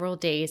several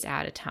days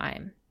at a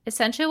time.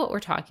 Essentially what we're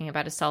talking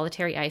about is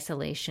solitary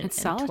isolation and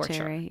solitary,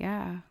 torture.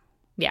 yeah.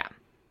 Yeah.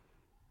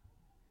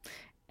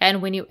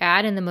 And when you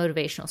add in the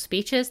motivational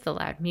speeches, the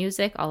loud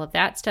music, all of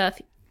that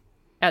stuff,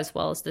 as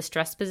well as the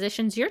stress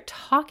positions, you're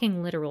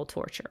talking literal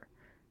torture.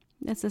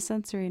 It's a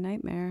sensory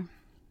nightmare.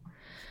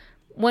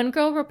 One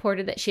girl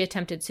reported that she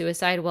attempted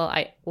suicide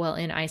while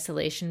in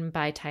isolation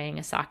by tying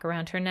a sock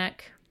around her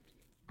neck.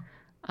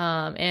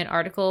 An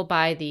article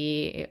by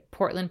the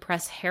Portland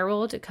Press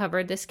Herald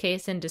covered this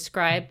case and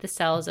described the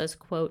cells as,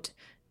 quote,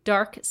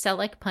 dark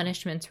cell-like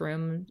punishment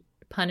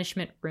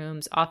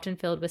rooms often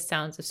filled with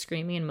sounds of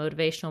screaming and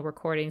motivational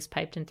recordings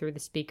piped in through the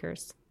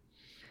speakers.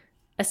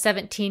 A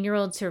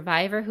 17-year-old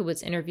survivor who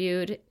was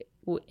interviewed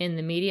in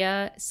the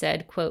media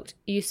said, quote,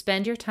 you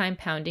spend your time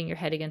pounding your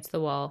head against the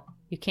wall.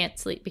 You can't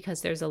sleep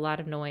because there's a lot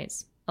of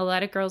noise. A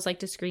lot of girls like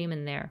to scream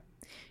in there.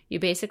 You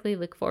basically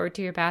look forward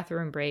to your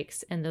bathroom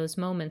breaks and those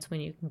moments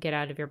when you can get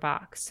out of your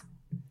box.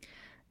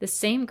 The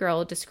same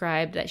girl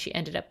described that she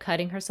ended up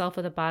cutting herself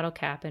with a bottle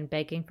cap and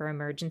begging for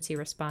emergency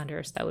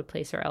responders that would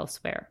place her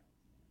elsewhere.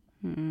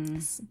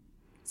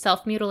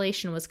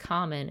 Self-mutilation was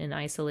common in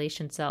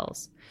isolation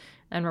cells,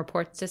 and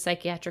reports to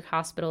psychiatric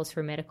hospitals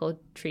for medical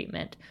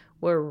treatment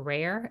were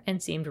rare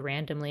and seemed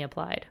randomly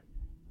applied.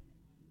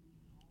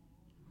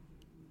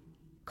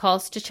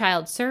 Calls to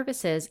child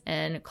services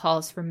and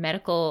calls for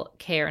medical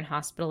care and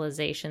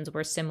hospitalizations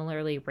were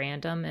similarly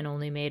random and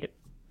only made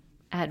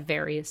at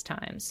various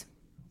times.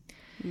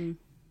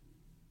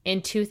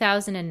 In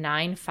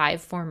 2009,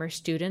 5 former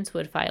students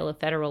would file a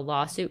federal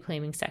lawsuit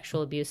claiming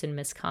sexual abuse and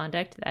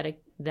misconduct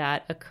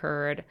that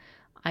occurred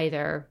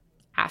either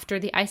after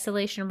the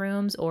isolation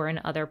rooms or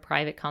in other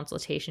private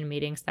consultation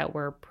meetings that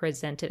were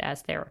presented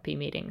as therapy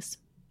meetings.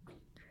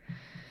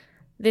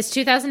 This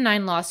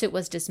 2009 lawsuit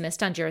was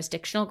dismissed on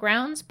jurisdictional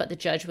grounds, but the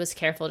judge was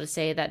careful to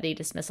say that the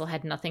dismissal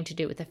had nothing to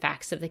do with the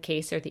facts of the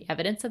case or the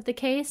evidence of the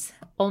case,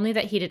 only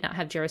that he did not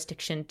have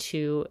jurisdiction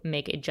to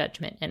make a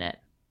judgment in it.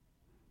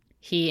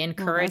 He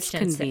encouraged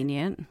that's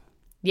convenient.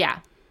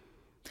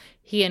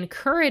 He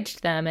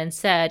encouraged them and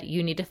said,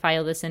 you need to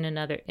file this in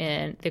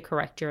the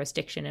correct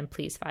jurisdiction and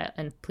please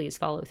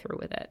follow through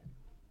with it.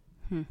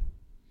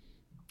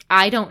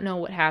 I don't know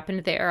what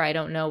happened there. I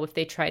don't know if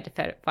they tried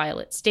to file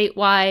it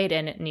statewide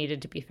and it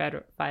needed to be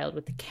filed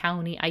with the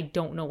county. I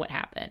don't know what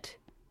happened.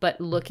 But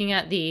looking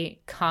at the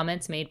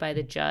comments made by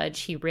the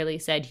judge, he really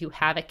said, you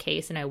have a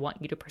case and I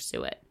want you to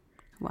pursue it.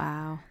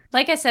 Wow.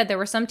 Like I said, there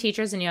were some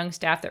teachers and young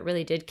staff that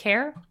really did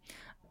care.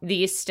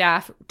 These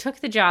staff took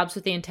the jobs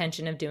with the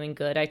intention of doing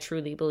good, I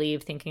truly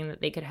believe, thinking that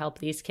they could help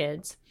these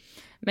kids.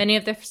 Many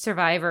of the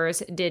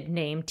survivors did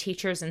name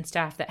teachers and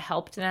staff that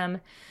helped them.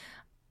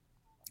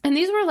 And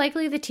these were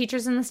likely the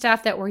teachers and the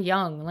staff that were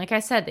young. Like I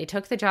said, they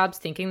took the jobs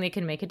thinking they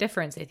could make a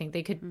difference. They think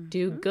they could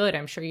do good.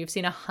 I'm sure you've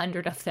seen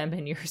 100 of them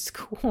in your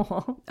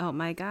school. Oh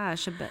my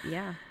gosh.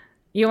 Yeah.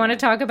 You want to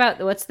talk about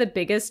what's the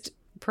biggest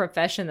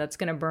profession that's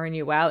going to burn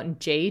you out and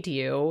jade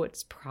you?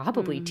 It's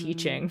probably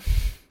teaching.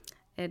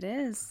 It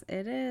is.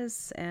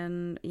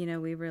 And,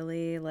 we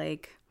really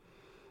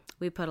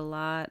we put a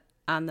lot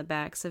on the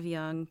backs of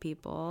young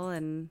people.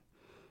 And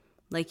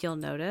you'll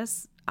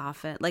notice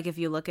often, if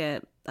you look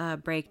at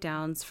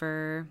breakdowns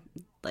for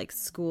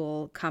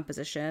school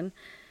composition,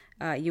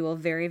 you will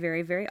very,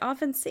 very, very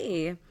often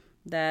see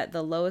that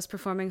the lowest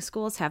performing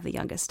schools have the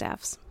youngest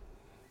staffs.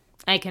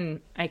 I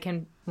can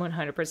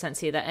 100%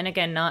 see that. And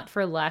again, not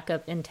for lack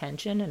of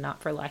intention and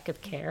not for lack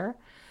of care.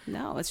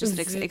 No, it's just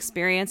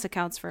experience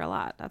accounts for a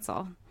lot. That's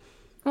all.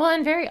 Well,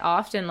 and very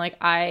often, like,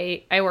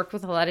 I work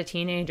with a lot of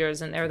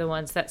teenagers, and they're the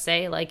ones that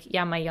say, like,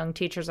 yeah, my young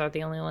teachers are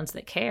the only ones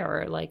that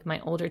care. Or, like, my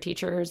older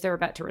teachers, they're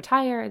about to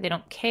retire. They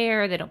don't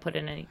care. They don't put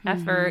in any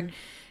effort.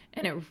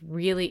 And it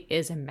really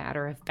is a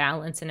matter of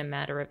balance and a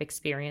matter of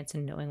experience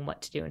and knowing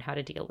what to do and how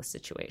to deal with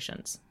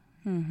situations.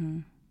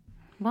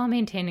 While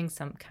maintaining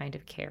some kind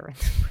of care in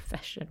the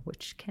profession,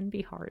 which can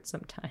be hard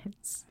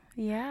sometimes.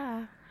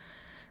 Yeah.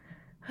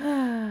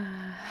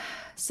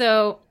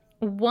 So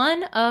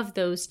one of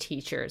those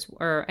teachers,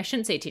 or I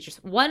shouldn't say teachers,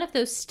 one of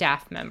those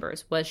staff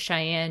members was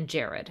Cheyenne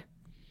Jared.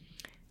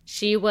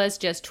 She was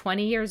just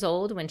 20 years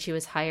old when she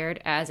was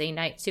hired as a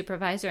night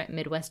supervisor at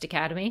Midwest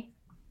Academy.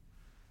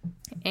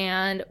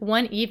 And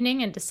one evening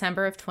in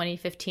December of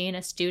 2015,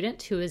 a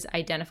student who is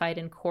identified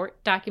in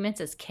court documents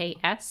as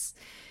KS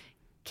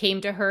came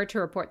to her to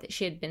report that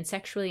she had been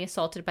sexually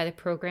assaulted by the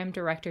program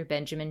director,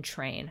 Benjamin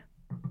Train.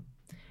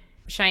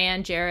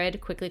 Cheyenne Jared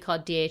quickly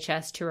called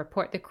DHS to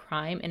report the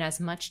crime in as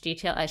much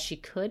detail as she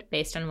could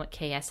based on what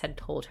KS had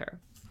told her.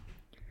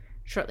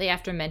 Shortly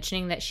after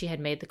mentioning that she had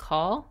made the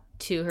call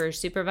to her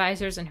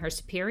supervisors and her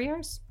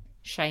superiors,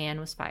 Cheyenne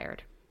was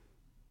fired.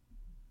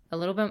 A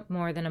little bit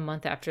more than a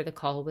month after the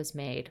call was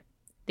made,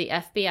 the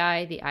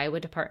FBI, the Iowa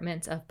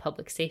Departments of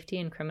Public Safety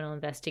and Criminal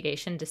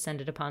Investigation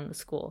descended upon the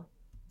school.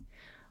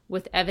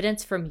 With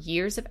evidence from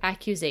years of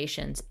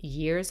accusations,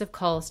 years of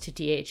calls to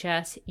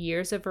DHS,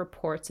 years of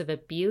reports of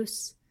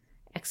abuse,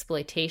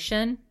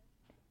 exploitation,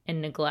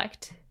 and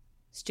neglect,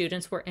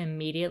 students were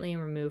immediately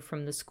removed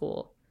from the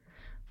school,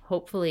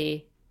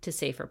 hopefully to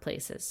safer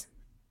places.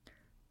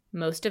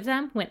 Most of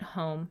them went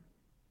home.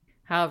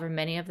 However,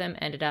 many of them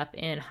ended up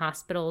in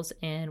hospitals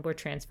and were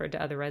transferred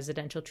to other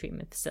residential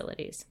treatment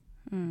facilities.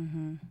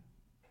 The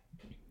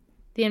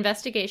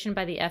investigation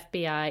by the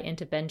FBI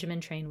into Benjamin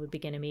Train would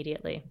begin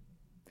immediately.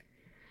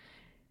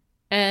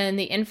 And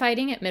the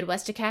infighting at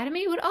Midwest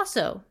Academy would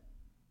also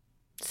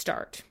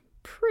start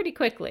pretty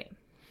quickly.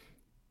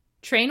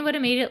 Train would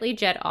immediately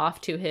jet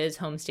off to his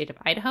home state of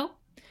Idaho,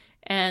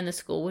 and the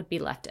school would be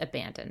left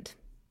abandoned.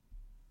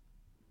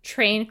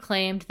 Train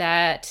claimed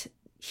that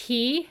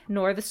he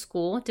nor the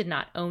school did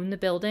not own the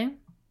building,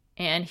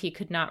 and he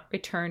could not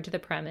return to the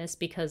premise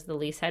because the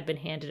lease had been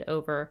handed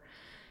over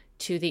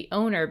to the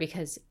owner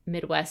because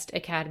Midwest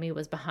Academy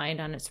was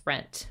behind on its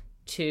rent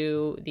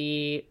to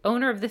the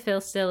owner of the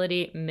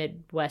facility,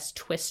 Midwest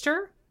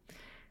Twister.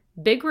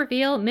 Big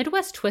reveal,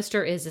 Midwest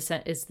Twister is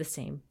the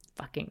same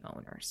fucking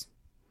owners.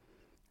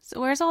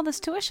 So where's all this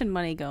tuition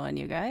money going,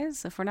 you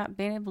guys, if we're not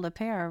being able to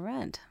pay our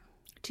rent?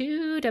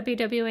 To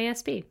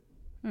WWASP.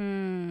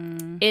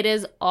 It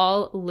is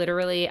all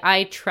literally,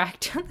 I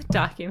tracked down the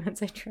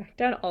documents. I tracked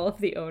down all of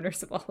the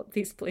owners of all of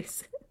these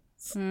places.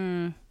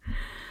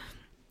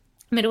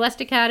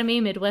 Midwest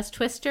Academy, Midwest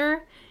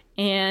Twister,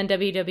 and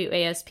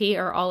WWASP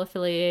are all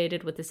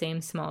affiliated with the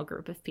same small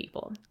group of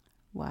people.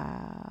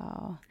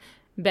 Wow.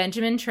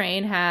 Benjamin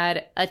Train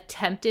had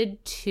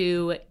attempted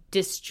to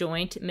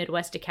disjoint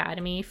Midwest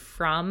Academy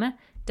from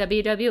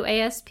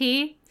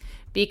WWASP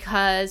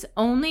because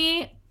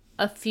only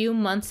a few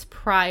months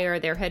prior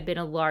there had been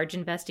a large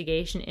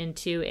investigation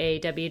into a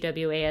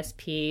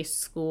WWASP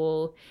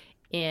school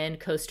in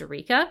Costa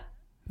Rica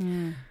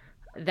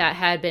that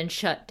had been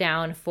shut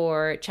down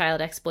for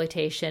child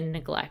exploitation,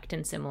 neglect,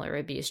 and similar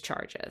abuse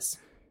charges.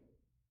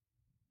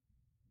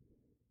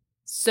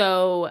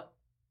 So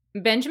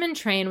Benjamin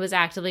Train was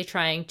actively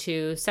trying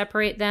to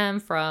separate them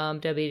from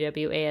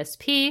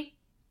WWASP.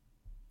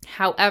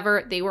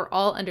 However, they were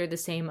all under the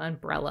same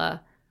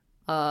umbrella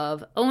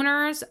of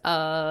owners,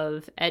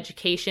 of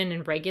education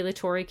and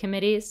regulatory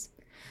committees.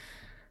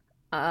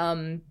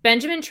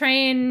 Benjamin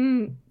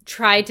Train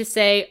tried to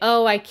say,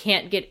 oh, I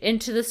can't get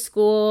into the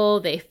school.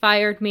 They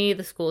fired me.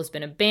 The school has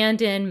been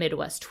abandoned.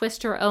 Midwest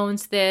Twister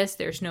owns this.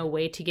 There's no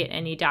way to get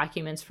any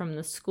documents from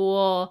the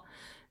school.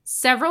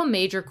 Several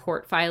major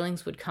court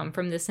filings would come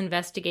from this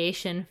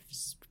investigation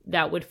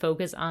that would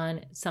focus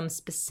on some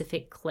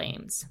specific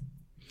claims.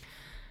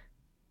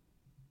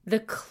 The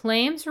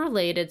claims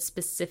related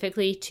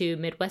specifically to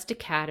Midwest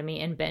Academy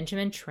and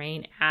Benjamin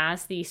Train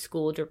as the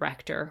school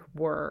director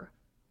were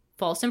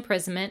false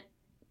imprisonment,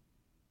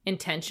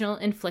 intentional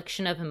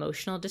infliction of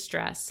emotional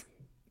distress,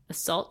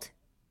 assault,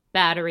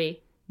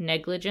 battery,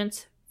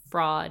 negligence,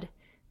 fraud,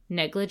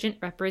 negligent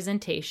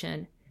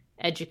representation,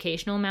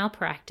 educational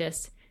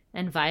malpractice,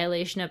 and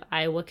violation of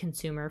Iowa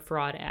Consumer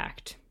Fraud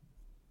Act.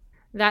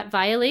 That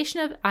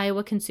violation of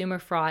Iowa Consumer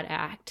Fraud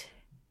Act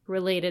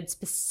related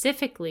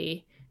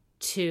specifically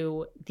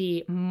to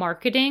the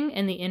marketing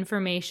and the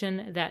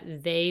information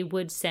that they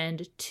would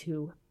send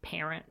to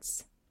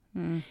parents.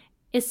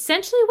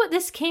 Essentially what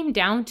this came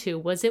down to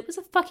was it was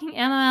a fucking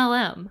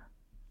MLM.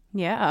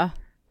 Yeah.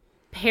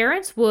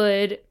 Parents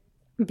would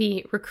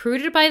be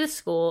recruited by the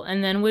school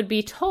and then would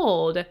be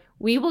told,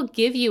 we will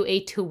give you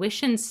a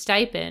tuition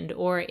stipend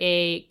or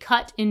a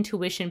cut in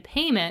tuition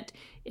payment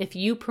if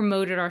you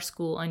promoted our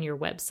school on your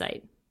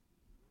website.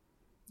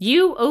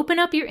 You open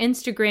up your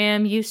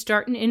Instagram, you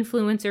start an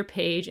influencer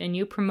page, and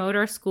you promote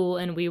our school,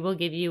 and we will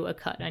give you a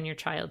cut on your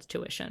child's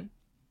tuition.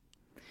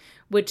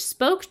 Which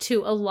spoke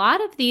to a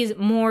lot of these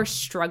more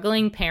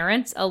struggling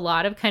parents, a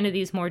lot of kind of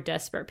these more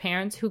desperate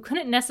parents who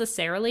couldn't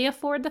necessarily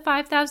afford the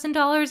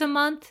 $5,000 a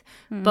month,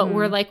 but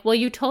were like, well,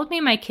 you told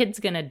me my kid's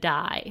going to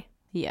die.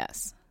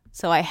 Yes.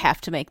 So I have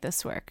to make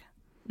this work.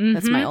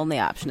 That's my only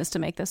option, is to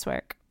make this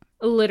work.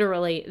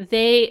 Literally.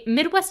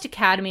 Midwest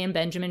Academy and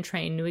Benjamin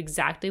Train knew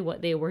exactly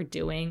what they were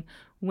doing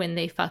when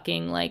they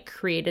fucking like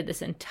created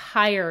this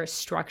entire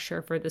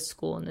structure for the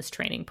school and this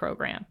training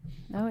program.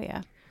 Oh,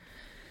 yeah.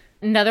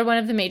 Another one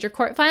of the major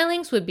court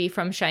filings would be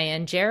from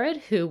Cheyenne Jared,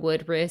 who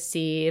would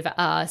receive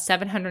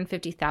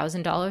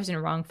 $750,000 in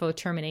wrongful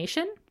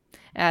termination,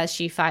 as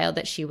she filed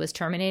that she was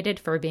terminated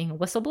for being a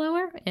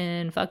whistleblower,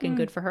 and fucking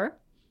good for her.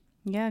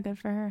 Yeah, good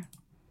for her.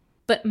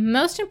 But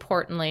most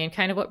importantly, and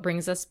kind of what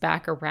brings us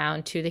back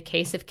around to the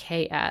case of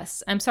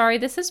KS. I'm sorry,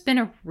 this has been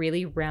a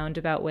really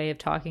roundabout way of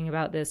talking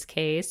about this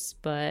case,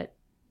 but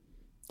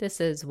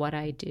this is what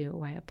I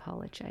do. I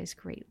apologize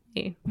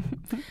greatly.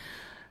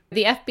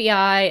 The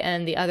FBI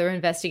and the other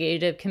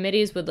investigative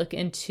committees would look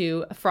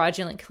into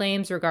fraudulent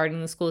claims regarding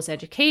the school's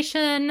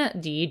education,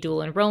 the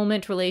dual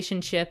enrollment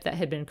relationship that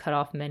had been cut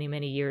off many,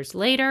 many years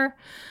later.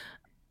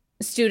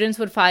 Students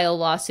would file a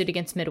lawsuit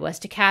against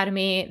Midwest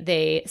Academy.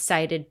 They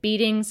cited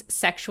beatings,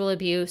 sexual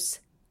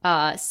abuse,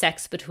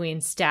 sex between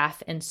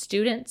staff and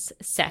students,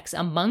 sex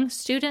among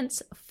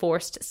students,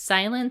 forced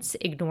silence,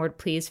 ignored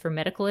pleas for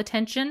medical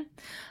attention.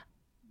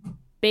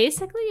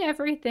 Basically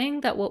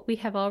everything that what we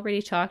have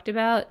already talked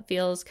about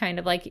feels kind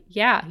of like,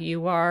 yeah,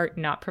 you are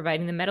not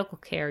providing the medical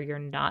care. You're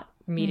not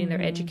meeting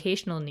their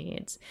educational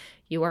needs.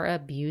 You are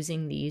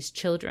abusing these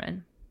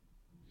children.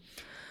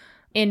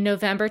 In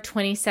November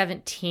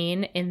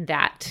 2017,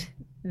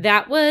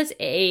 that was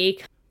a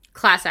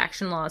class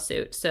action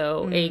lawsuit.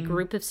 So a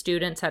group of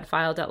students had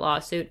filed that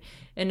lawsuit.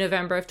 In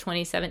November of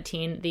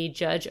 2017, the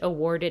judge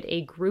awarded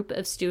a group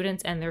of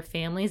students and their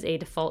families a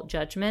default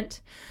judgment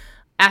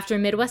after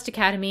Midwest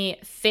Academy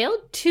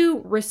failed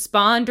to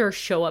respond or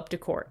show up to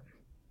court.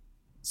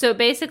 So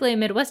basically,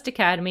 Midwest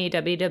Academy,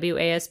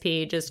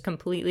 WWASP, just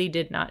completely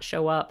did not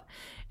show up.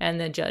 And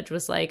the judge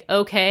was like,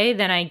 okay,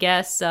 then I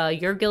guess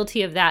you're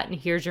guilty of that, and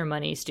here's your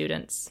money,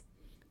 students.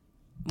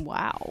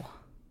 Wow.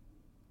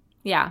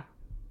 Yeah.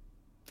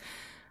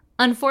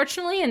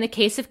 Unfortunately, in the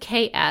case of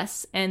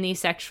KS and the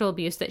sexual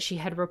abuse that she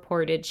had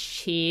reported,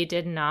 she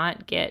did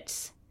not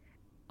get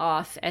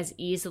off as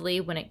easily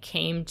when it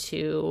came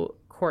to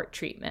court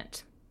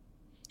treatment.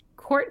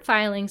 Court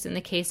filings in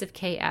the case of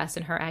KS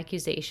and her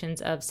accusations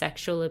of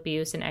sexual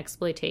abuse and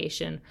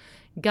exploitation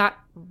got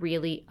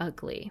really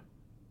ugly.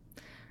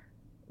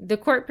 The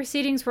court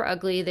proceedings were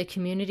ugly. The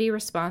community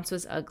response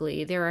was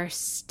ugly. There are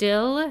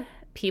still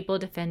people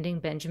defending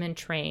Benjamin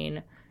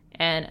Train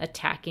and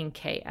attacking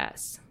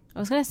KS. I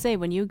was going to say,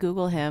 when you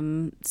Google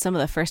him, some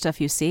of the first stuff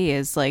you see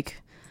is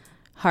like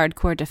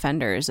hardcore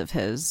defenders of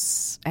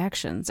his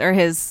actions, or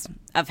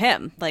of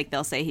him. Like,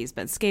 they'll say he's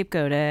been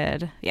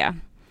scapegoated. Yeah.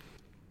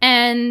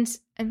 And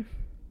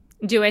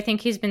do I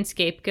think he's been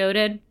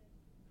scapegoated?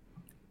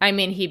 I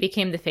mean, he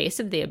became the face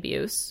of the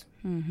abuse.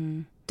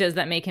 Mm-hmm. Does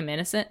that make him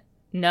innocent?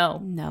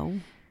 No.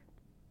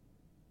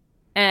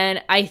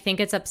 And I think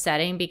it's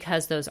upsetting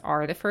because those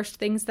are the first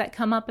things that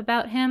come up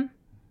about him,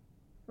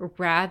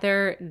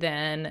 rather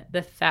than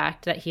the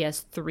fact that he has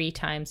 3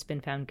 times been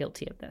found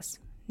guilty of this.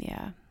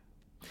 Yeah.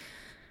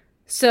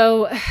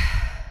 So,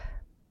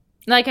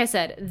 like I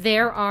said,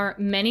 there are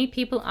many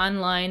people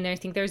online. I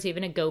think there's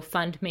even a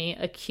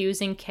GoFundMe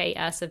accusing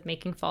KS of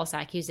making false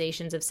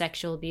accusations of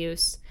sexual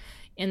abuse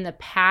in the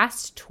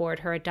past toward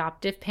her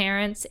adoptive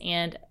parents,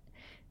 and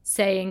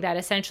saying that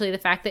essentially the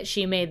fact that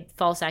she made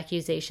false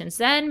accusations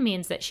then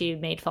means that she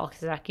made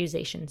false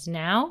accusations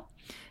now.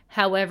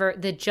 However,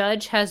 the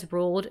judge has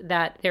ruled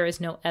that there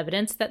is no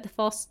evidence that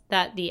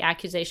the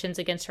accusations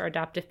against her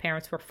adoptive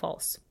parents were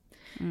false.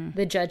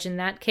 The judge in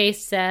that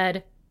case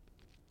said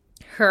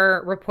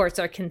her reports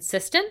are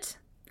consistent,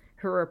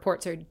 her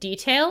reports are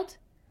detailed,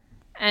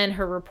 and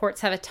her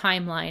reports have a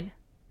timeline.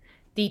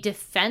 The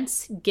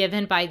defense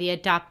given by the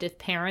adoptive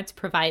parents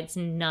provides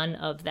none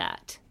of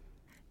that.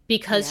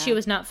 Because she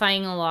was not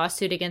filing a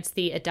lawsuit against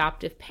the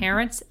adoptive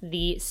parents,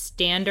 the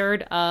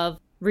standard of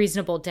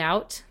reasonable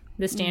doubt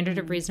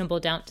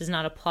does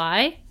not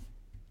apply.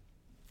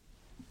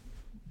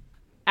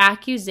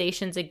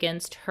 Accusations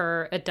against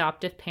her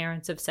adoptive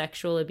parents of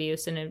sexual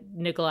abuse and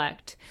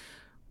neglect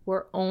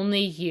were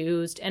only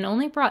used and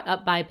only brought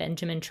up by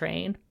Benjamin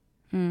Train.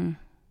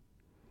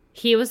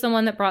 He was the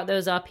one that brought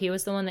those up. He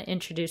was the one that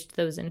introduced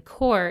those in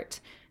court.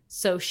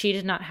 So she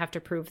did not have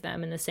to prove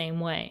them in the same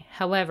way.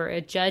 However,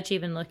 a judge,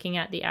 even looking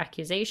at the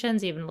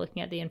accusations, even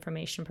looking at the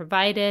information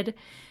provided,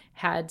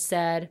 had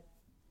said,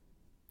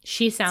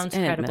 she sounds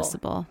credible.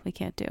 Inadmissible. We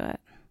can't do it.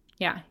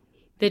 Yeah.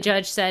 The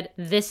judge said,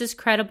 this is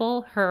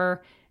credible.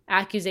 Her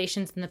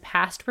accusations in the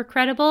past were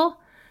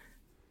credible.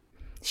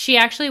 She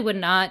actually would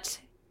not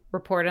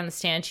report on the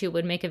stand. She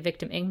would make a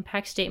victim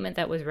impact statement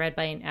that was read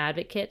by an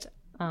advocate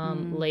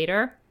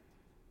later.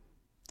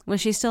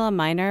 Was she still a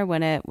minor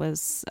when it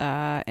was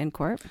in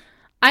court?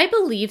 I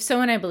believe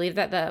so, and I believe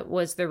that that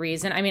was the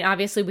reason. I mean,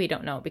 obviously we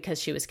don't know because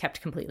she was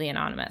kept completely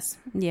anonymous.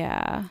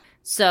 Yeah.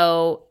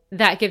 So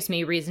that gives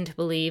me reason to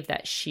believe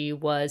that she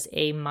was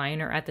a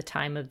minor at the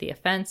time of the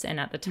offense and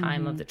at the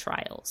time of the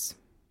trials.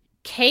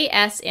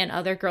 KS and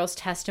other girls'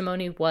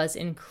 testimony was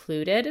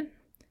included.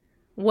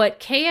 What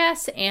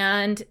KS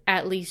and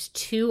at least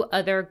 2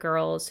 other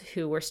girls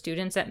who were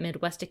students at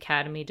Midwest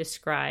Academy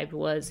described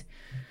was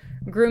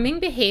grooming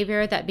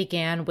behavior that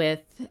began with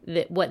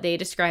what they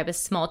describe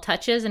as small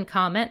touches and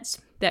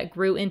comments that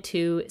grew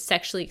into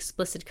sexually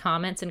explicit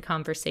comments and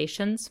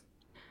conversations.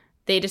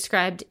 They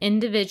described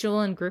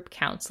individual and group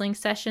counseling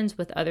sessions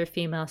with other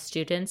female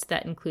students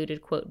that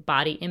included, quote,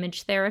 body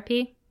image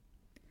therapy,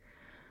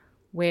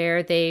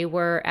 where they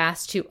were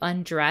asked to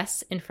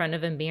undress in front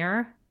of a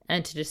mirror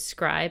and to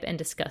describe and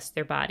discuss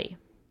their body.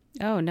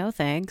 Oh, no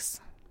thanks.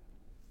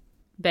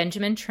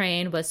 Benjamin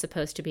Train was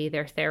supposed to be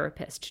their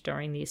therapist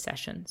during these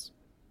sessions.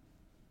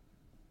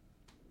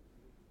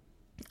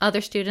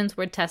 Other students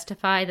would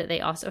testify that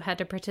they also had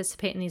to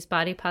participate in these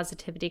body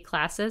positivity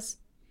classes.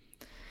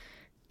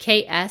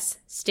 KS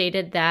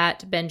stated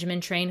that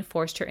Benjamin Train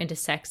forced her into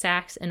sex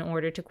acts in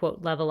order to,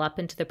 quote, level up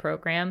into the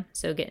program,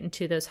 so get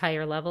into those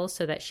higher levels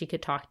so that she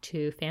could talk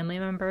to family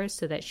members,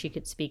 so that she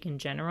could speak in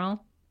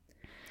general.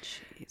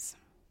 Jeez.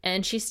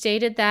 And she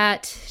stated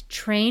that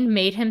Train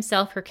made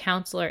himself her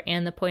counselor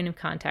and the point of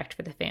contact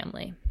for the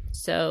family.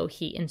 So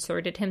he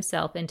inserted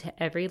himself into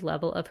every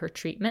level of her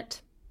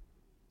treatment,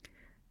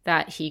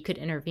 that he could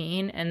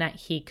intervene, and that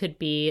he could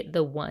be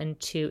the one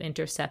to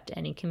intercept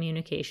any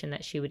communication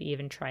that she would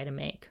even try to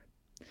make.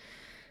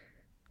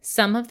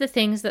 Some of the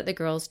things that the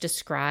girls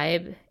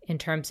describe in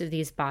terms of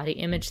these body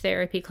image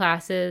therapy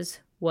classes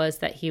was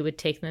that he would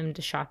take them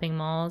to shopping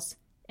malls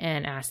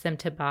and ask them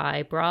to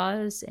buy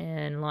bras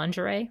and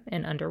lingerie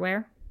and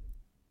underwear.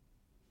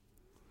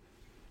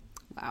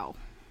 Wow.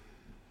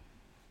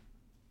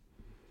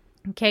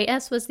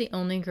 KS was the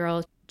only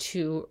girl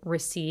to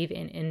receive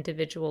an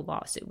individual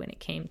lawsuit when it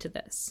came to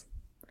this.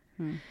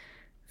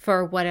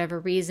 For whatever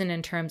reason,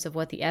 in terms of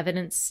what the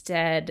evidence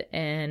said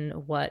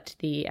and what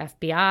the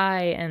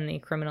FBI and the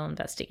criminal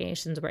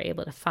investigations were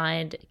able to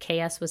find,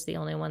 KS was the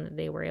only one that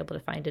they were able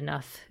to find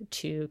enough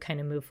to kind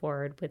of move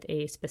forward with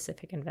a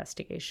specific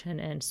investigation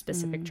and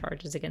specific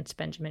charges against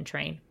Benjamin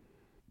Train.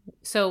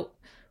 So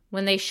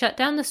when they shut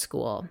down the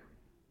school,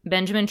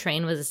 Benjamin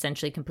Train was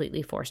essentially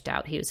completely forced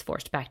out. He was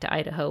forced back to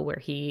Idaho where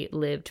he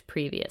lived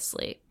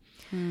previously.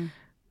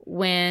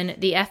 When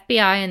the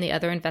FBI and the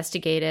other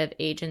investigative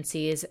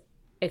agencies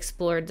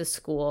explored the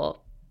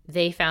school,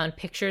 they found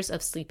pictures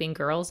of sleeping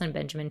girls in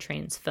Benjamin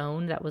Train's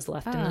phone that was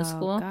left in the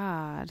school. Oh,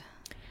 God.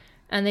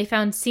 And they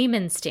found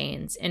semen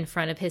stains in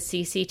front of his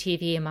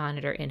CCTV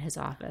monitor in his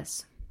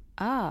office.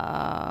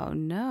 Oh,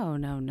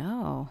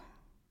 no.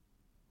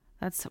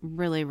 That's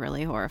really,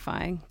 really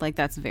horrifying. Like,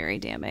 that's very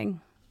damning.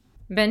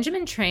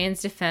 Benjamin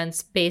Train's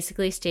defense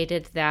basically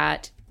stated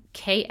that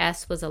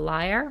KS was a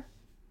liar,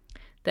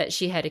 that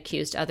she had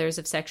accused others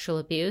of sexual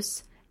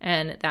abuse,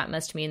 and that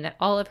must mean that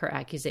all of her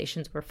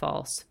accusations were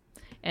false,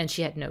 and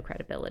she had no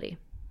credibility.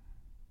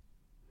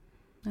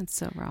 That's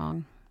so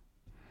wrong.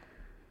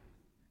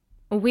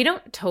 We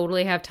don't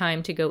totally have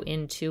time to go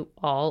into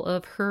all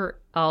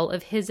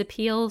of his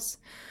appeals,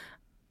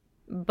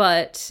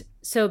 but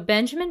so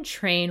Benjamin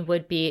Train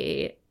would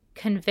be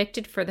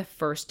convicted for the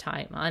first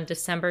time in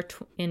December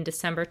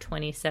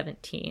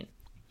 2017,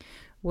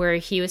 where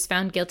he was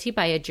found guilty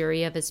by a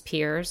jury of his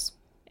peers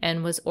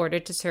and was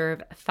ordered to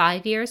serve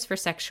 5 years for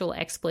sexual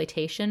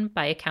exploitation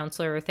by a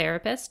counselor or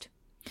therapist.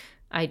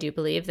 I do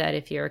believe that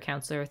if you're a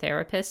counselor or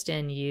therapist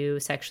and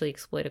you sexually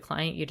exploit a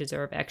client, you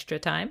deserve extra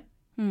time.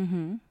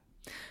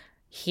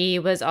 He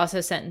was also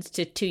sentenced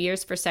to 2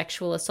 years for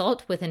sexual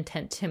assault with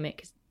intent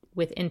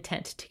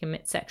to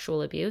commit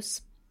sexual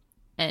abuse,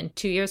 and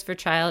 2 years for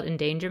child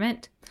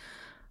endangerment.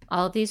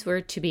 All of these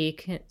were to be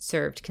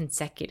served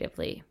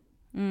consecutively.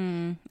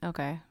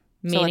 Okay.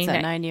 Meaning so what's that,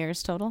 that 9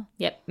 years total?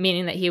 Yep,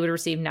 meaning that he would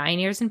receive 9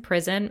 years in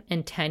prison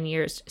and 10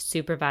 years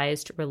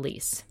supervised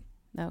release.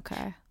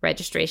 Okay.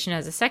 Registration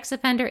as a sex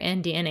offender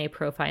and DNA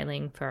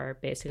profiling for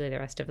basically the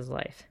rest of his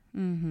life.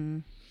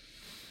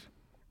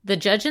 The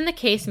judge in the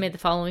case made the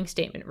following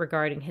statement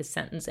regarding his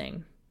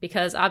sentencing,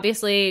 because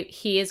obviously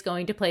he is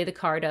going to play the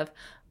card of,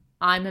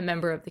 I'm a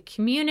member of the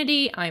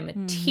community, I'm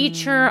a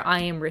teacher,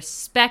 I am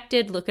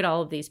respected, look at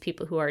all of these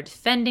people who are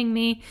defending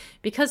me,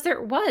 because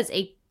there was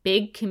a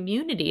big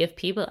community of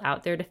people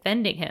out there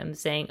defending him,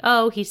 saying,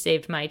 oh, he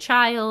saved my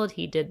child,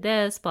 he did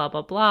this, blah,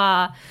 blah,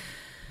 blah.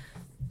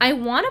 I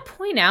want to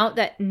point out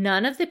that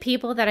none of the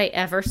people that I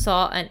ever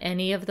saw on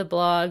any of the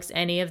blogs,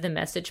 any of the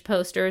message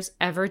posters,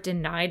 ever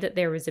denied that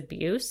there was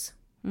abuse.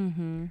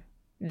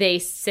 They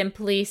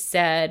simply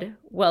said,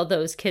 well,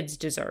 those kids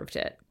deserved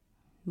it.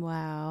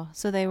 Wow.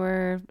 So they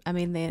were,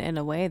 in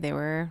a way, they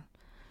were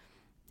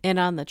in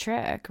on the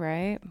trick,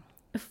 right?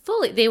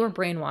 Fully, they were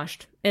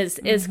brainwashed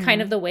is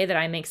kind of the way that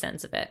I make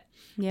sense of it.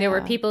 Yeah. There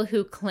were people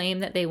who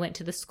claim that they went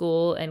to the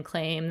school and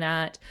claim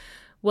that,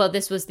 well,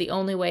 this was the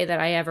only way that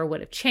I ever would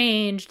have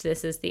changed.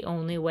 This is the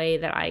only way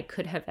that I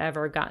could have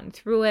ever gotten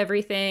through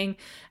everything.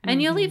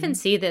 And you'll even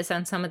see this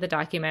on some of the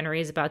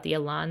documentaries about the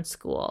Elan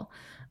school.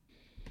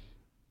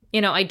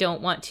 You know, I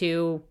don't want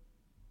to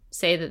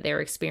say that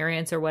their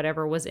experience or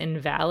whatever was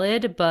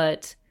invalid,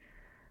 but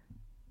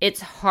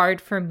it's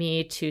hard for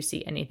me to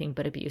see anything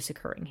but abuse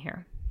occurring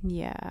here.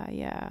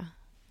 Yeah.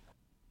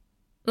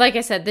 Like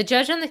I said, the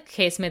judge on the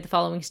case made the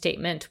following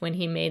statement when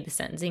he made the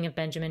sentencing of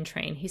Benjamin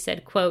Train. He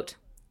said, quote,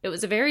 "It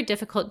was a very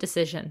difficult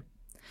decision.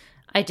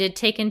 I did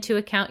take into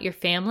account your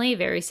family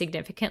very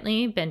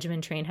significantly."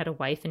 Benjamin Train had a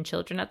wife and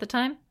children at the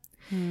time.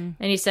 And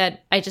he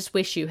said, "I just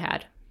wish you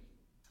had."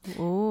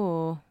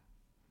 Ooh.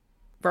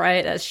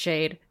 Right, that's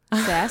shade.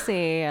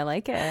 Sassy. I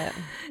like it.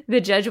 The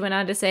judge went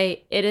on to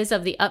say, "It is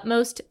of the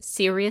utmost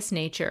serious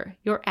nature.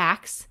 Your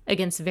acts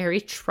against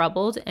very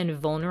troubled and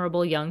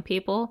vulnerable young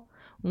people,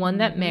 one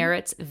that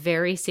merits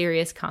very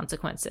serious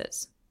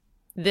consequences.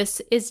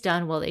 This is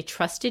done while they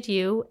trusted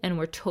you and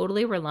were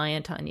totally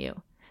reliant on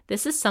you.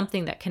 This is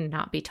something that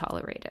cannot be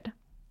tolerated."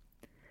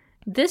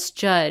 This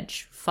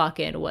judge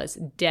fucking was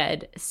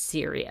dead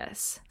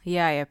serious.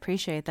 Yeah, I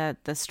appreciate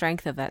that, the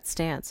strength of that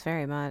stance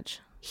very much.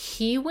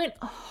 He went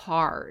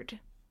hard.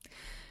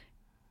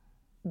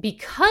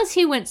 Because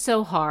he went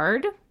so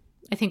hard,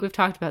 I think we've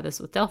talked about this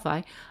with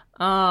Delphi,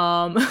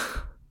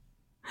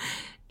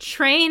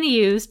 Train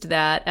used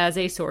that as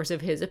a source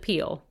of his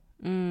appeal.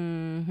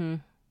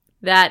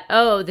 That,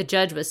 oh, the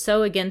judge was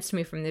so against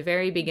me from the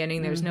very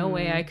beginning, there's no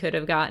way I could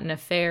have gotten a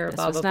fair, This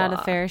blah, was blah, blah.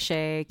 not a fair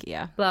shake.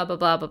 Yeah. Blah, blah,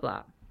 blah, blah,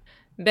 blah.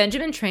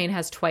 Benjamin Train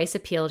has twice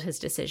appealed his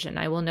decision.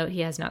 I will note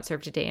he has not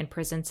served a day in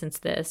prison since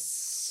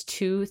this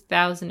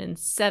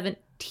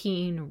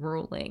 2017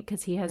 ruling,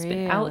 because he has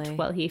been out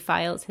while he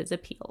files his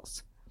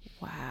appeals.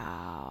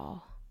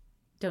 Wow.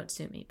 Don't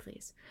sue me,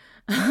 please.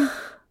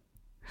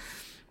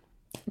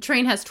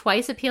 Train has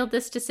twice appealed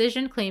this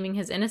decision, claiming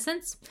his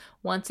innocence.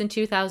 Once in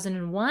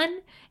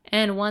 2001,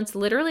 and once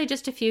literally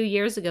just a few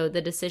years ago,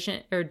 the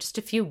decision, or just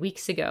a few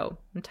weeks ago.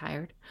 I'm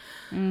tired.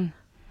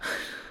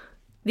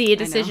 The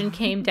decision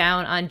came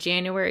down on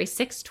January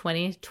 6,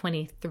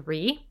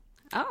 2023.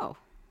 Oh.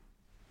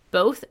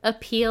 Both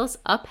appeals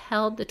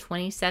upheld the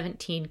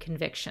 2017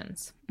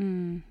 convictions.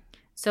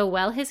 So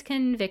while his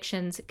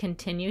convictions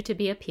continue to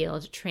be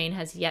appealed, Train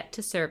has yet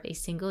to serve a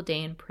single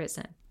day in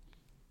prison.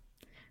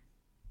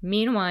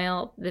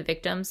 Meanwhile, the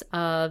victims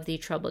of the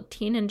troubled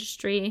teen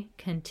industry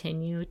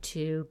continue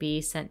to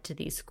be sent to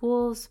these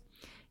schools.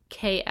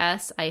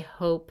 KS, I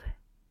hope,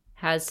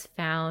 has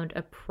found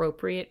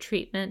appropriate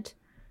treatment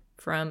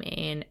from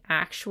an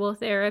actual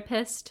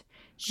therapist.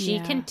 She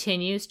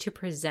continues to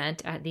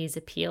present at these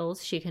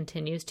appeals. She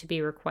continues to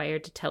be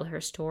required to tell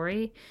her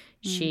story.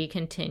 She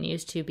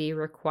continues to be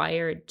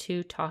required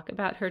to talk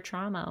about her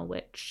trauma,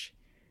 which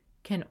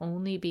can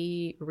only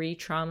be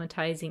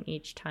re-traumatizing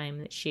each time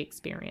that she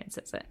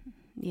experiences it.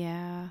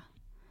 Yeah.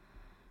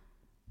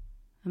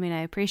 I mean,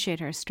 I appreciate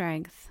her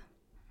strength.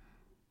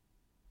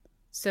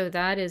 So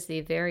that is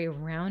the very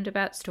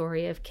roundabout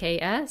story of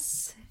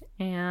KS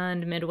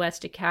and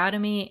Midwest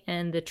Academy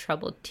and the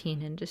troubled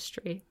teen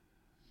industry.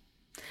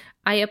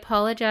 I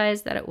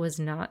apologize that it was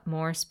not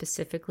more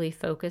specifically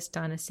focused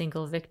on a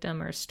single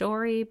victim or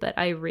story, but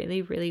I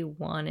really, really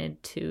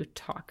wanted to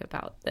talk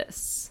about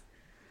this.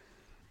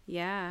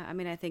 Yeah, I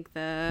mean, I think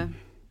the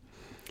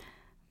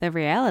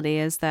reality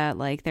is that,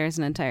 like, there's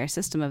an entire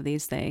system of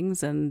these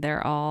things, and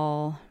they're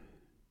all,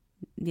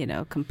 you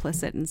know,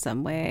 complicit in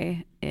some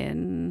way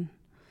in,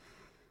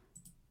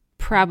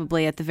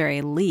 probably at the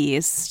very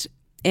least,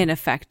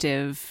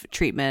 ineffective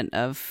treatment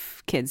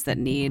of kids that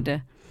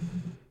need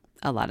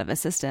a lot of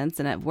assistance,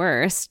 and at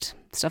worst,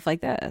 stuff like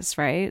this,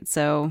 right?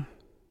 So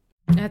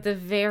at the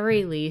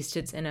very least,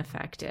 it's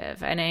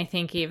ineffective. And I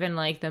think even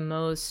like the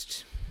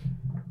most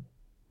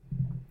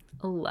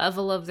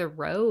level of the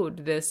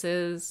road, this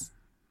is...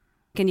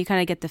 Can you kind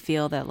of get the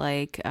feel that,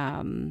 like,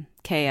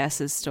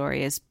 KS's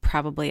story is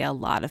probably a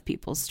lot of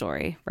people's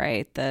story,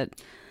 right?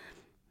 That,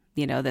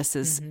 you know, this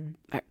is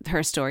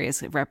her story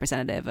is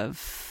representative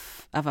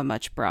of a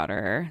much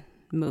broader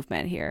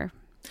movement here.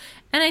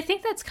 And I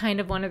think that's kind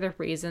of one of the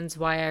reasons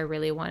why I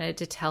really wanted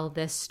to tell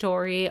this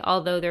story,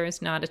 although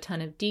there's not a ton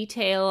of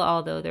detail,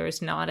 although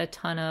there's not a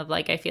ton of,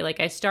 like, I feel like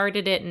I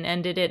started it and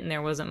ended it and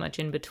there wasn't much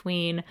in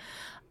between.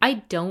 I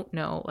don't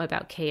know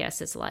about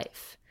KS's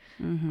life.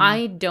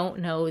 I don't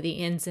know the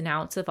ins and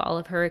outs of all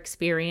of her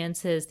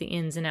experiences, the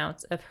ins and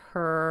outs of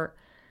her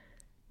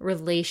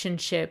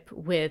relationship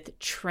with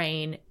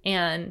Train.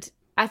 And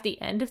at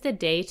the end of the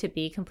day, to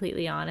be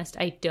completely honest,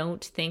 I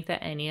don't think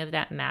that any of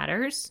that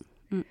matters.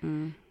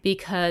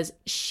 Because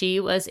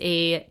she was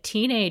a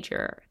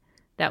teenager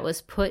that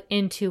was put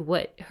into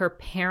what her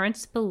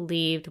parents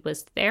believed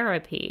was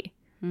therapy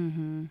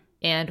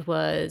and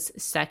was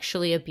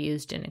sexually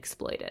abused and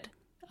exploited.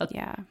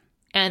 Yeah.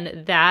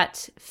 And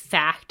that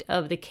fact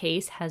of the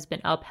case has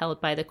been upheld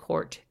by the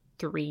court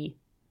 3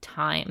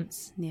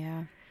 times.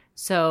 Yeah.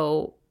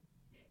 So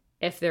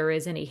if there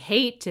is any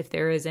hate, if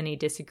there is any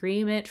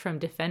disagreement from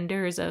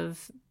defenders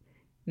of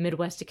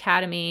Midwest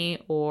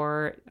Academy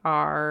or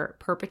our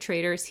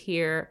perpetrators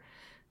here.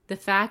 The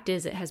fact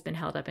is it has been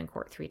held up in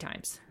court 3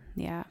 times.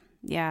 Yeah.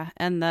 Yeah.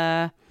 And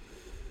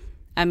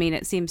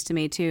it seems to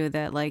me too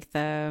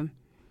that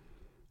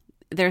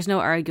there's no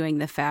arguing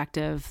the fact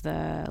of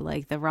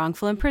the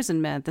wrongful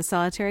imprisonment, the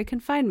solitary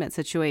confinement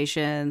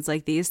situations,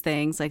 like these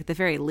things, like at the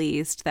very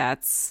least,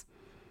 that's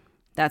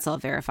all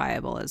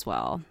verifiable as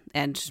well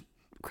and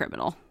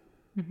criminal.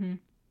 Mm-hmm.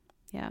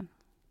 Yeah.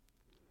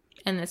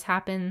 And this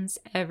happens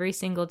every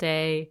single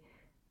day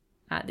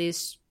at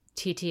these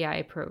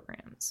TTI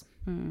programs.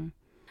 Mm.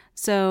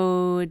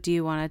 So do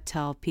you want to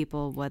tell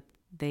people what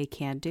they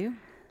can do?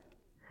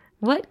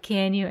 What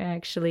can you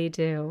actually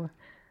do?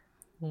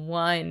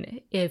 1,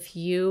 if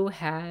you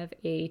have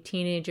a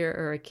teenager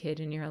or a kid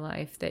in your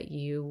life that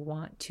you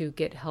want to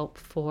get help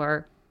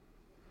for,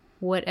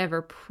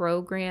 whatever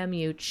program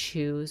you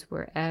choose,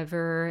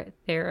 wherever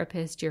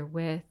therapist you're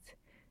with,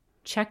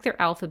 check their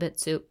alphabet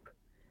soup.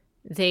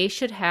 They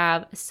should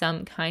have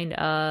some kind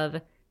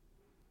of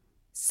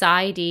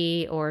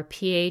PsyD or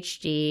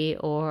PhD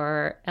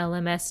or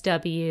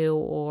LMSW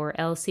or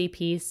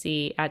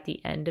LCPC at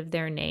the end of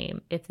their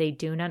name. If they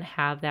do not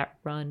have that,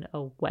 run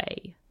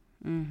away.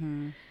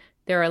 Mm-hmm.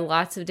 There are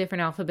lots of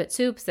different alphabet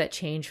soups that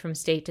change from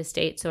state to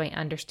state, so I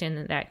understand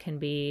that can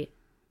be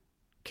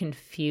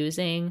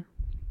confusing,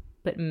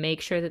 but make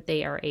sure that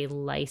they are a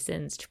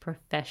licensed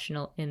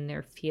professional in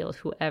their field.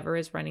 Whoever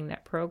is running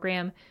that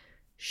program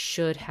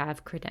should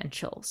have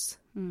credentials.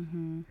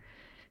 Mm-hmm.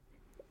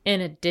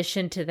 In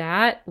addition to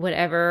that,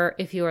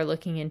 if you are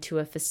looking into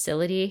a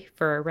facility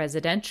for a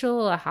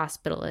residential, a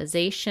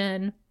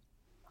hospitalization,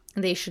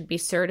 they should be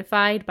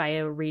certified by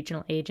a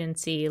regional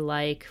agency.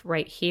 Like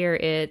right here,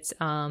 it's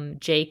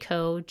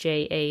JACHO,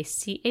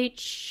 JACHO,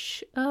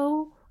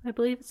 I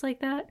believe it's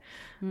like that.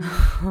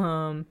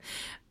 Mm-hmm.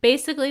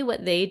 Basically,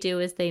 what they do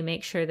is they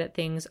make sure that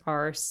things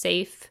are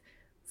safe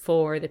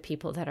for the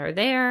people that are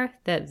there,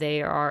 that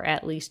they are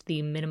at least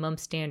the minimum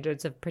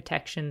standards of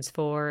protections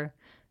for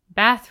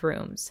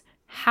bathrooms,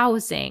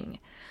 housing.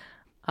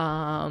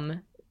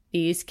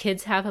 These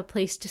kids have a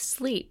place to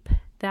sleep,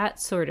 that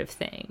sort of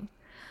thing.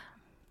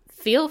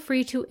 Feel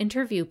free to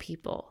interview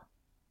people.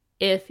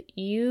 If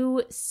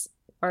you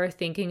are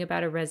thinking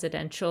about a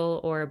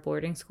residential or a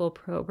boarding school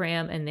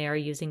program and they are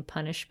using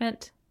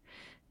punishment,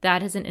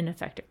 that is an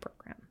ineffective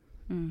program.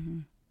 Mm-hmm.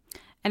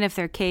 And if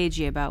they're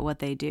cagey about what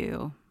they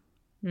do,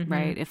 mm-hmm.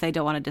 right? If they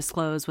don't want to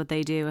disclose what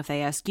they do, if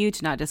they ask you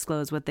to not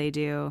disclose what they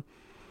do,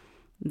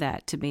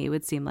 that to me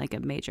would seem like a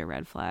major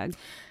red flag.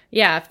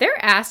 Yeah, if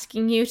they're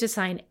asking you to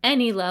sign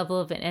any level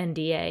of an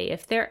NDA,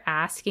 if they're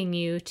asking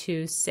you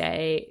to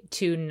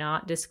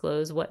not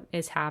disclose what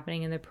is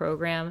happening in the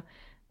program,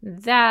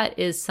 that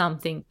is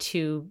something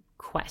to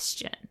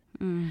question.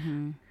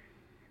 Mm-hmm.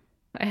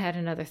 I had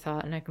another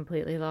thought and I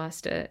completely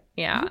lost it.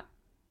 Yeah.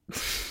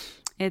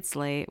 It's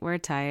late. We're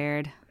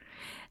tired.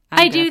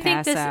 I do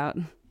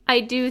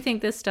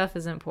think this stuff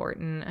is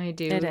important. I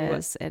do. It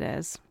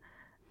is.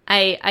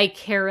 I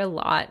care a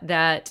lot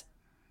that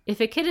if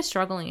a kid is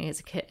struggling,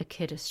 a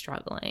kid is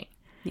struggling.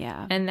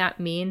 Yeah. And that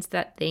means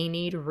that they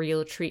need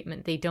real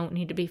treatment. They don't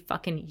need to be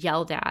fucking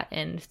yelled at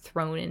and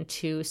thrown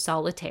into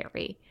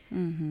solitary.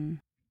 Mm-hmm.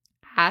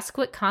 Ask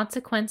what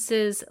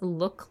consequences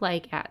look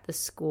like at the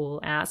school.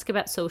 Ask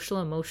about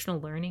social emotional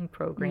learning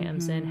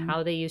programs mm-hmm. and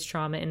how they use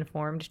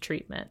trauma-informed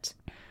treatment.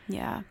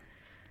 Yeah.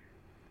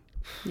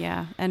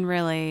 Yeah. And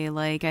really,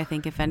 I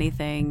think if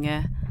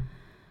anything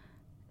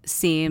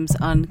seems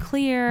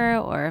unclear,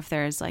 or if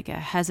there's a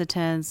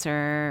hesitance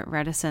or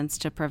reticence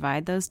to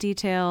provide those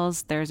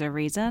details, there's a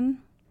reason.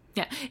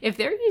 Yeah. If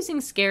they're using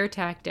scare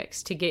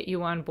tactics to get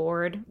you on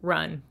board,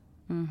 run.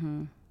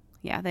 Mm-hmm.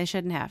 Yeah, they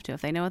shouldn't have to.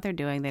 If they know what they're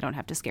doing, they don't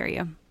have to scare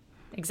you.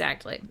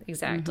 Exactly.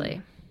 Mm-hmm.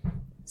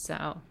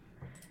 So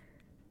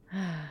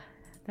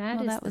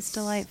that was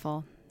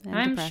delightful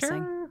and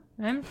depressing.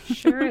 I'm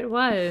sure it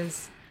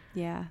was.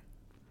 Yeah.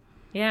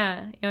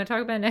 Yeah. You want to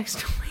talk about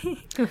next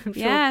week?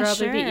 Yeah, probably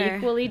sure. be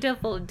equally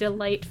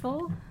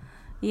delightful.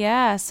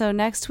 Yeah. So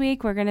next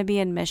week we're going to be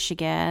in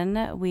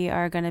Michigan. We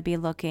are going to be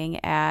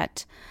looking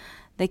at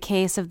the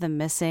case of the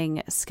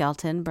missing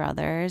Skelton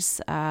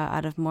brothers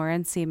out of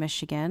Morenci,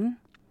 Michigan.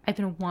 I've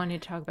been wanting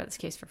to talk about this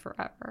case for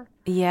forever.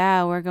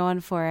 Yeah, we're going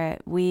for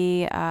it.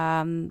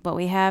 What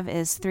we have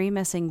is 3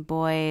 missing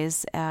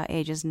boys,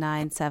 ages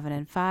 9, 7,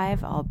 and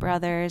 5, all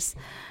brothers.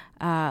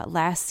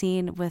 Last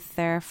seen with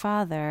their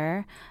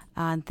father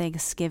on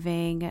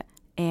Thanksgiving,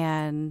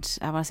 and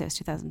I want to say it was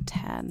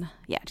 2010.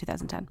 Yeah,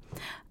 2010.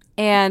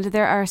 And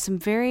there are some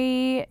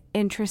very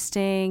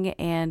interesting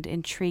and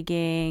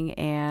intriguing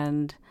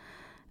and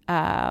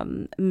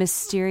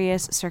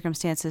mysterious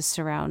circumstances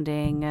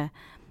surrounding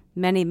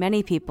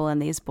many people in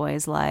these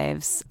boys'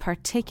 lives,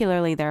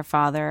 particularly their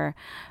father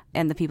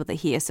and the people that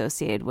he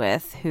associated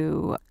with,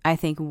 who I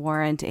think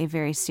warrant a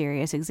very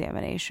serious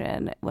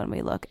examination when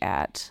we look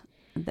at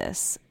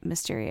this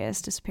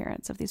mysterious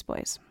disappearance of these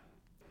boys.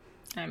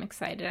 I'm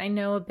excited. I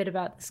know a bit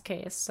about this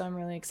case, so I'm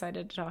really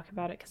excited to talk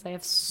about it because I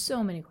have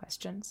so many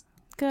questions.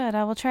 Good.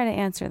 I will try to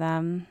answer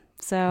them.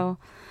 So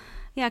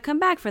Yeah, come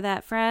back for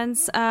that,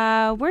 friends.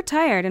 We're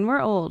tired and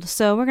we're old,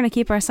 so we're going to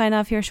keep our sign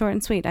off here short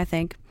and sweet, I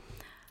think.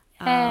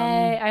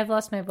 Hey, I've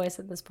lost my voice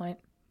at this point.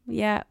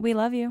 Yeah, we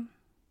love you.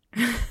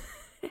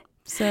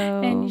 So,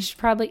 and you should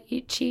probably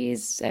eat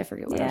cheese. I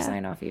forget what our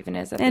sign off even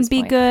is at this and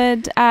be point.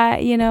 good.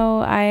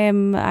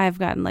 I've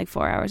gotten like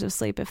 4 hours of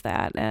sleep, if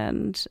that,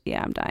 and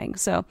yeah, I'm dying.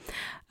 So,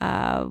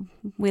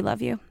 we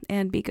love you,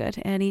 and be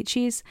good, and eat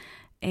cheese,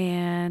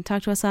 and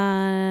talk to us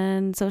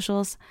on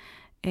socials,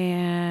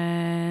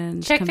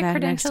 and check come the back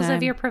credentials next time.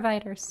 of your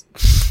providers.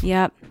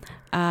 Yep.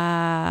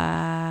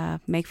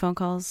 Make phone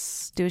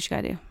calls. Do what you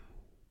gotta do.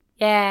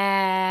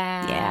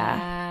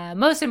 Yeah.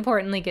 Most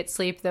importantly, get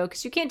sleep, though,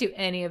 because you can't do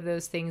any of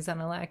those things on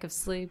a lack of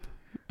sleep.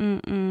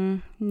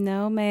 No,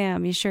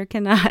 ma'am. You sure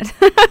cannot.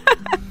 All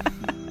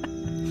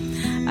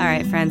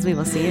right, friends. We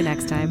will see you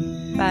next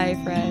time. Bye,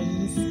 friends.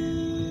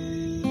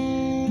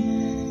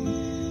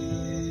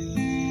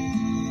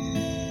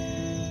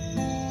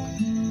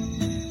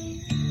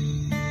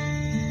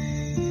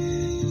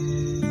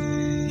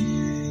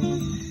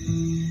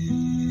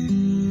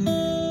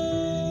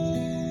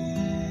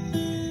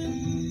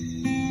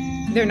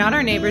 They're not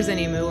our neighbors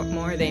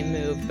anymore. They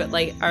moved. But,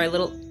 like, our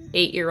little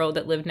 8-year-old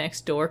that lived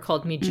next door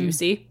called me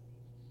Juicy.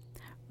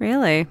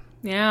 Really?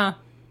 Yeah.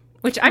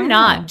 Which I'm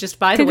not, just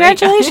by the way.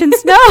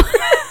 Congratulations. No.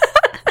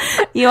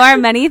 You are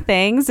many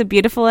things,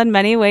 beautiful in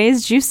many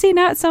ways. Juicy,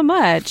 not so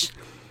much.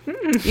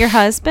 Your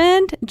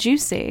husband,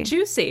 Juicy.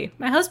 Juicy.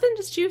 My husband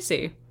is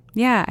Juicy.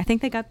 Yeah, I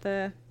think they got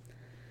their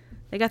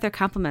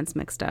compliments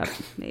mixed up,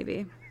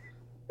 maybe.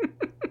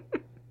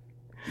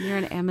 You're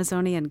an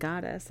Amazonian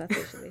goddess. That's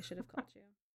what they should have called you.